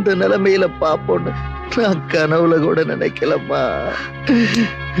 உன்னை இந்த நிலைமையில பாப்போன்னு நான் கனவுல கூட நினைக்கலம்மா.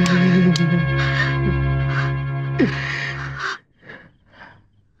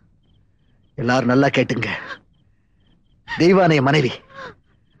 எல்லாரும் நல்லா கேட்டுங்க. தெய்வான என் மனைவி,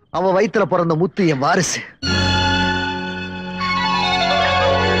 அவ வயித்துல பிறந்த முத்து என் வாரிசு.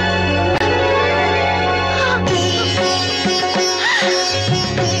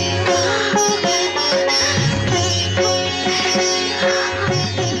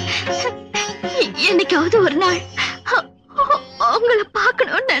 என்னைக்காவது ஒரு நாள் உங்களை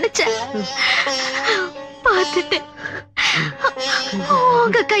பார்க்கணும்னு நினைச்சேன். பார்த்துட்டு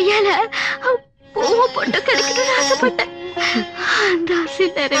உங்க கையால பூவை போட்டு கிடைக்கணும்னு ஆசைப்பட்டேன். அந்த ஆசை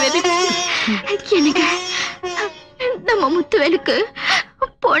நிறைவேறிடுச்சு. எனக்கு நம்ம முத்துவேலுக்கு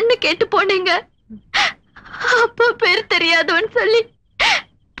பொண்ணு கேட்டு போனீங்க. அப்பா பேர் தெரியாதவன்னு சொல்லி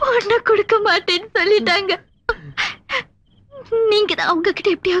பொண்ணு கொடுக்க மாட்டேன்னு சொல்லிட்டாங்க. நீங்க தான் அவங்க கிட்ட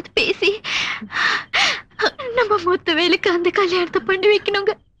எப்படியாவது பேசி நம்ம முத்துவேலுக்கு அந்த கல்யாணத்தை பண்ணி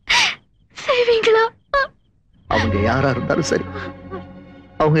வைக்கணுங்க. செய்வீங்களா? அவங்க யாரா இருந்தாலும் சரி,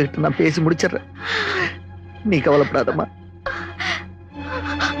 அவங்க கிட்ட நான் பேசி முடிச்சிடுறேன். நீ கவலைப்படாதம்மா.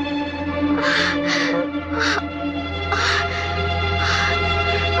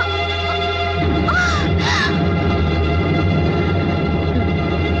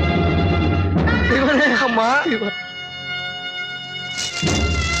 அம்மா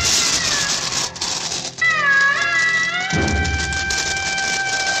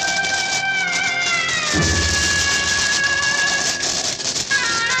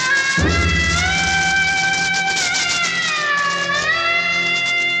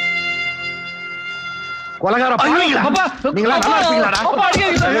கொலகார பாவிங்களா? நீங்களா நல்லா இருப்பீங்களாடா?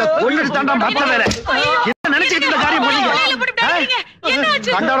 கொல்லுட்டு தாண்டா மத்த வேலை. என்ன நினைச்சிட்டு இந்த காரியம் பண்ணீங்க?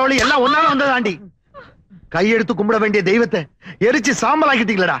 கண்டாரோலி எல்லாம் ஒன்னால வந்ததாண்டி. கையெடுத்து கும்பிட வேண்டிய தெய்வத்தை எரிச்சு சாம்பல்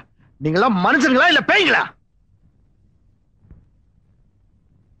ஆக்கிட்டீங்களா? நீங்களா மனுஷங்களா இல்ல பேய்களா?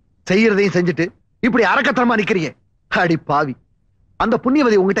 செய்யறதையும் செஞ்சுட்டு இப்படி அரக்கத்தனமா நிக்கிறீங்க. அடி பாவி, அந்த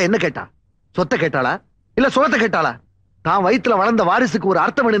புண்ணியவதி உங்ககிட்ட என்ன கேட்டா? சொத்தை கேட்டாளா இல்ல சுகத்தை கேட்டாளா? தான் வயித்துல வளர்ந்த வாரிசுக்கு ஒரு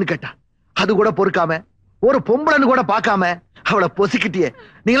அர்த்தம் வேணும்னு கேட்டா. அது கூட பொறுக்காம, ஒரு பொம்பளைன்னு கூட பார்க்காம அவளை பொசிக்கிட்டியே,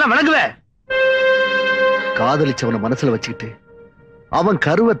 நீங்களாம் வணங்குவே. காதலிச்சவனை மனசுல வச்சுக்கிட்டு அவன்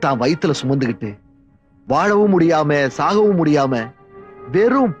கருவை தான் வயித்துல சுமந்துகிட்டு வாழவும் முடியாம சாகவும் முடியாம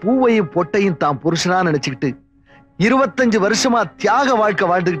வெறும் பூவையும் பொட்டையும் தான் புருஷனா நினைச்சுக்கிட்டு 25 வருஷமா தியாக வாழ்க்கை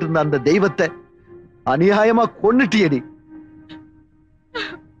வாழ்ந்துகிட்டு இருந்த அந்த தெய்வத்தை அநியாயமா கொன்னுட்டியடி.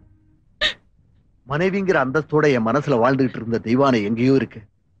 மனைவிங்கிற அந்தஸ்தோட என் மனசுல வாழ்ந்துகிட்டு இருந்த தெய்வானை எங்கேயோ இருக்கு.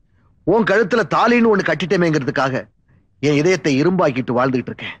 உன் கழுத்துல தாலின்னு ஒண்ணு கட்டிட்டமேங்கிறதுக்காக என் இதயத்தை இரும்பாக்கிட்டு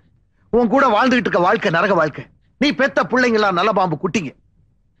வாழ்ந்துகிட்டு இருக்கேன். உன் கூட வாழ்ந்துகிட்டு இருக்க வாழ்க்கை நரக வாழ்க்கை. நீ பெத்த பிள்ளைங்களாம் நல்ல பாம்பு குட்டிங்க.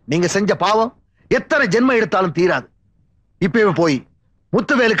 நீங்க செஞ்ச பாவம் எத்தனை ஜென்மம் எடுத்தாலும் தீராது. இப்பவே போய்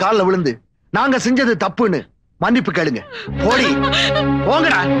முத்துவேலு காலில் விழுந்து நாங்க செஞ்சது தப்புன்னு மன்னிப்பு கேளுங்க. ஓடி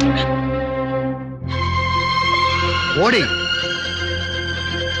போங்கடா, ஓடி.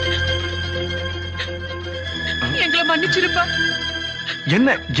 எங்களை மன்னிச்சிருப்பா.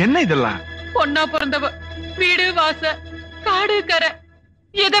 என்ன என்ன இதெல்லாம்? பொண்ணா பிறந்தவ வீடு வாச காடு கரை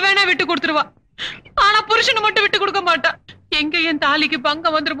எதை வேணா விட்டு கொடுத்துருவா. ஆனா புருஷனை மட்டும் விட்டு கொடுக்க மாட்டா. எங்க என் தாலிக்கு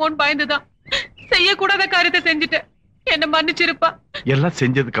பங்கம் வந்துருமோன்னு பயந்துதான் செய்யக்கூடாத காரியத்தை செஞ்சுட்டேன். என்ன மன்னிச்சிருப்பா. எல்லாம்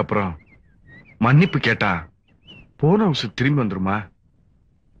செஞ்சதுக்கு அப்புறம் மன்னிப்பு கேட்டா போன வருஷம் திரும்பி வந்துருமா?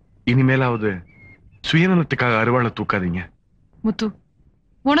 இனிமேலாவது சுயநலத்துக்காக அருவாளை தூக்காதீங்க. முத்து,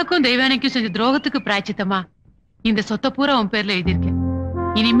 உனக்கும் தெய்வானைக்கும் செஞ்ச துரோகத்துக்கு பிராய்ச்சித்தமா இந்த சொத்தை பூரா உன் பேர்ல எழுதியிருக்கேன்.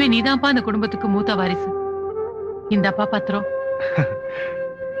 இனிமே நீதான்ப்பா அந்த குடும்பத்துக்கு மூத்த வாரிசு. இந்தப்பா பத்திரம்.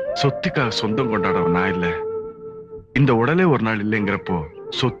 சொத்துக்காக சொந்தம் கொண்டாடவன் நான் இல்ல. இந்த உடலே ஒரு நாள் இல்லைங்கிறப்போ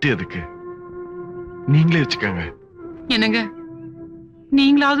சொத்து எதுக்கு? நீங்களே வச்சுக்கோங்க. என்னங்க,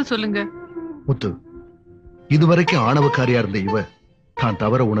 நீங்களாவது சொல்லுங்க. முத்து, இதுவரைக்கும் ஆணவக்காரியா இருந்த இவ தான்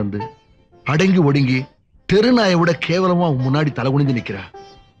தவற உணர்ந்து அடங்கி ஒடுங்கி தெருநாயை விட கேவலமா முன்னாடி தலை குனிஞ்சு நிக்கிறா.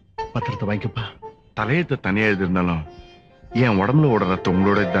 பத்திரத்தை வாங்கிக்கப்பா. தலையத்தை தனியா எழுதிருந்தாலும் என் உடம்புல ஓட ரத்தம்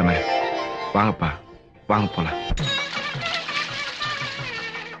உங்களோட தானே. வாங்கப்பா, வாங்க போலாம்.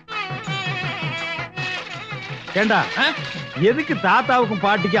 ஏண்டா, எதுக்கு தாத்தாவுக்கும்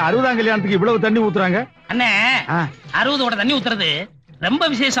பாட்டிக்கு 60ஆம் கல்யாணத்துக்கு இவ்வளவு தண்ணி ஊத்துறாங்க? அண்ணே, 60ஓட தண்ணி ஊத்துறது ரொம்ப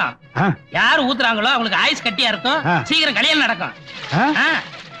விசேஷம். யாரு ஊத்துறாங்களோ அவங்களுக்கு ஆயுஸ் கட்டியா இருக்கும், சீக்கிரம் கல்யாணம் நடக்கும்.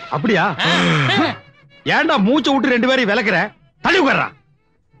 அப்படியா? ஏண்டா மூச்சை விட்டு 2 பேரையும் விளக்குற? தள்ளி உட்கார்றான்.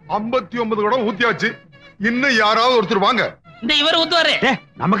 59 கூட ஊத்தியாச்சு. இன்னும் யாராவது ஒருத்தர் வாங்க. இந்த இவர் ஊத்துவாரு.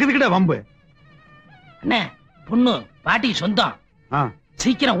 நமக்கு இதுக்கிட்ட வம்பு. அண்ணே, பொண்ணு பாட்டி சொந்தம்.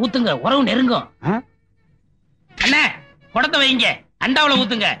 சீக்கிரம் ஊத்துங்க, உறவு நெருங்கும். அண்ணே, குடத்தை வைங்க, அண்டாவுல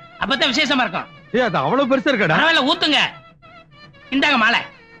ஊத்துங்க, அப்பதான் விசேஷமா இருக்கும். அது அவ்வளவு பெருசா இருக்கடா. பரவாயில்ல, ஊத்துங்க. இந்தாங்க மாலை.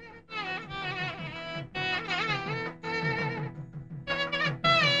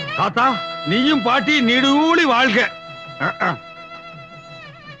 தாத்தா, நீயும் பாட்டி நீடூழி வாழ்க.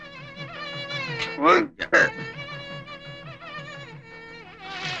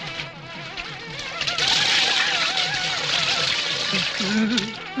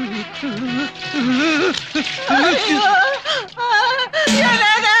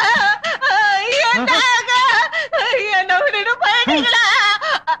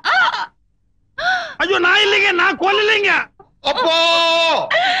 ஐயோ, நான் இல்லைங்க, நான் கொல்லலைங்க. அப்பா,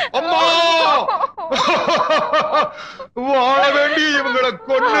 அம்மா, வாழ வேண்டி இவங்களை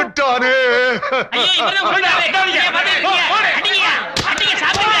கொன்னுட்டானே.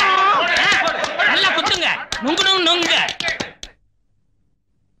 நல்லா குத்துங்க, நுங்குணும் நுங்க.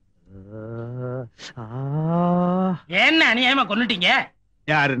 என்ன அநியாயமா கொன்னுட்டீங்க?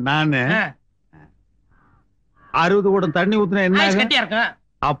 யாரு? நானு. 60 குடம் தண்ணி ஊத்துனா என்ன கட்டியா இருக்கும்.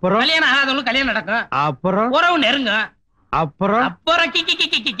 அப்புறம் கல்யாணம் ஆகாதவங்களுக்கு கல்யாணம் நடக்கும். அப்புறம் உறவு நெருங்க. அப்புறம் கிக்கி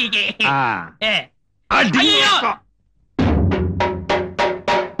கிக்கி கிக்கி கிக்கி. ஐயோ,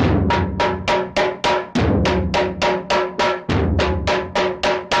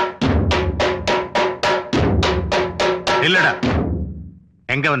 இல்லடா,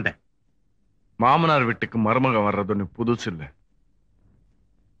 எங்க வந்த? மாமனார் வீட்டுக்கு மருமகன் வர்றது ஒண்ணு புதுசு இல்ல.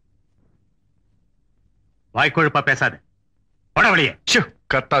 வாய்க்கொழுப்பா பேசாத, வழியே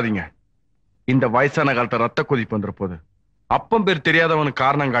கத்தாதீங்க. இந்த வயசான காலத்தை ரத்த கொதிப்பு வந்துற போது அப்பம் பேர் தெரியாதவனுக்கு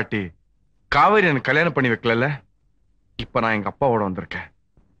காரணம் காட்டி காவேரி எனக்கு கல்யாணம் பண்ணி வைக்கல. இப்ப நான் எங்க அப்பாவோட வந்திருக்கேன்.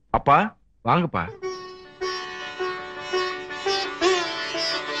 அப்பா, வாங்கப்பா.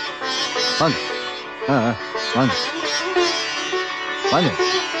 வாங்க வாங்க வாங்க.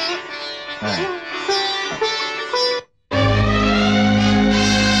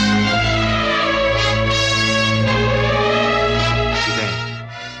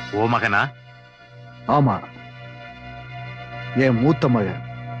 ஓ மகனா? ஆமா, என் மூத்த மகன்.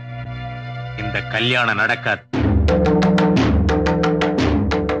 இந்த கல்யாணம் நடக்காது.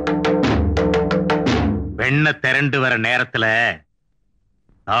 வெண்ண திரண்டு வர நேரத்துல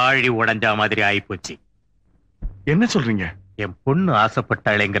தாழி உடைஞ்சா மாதிரி ஆயிப்போச்சு. என்ன சொல்றீங்க? என் பொண்ணு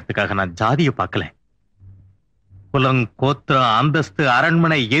ஆசைப்பட்டாளேங்கிறதுக்காக நான் ஜாதியை பார்க்கல, குலம், கோத்திரம், அந்தஸ்து,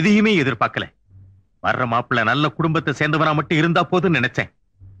 அரண்மனை எதையுமே எதிர்பார்க்கல. வர்ற மாப்பிள்ள நல்ல குடும்பத்தை சேர்ந்தவனா மட்டும் இருந்தா போதும் நினைச்சேன்.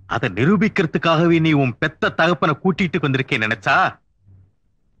 அதை நிரூபிக்கிறதுக்காகவே நீ உன் பெத்த தகப்பனை கூட்டிட்டு வந்திருக்கேன் நினைச்சா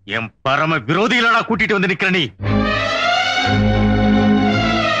என் பரம விரோதிகளா கூட்டிட்டு வந்து நிக்கிற. நீ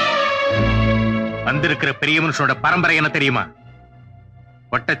வந்திருக்கிற பெரிய மனுஷனோட பரம்பரை என்ன தெரியுமா?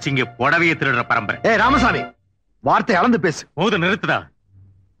 ஒட்டச்சிங்க புடவையை திருடுற பரம்பரை. ராமசாமி, வார்த்தை அளந்து பேசு. போது நிறுத்துதா.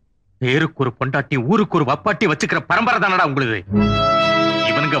 பேருக்கு ஒரு பொண்டாட்டி ஊருக்கு ஒரு வப்பாட்டி வச்சுக்கிற பரம்பரை தானடா உங்களுக்கு.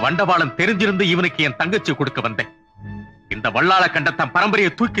 இவனுங்க வண்டவாளம் தெரிஞ்சிருந்து இவனுக்கு என் தங்கச்சி கொடுக்க வந்தேன். இந்த வள்ளாள கண்ட தன்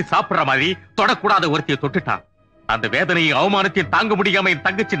பரம்பரையை தூக்கி சாப்பிடுற மாதிரி தொடக்கூடாத ஒருத்தியை தொட்டுட்டான். அந்த வேதனையை அவமானத்தையும் தாங்க முடியாம என்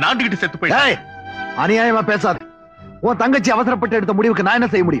தங்கச்சி நாண்டுகிட்டு செத்து போயிட்டான். அநியாயமா பேசாத. உன் தங்கச்சி அவசரப்பட்டு எடுத்த முடிவுக்கு நான் என்ன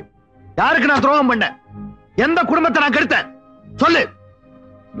செய்ய முடியும்? யாருக்கு நான் துரோகம் பண்ணேன்? எந்த குடும்பத்தை நான் கெடுத்தேன்? சொல்லு.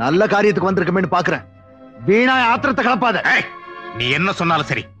 நல்ல காரியத்துக்கு வந்திருக்கமேன்னு பாக்குறேன். வீணா ஆத்திரத்தை கலப்பாத. நீ என்ன சொன்னாலும்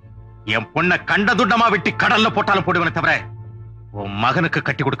சரி, என் பொண்ணை கண்ட துண்டமா வெட்டி கடல்ல போட்டாலும் போடுவேனே தவிர உன் மகனுக்கு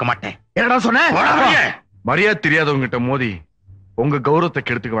கட்டி கொடுக்க மாட்டேன். என்னடா சொன்ன? மரியாதை தெரியாதவங்க கிட்ட மோதி உங்க கௌரவத்தை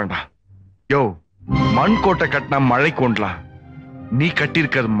கெடுத்துக்க வேண்டாம். யோ, மண் கோட்டை கட்டினா மழை கொண்டலாம். நீ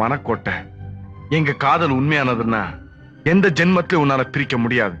கட்டியிருக்கிறது மனக்கோட்டை. எங்க காதல் உண்மையானதுன்னா எந்த ஜென்மத்திலும் உன்னால பிரிக்க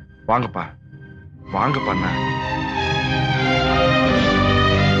முடியாது. வாங்கப்பா, வாங்கப்பா.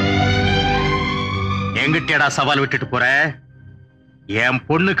 எங்கிட்டடா சவால் விட்டுட்டு போற? என்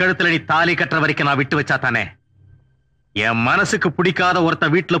பொண்ணு கழுத்துல நீ தாலி கட்டுற வரைக்கும் நான் விட்டு வச்சா தானே? என் மனசுக்கு பிடிக்காத ஒருத்த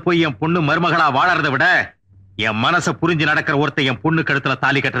வீட்டுல போய் என் பொண்ணு மருமகளா வாழறத விட என் மனசை புரிஞ்சு நடக்கிற ஒருத்த என் பொண்ணு கழுத்துல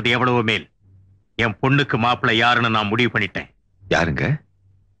தாலி கட்டுறது எவ்வளவோ மேல். என் பொண்ணுக்கு மாப்பிள்ளை யாருன்னு நான் முடிவு பண்ணிட்டேன். யாருங்க?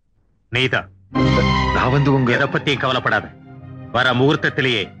 நீதான். நான் வந்து உங்க எதை பத்தியும் கவலைப்படாத. வர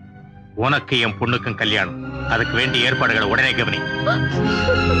முகூர்த்தத்திலேயே உனக்கு என் பொண்ணுக்கும் கல்யாணம். அதுக்கு வேண்டிய ஏற்பாடுகளை உடனே கவனி.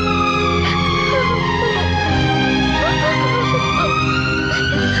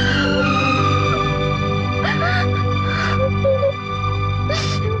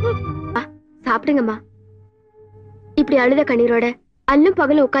 சாப்பிடுங்கம்மா. இப்படி அழுத கண்ணீரோட அல்லும்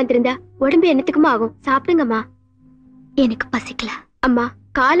பகலும் உட்கார்ந்திருந்தா உடம்பு என்னத்துக்குமா ஆகும்? சாப்பிடுங்கம்மா. எனக்கு பசிக்கல அம்மா.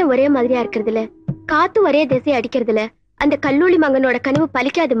 காலம் ஒரே மாதிரியா இருக்கிறதுல, காத்து ஒரே திசை அடிக்கிறதுல அந்த கல்லூலி மங்கனோட கனவு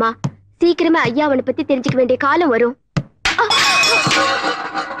பலிக்காதுமா. சீக்கிரமே ஐயா அவனை பத்தி தெரிஞ்சுக்க வேண்டிய காலம் வரும்.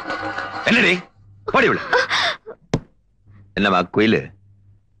 என்னடி என்னமா குயிலு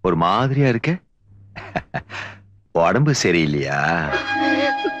ஒரு மாதிரியா இருக்க? உடம்பு சரியில்லையா?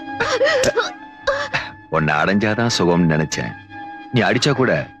 உன்னை அடைஞ்சாதான் சுகம்னு நினைச்சேன். நீ அடிச்சா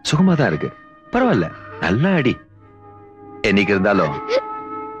கூட சுகமா தான் இருக்கு. பரவாயில்ல, நல்லா அடி. என்னைக்கு இருந்தாலும்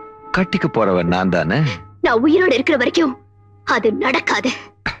கட்டிக்கு போறவன் நான் தானே. நான் உயிரோட இருக்கிற வரைக்கும் அது நடக்காது.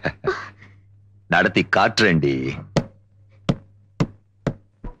 நடத்தி காட்டுறேன்டி.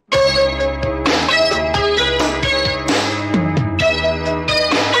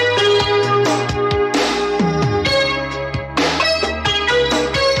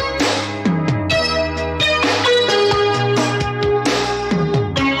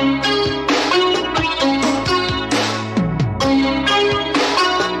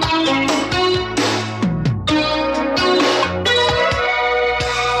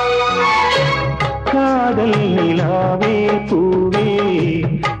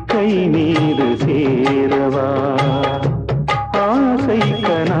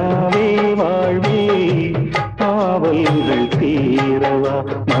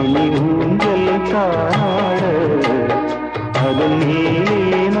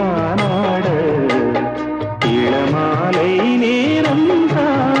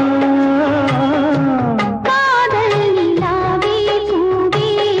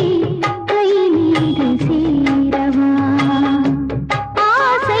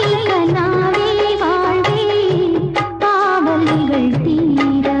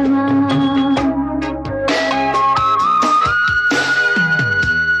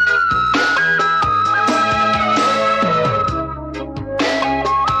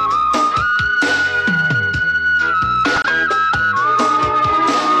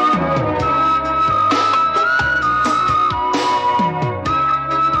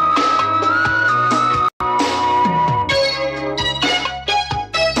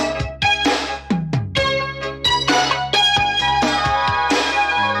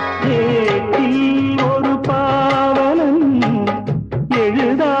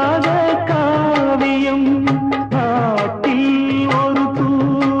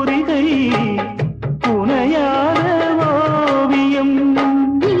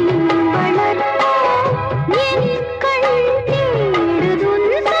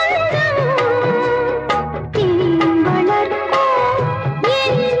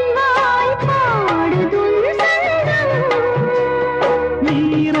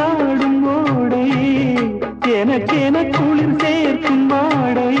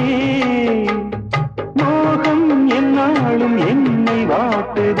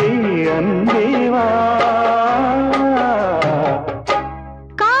 வாட்டுதே அன்பேவா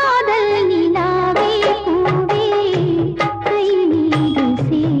காதல் நிலாவே பூவே கை மீது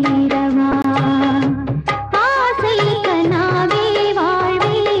சேரவா ஆசை கனாவே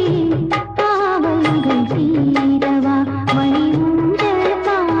வாழ்வே காவல்கள் தீரவா மணி ஊஞ்சல்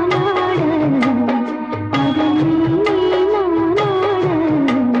தானாட அதன் மேலே நானாட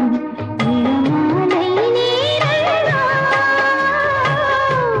இளமாலை நீரழகா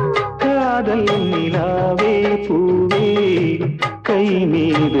காதல் நிலாவே பூவே கை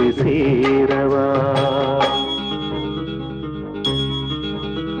மீது சேரவா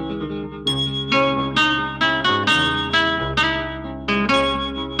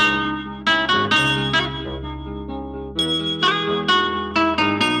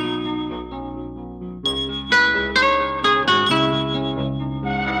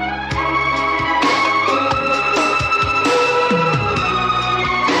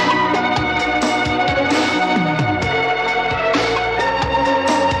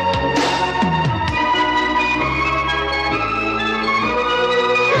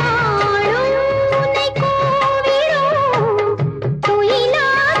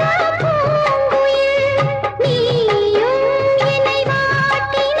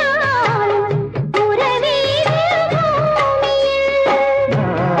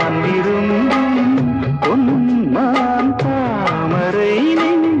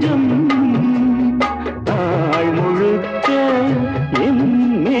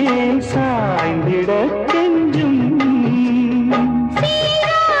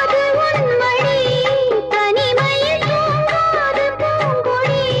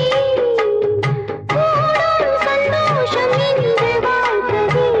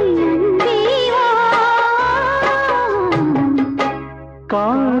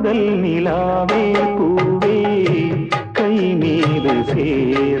காதல் நிலாவே பூவே கை மீது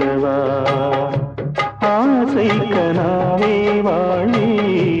சேரவா ஆசை கனாவே வாழே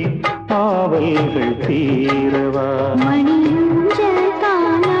ஆவல்கள் தீரவா மணி ஊஞ்சல்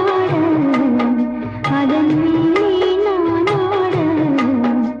தானாட அதன் மேலே நானாட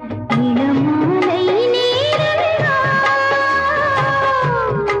இளமாலை நீரழகா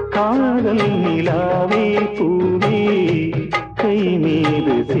காதல் நிலாவே பூவே கை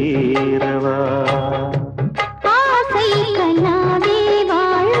மீது சேரவா ஆசை கனாவே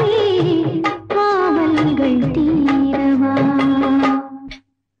வாழ்வே காவல்கள் தீரவா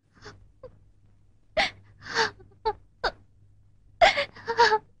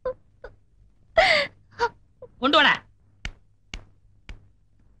கொண்டு வாடா.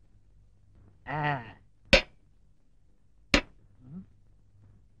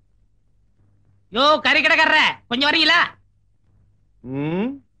 யோ கறி கடைக்காரர கொஞ்சம் வரீங்களா?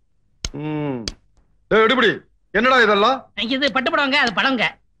 எடுபடி என்னடா இதெல்லாம்? இது பட்டு படவங்க, அது படவங்க.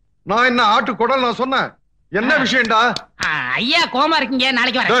 நான் என்ன ஆட்டு குடல் நான் சொன்னேன். என்ன விஷயம்டா? ஐயா கோமா இருக்கீங்க,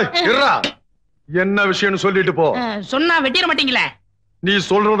 நாளைக்கு வரேன். என்ன விஷயம்னு சொல்லிட்டு போ. சொன்னா வெட்டிட மாட்டீங்களே? நீ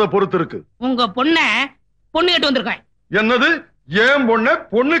சொல்றத பொறுத்து இருக்கு. உங்க பொண்ணு கேட்டு வந்திருக்கேன். என்னது? ஏன்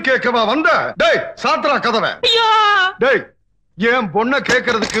பொண்ணு கேட்கவா வந்த? டேய் சாத்ரா கதவை. டேய் ஏன் பொண்ண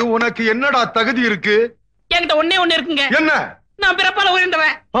கேட்கறதுக்கு உனக்கு என்னடா தகுதி இருக்கு? என்கிட்ட ஒண்ணே இருக்குங்க. என்ன? நான் பிறப்பால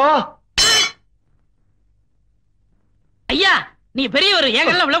உயர்ந்தவன். ஐயா நீ பெரியவர்,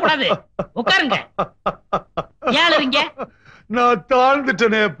 எங்கெல்லாம் விழக்கூடாது. உட்காருங்க. ஏன் இருங்க? நான்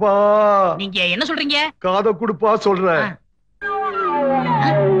தாழ்ந்துட்டேனேப்பா. நீங்க என்ன சொல்றீங்க? காதை குடுப்பா சொல்றேன்.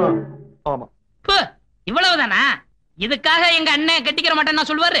 ஆமா இவ்வளவுதானா? இதுக்காக எங்க அண்ணன் கட்டிக்கிற மாட்டேன்னு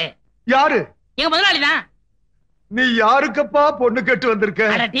சொல்லுவாரு. யாரு? எங்க முதலாளி தான். நீ யாருக்கப்பா பொண்ணு கேட்டு வந்திருக்க?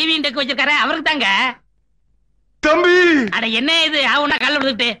 அட டிவி டெக் வச்சிருக்காரு, அவருக்கு தாங்க. தம்பி அட என்ன இது ஆவுனா கால்ல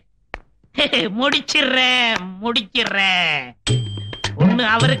விழுந்துட்டு முடிச்சிடுறேன். ஒண்ணு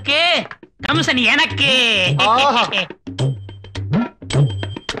அவருக்கு, கமிஷன் எனக்கு.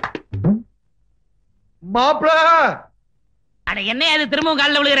 மாப்பிள அட என்ன அது திரும்பவும்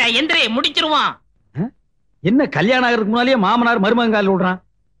கால்ல விழுகிற? எந்திரி, முடிச்சிருவான். என்ன கல்யாணம் ஆகிறதுக்கு முன்னாலேயே மாமனார் மருமகன் காலில் விடுறான்?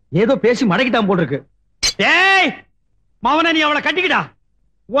 ஏதோ பேசி மடக்கிட்டான் போல் இருக்கு. ஏய் மாமனா, நீ அவளை கட்டிக்கிட்டா,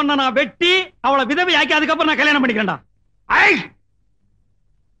 உன்னை நான் வெட்டி அவளை விதவை ஆக்கி அதுக்கப்புறம் நான் கல்யாணம் பண்ணிக்கிறேன்டா.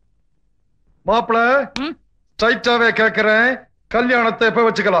 மாப்பிள ஸ்ட்ரைட்டாவே கேக்குறேன், கல்யாணத்தை எப்ப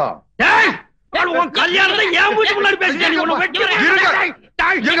வச்சுக்கலாம்? கல்யாணத்தை ஏன் வீட்டு முன்னாடி பேசுறேன்?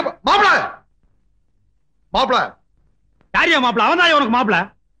 மாப்பிள யாரியா மாப்பிள? அவன் தான் உனக்கு மாப்பிள?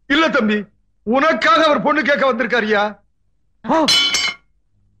 இல்ல தம்பி, உனக்காக அவர் பொண்ணு கேட்க வந்திருக்காரியா.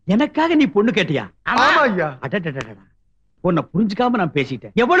 எனக்காக நீ பொண்ணு கேட்டியா? ஆமா ஐயா. உன்னை புரிஞ்சுக்காம நான்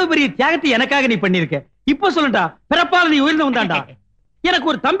பேசிட்டேன். எவ்வளவு பெரிய தியாகத்தை எனக்காக நீ பண்ணிருக்க. இப்ப சொல்லுடா, பிறப்பால நீ உயர்ந்து வந்தாண்டா. எனக்கு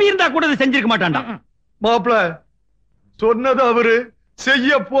ஒரு தம்பி இருந்தா கூட இதை செஞ்சிருக்க மாட்டான்டா. மாப்பிள சொன்னது அவரு,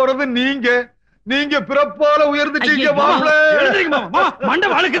 செய்ய போறது நீங்க. நீங்க பிறப்பால உயர்ந்துட்டீங்க மாப்பிள. மண்டை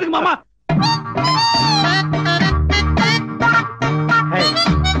வளர்க்குதுங்க மாமா.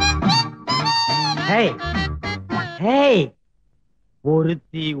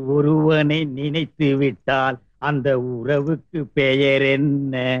 ஒருத்தி ஒருவனை நினைத்து விட்டால் அந்த உறவுக்கு பெயர்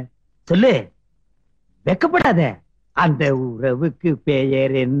என்ன? சொல்லு, வெக்கப்படாத. அந்த உறவுக்கு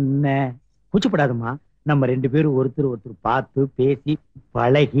பெயர் என்ன? கூச்சப்படாதம்மா. நம்ம 2 பேரும் ஒருத்தர் ஒருத்தர் பார்த்து பேசி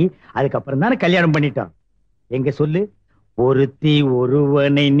பழகி அதுக்கப்புறம் தானே கல்யாணம் பண்ணிட்டோம். எங்க சொல்லு. ஒருத்தி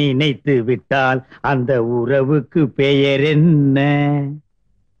ஒருவனை நினைத்து விட்டால் அந்த உறவுக்கு பெயர் என்ன?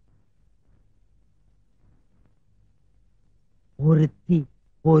 ஒருத்தி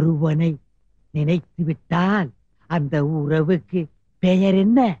ஒருவனை நினைத்து விட்டால் அந்த உறவுக்கு பெயர்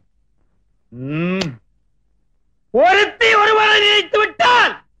என்ன? ஒருத்தி ஒருவனை நினைத்து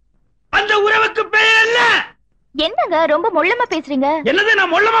விட்டால் அந்த உறவுக்கு பெயர் என்ன? என்னங்க ரொம்ப மொள்ளமா பேசுறீங்க? என்னது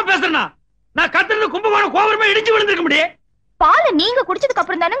நான் மொள்ளமா பேசுறேனா? நான் கத்துறது கும்பகோணம் கோபுரமா இடிச்சு விழுந்திருக்க முடியும். பாலை நீங்க குடிச்சதுக்கு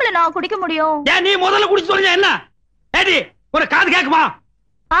அப்புறம் தானே நான் குடிக்க முடியும். ஏன் நீ முதல்ல குடிச்சு சொல்லுங்க. என்ன ஏடி ஒரு காது கேக்குமா?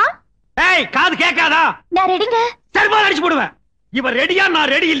 ஏய் காது கேட்காதா? நான் ரெடிங்க. செருப்பால அடிச்சு போடுவேன். இவன் ரெடியா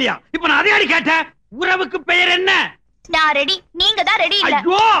நான் ரெடி இல்லையா? இப்ப நான் அதே அடி கேட்டேன். உறவுக்கு பெயர் என்ன? நான் ரெடி, நீங்க தான் ரெடி இல்ல.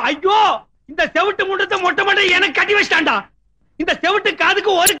 ஐயோ ஐயோ, இந்த செவுட்டு முண்டத்தை மொட்டை மொட்டை எனக்கு கட்டி வச்சிட்டான்டா. இந்த செவுட்டு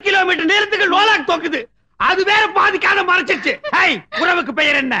காதுக்கு 1 கிலோமீட்டர் நேரத்துக்கு லோலாக் தோக்குது. அது வேற பாதி காதை மறைச்சிருச்சு. ஏய் உறவுக்கு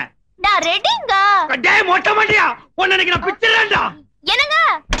பெயர் என்ன? நான் ரெடிங்க. டேய் மொட்டை மண்டையா, உன்னை எனக்கு நான் பிச்சறேன்டா. என்னங்க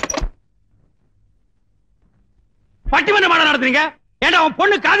பட்டிமன்ற மாட நடத்துறீங்க? ஏண்டா உன்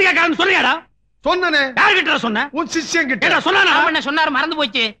பொண்ணு காது கேட்காதுன்னு சொல்றியாடா? சொன்னனே. யார் கிட்ட சொன்ன? உன் சிஷ்யன் கிட்ட. ஏண்டா சொன்னானா? என்ன சொன்னாரு மறந்து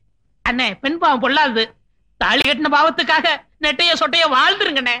போச்சு. அண்ணே பெண் பாவம் பொல்லாது. தாலி கட்டின பாவத்துக்காக நெட்டைய சொட்டைய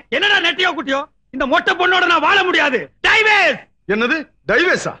வாழ்ந்துருங்கண்ணே. என்னடா நெட்டையோ குட்டியோ? இந்த மொட்டை பொண்ணோட நான் வாழ முடியாது. டைவேஸ். என்னது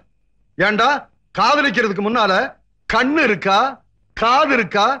டைவேஸா? ஏண்டா காதலிக்கிறதுக்கு முன்னால கண்ணு இருக்கா, காது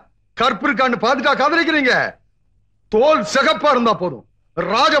இருக்கா, கற்பு இருக்கான்னு பாத்துட்டா காதலிக்கிறீங்க? தோல் சிகப்பா இருந்தா போதும்,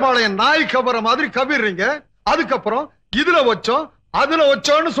 ராஜபாளையம் நாய் கவர மாதிரி கவிடுறீங்க. அதுக்கப்புறம் இதுல வச்சோம் அதுல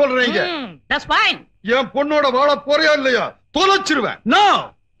வச்சோன்னு சொல்றீங்க. என் பொண்ணோட வாழ போறியா இல்லையா? தொலைச்சிருவேன். No,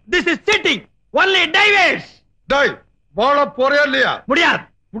 this is seating. Only டைவேஸ். Tie வாழ போறியா இல்லையா? முடியாது.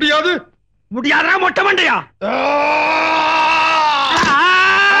 முடியாது. முடியாதா மொட்டை மண்டையா?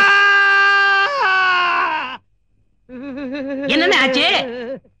 என்ன ஆச்சு?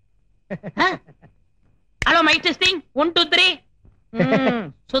 Hello mic testing 1 2 3.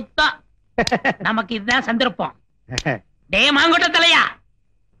 சுத்தம். நமக்கு இதுதான் சந்தர்ப்பம். டே மாங்கொட்ட தலையா,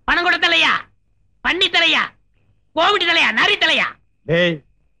 பணங்கொட்ட தலையா, பன்னி தலையா, கோவிடி தலையா, நரி தலையா? டேய்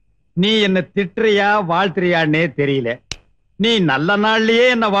நீ என்ன திட்டுறியா வாழ்த்துறியான்னே தெரியல. நீ நல்ல நாள்லயே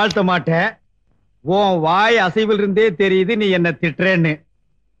என்ன வாழ்த்த மாட்ட. உன் வாய் அசைவில் இருந்தே தெரியுது நீ என்ன திட்டுறேன்னு.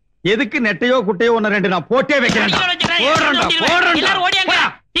 எதுக்கு நெட்டையோ குட்டையோ 1 2 நான் போட்டே வைக்கிறேன்.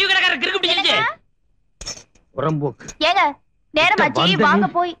 உரம்போக்கு. ஏங்க நேரமாச்சு வாங்க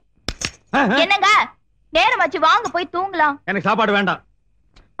போய். என்னங்க நேரமாச்சு வாங்க போய் தூங்கலாம். எனக்கு சாப்பாடு வேண்டாம்.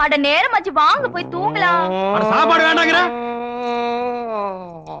 அட நேரமாச்சு வாங்க போய் தூங்கலாம். அட சாப்பாடு வேண்டாங்கற.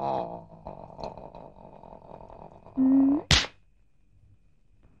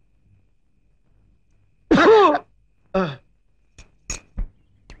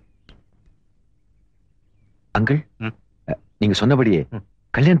 அங்கிள், நீங்க சொன்னபடியே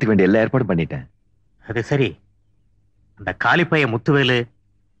கல்யாணத்துக்கு வேண்டிய எல்லா ஏற்பாடும் பண்ணிட்டேன். அது சரி. அந்த காலிப்பைய முத்துவேலு,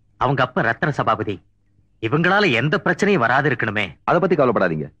 அவங்க அப்பா ரத்ன சபாபதி, இவங்களால எந்த பிரச்சனையும் வராது இருக்கணுமே. அத பத்தி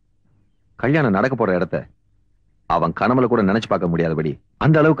கவலைப்படாதீங்க. கல்யாணம் நடக்க போற இடத்த அவன் கனவுல கூட நினைச்சு பார்க்க முடியாதபடி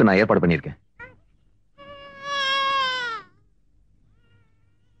அந்த அளவுக்கு நான் ஏற்பாடு பண்ணிருக்கேன்.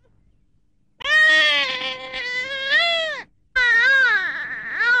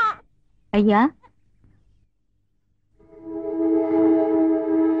 ஐயா,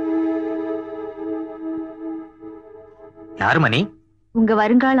 யாரு மணி? உங்க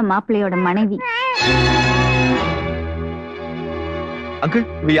வருங்கால மாப்பிள்ளையோட மனைவி. அங்கிள்,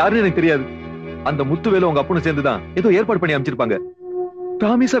 இவ யாருன்னு எனக்கு தெரியாது. அந்த முத்துவேலு உங்க அப்பனும் சேர்ந்துதான் ஏதோ ஏற்பாடு பண்ணி அமைச்சிருப்பாங்க.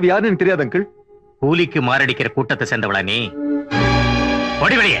 ப்ராமிஸ் அவ யாருன்னு எனக்கு தெரியாது அங்கிள். கூலிக்கு மாரடிக்கிற கூட்டத்தை சேர்ந்தவளா நீ?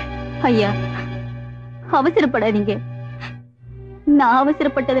 ஒடிவழியே. ஐயா அவசரப்படாதீங்க. நான்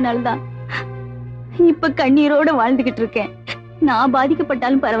அவசரப்பட்டதுனாலதான் இப்ப கண்ணீரோட வாழ்ந்துகிட்டு இருக்கேன். நான்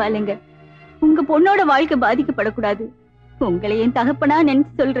பாதிக்கப்பட்டாலும் பரவாயில்லைங்க. உங்க பொண்ணோட வாழ்க்கை பாதிக்கப்படக்கூடாது. உங்களை என் தகப்பனா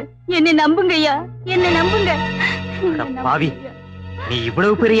நினைச்சு சொல்றேன். என்ன நம்புங்க ஐயா, என்ன நம்புங்க. பாவி, நீ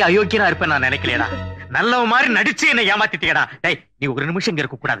இவ்வளவு பெரிய அயோக்கியனா இருப்ப நான் நினைக்கலையடா. நல்லவ மாதிரி நடிச்சு என்ன ஏமாத்திட்டியடா. டேய், நீ ஒரு நிமிஷம் இங்க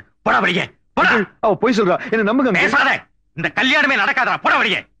இருக்க கூடாது. போடா வழியே, போடா. அவ போய் சொல்றா, என்ன நம்புங்க. பேசாத. இந்த கல்யாணமே நடக்காதா. போடா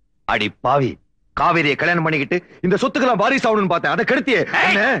வழியே. அடி பாவி, காவேரியை கல்யாணம் பண்ணிக்கிட்டு இந்த சொத்துக்கெல்லாம் வாரிசு ஆகணும்னு பார்த்தேன். அதை கெடுத்தியே.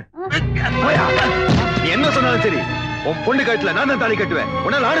 என்ன சொன்னாலும் சரி, உன் பொண்ணு கட்டுல நான் தான் தாலி கட்டுவேன்.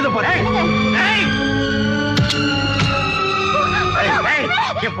 உன்னால ஆடுத பாரு.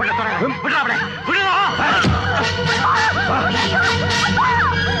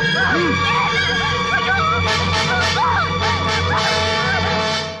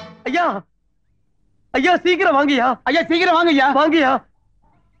 ஐயா ஐயா சீக்கிரம் வாங்கய்யா. ஐயா சீக்கிரம் வாங்கய்யா. வாங்கய்யா.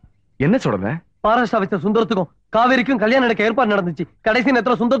 என்ன சொல்றேன்? பாராஷ்டிரா வச்ச சுந்தரத்துக்கும் காவேரிக்கும் கல்யாணம் நடக்க ஏற்பாடு நடந்துச்சு. கடைசி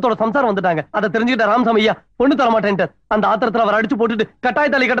நேரத்துல சுந்தரத்தோட சம்சாரம் வந்துட்டாங்க. அதை தெரிஞ்சுக்கிட்ட ராமசாமி ஐயா பொண்ணு தர மாட்டேன்ட்டு அந்த ஆத்திரத்துல அவர் அடிச்சு போட்டுட்டு கட்டாய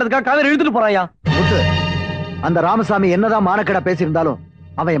தாலி கட்டுறதுக்காக காவேரி இழுத்துட்டு போறாயா. அந்த ராமசாமி என்னதான் மானக்கடா பேசியிருந்தாலும்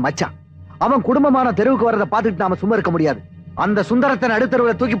அவன் மச்சான். அவன் குடும்பமான தெருவுக்கு வரதை பார்த்துட்டு நாம சும்மா இருக்க முடியாது. அந்த சுந்தரத்தை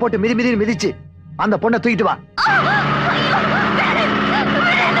நடுத்தருவுல தூக்கி போட்டு மிதி மிதிச்சு அந்த பொண்ணை தூக்கிட்டு வா.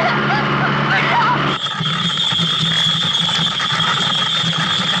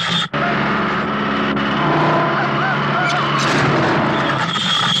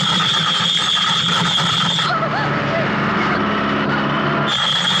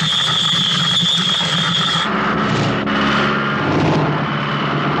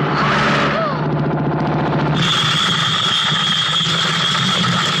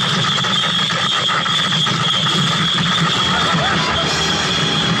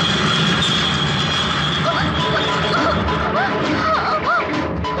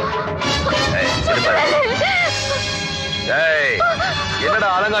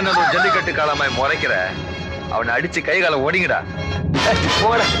 ஜல்லிக்கட்டு காலமாய் முறைக்கிற அவனை அடிச்சு கை கால ஓடிங்கடா.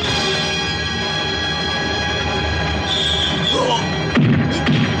 போட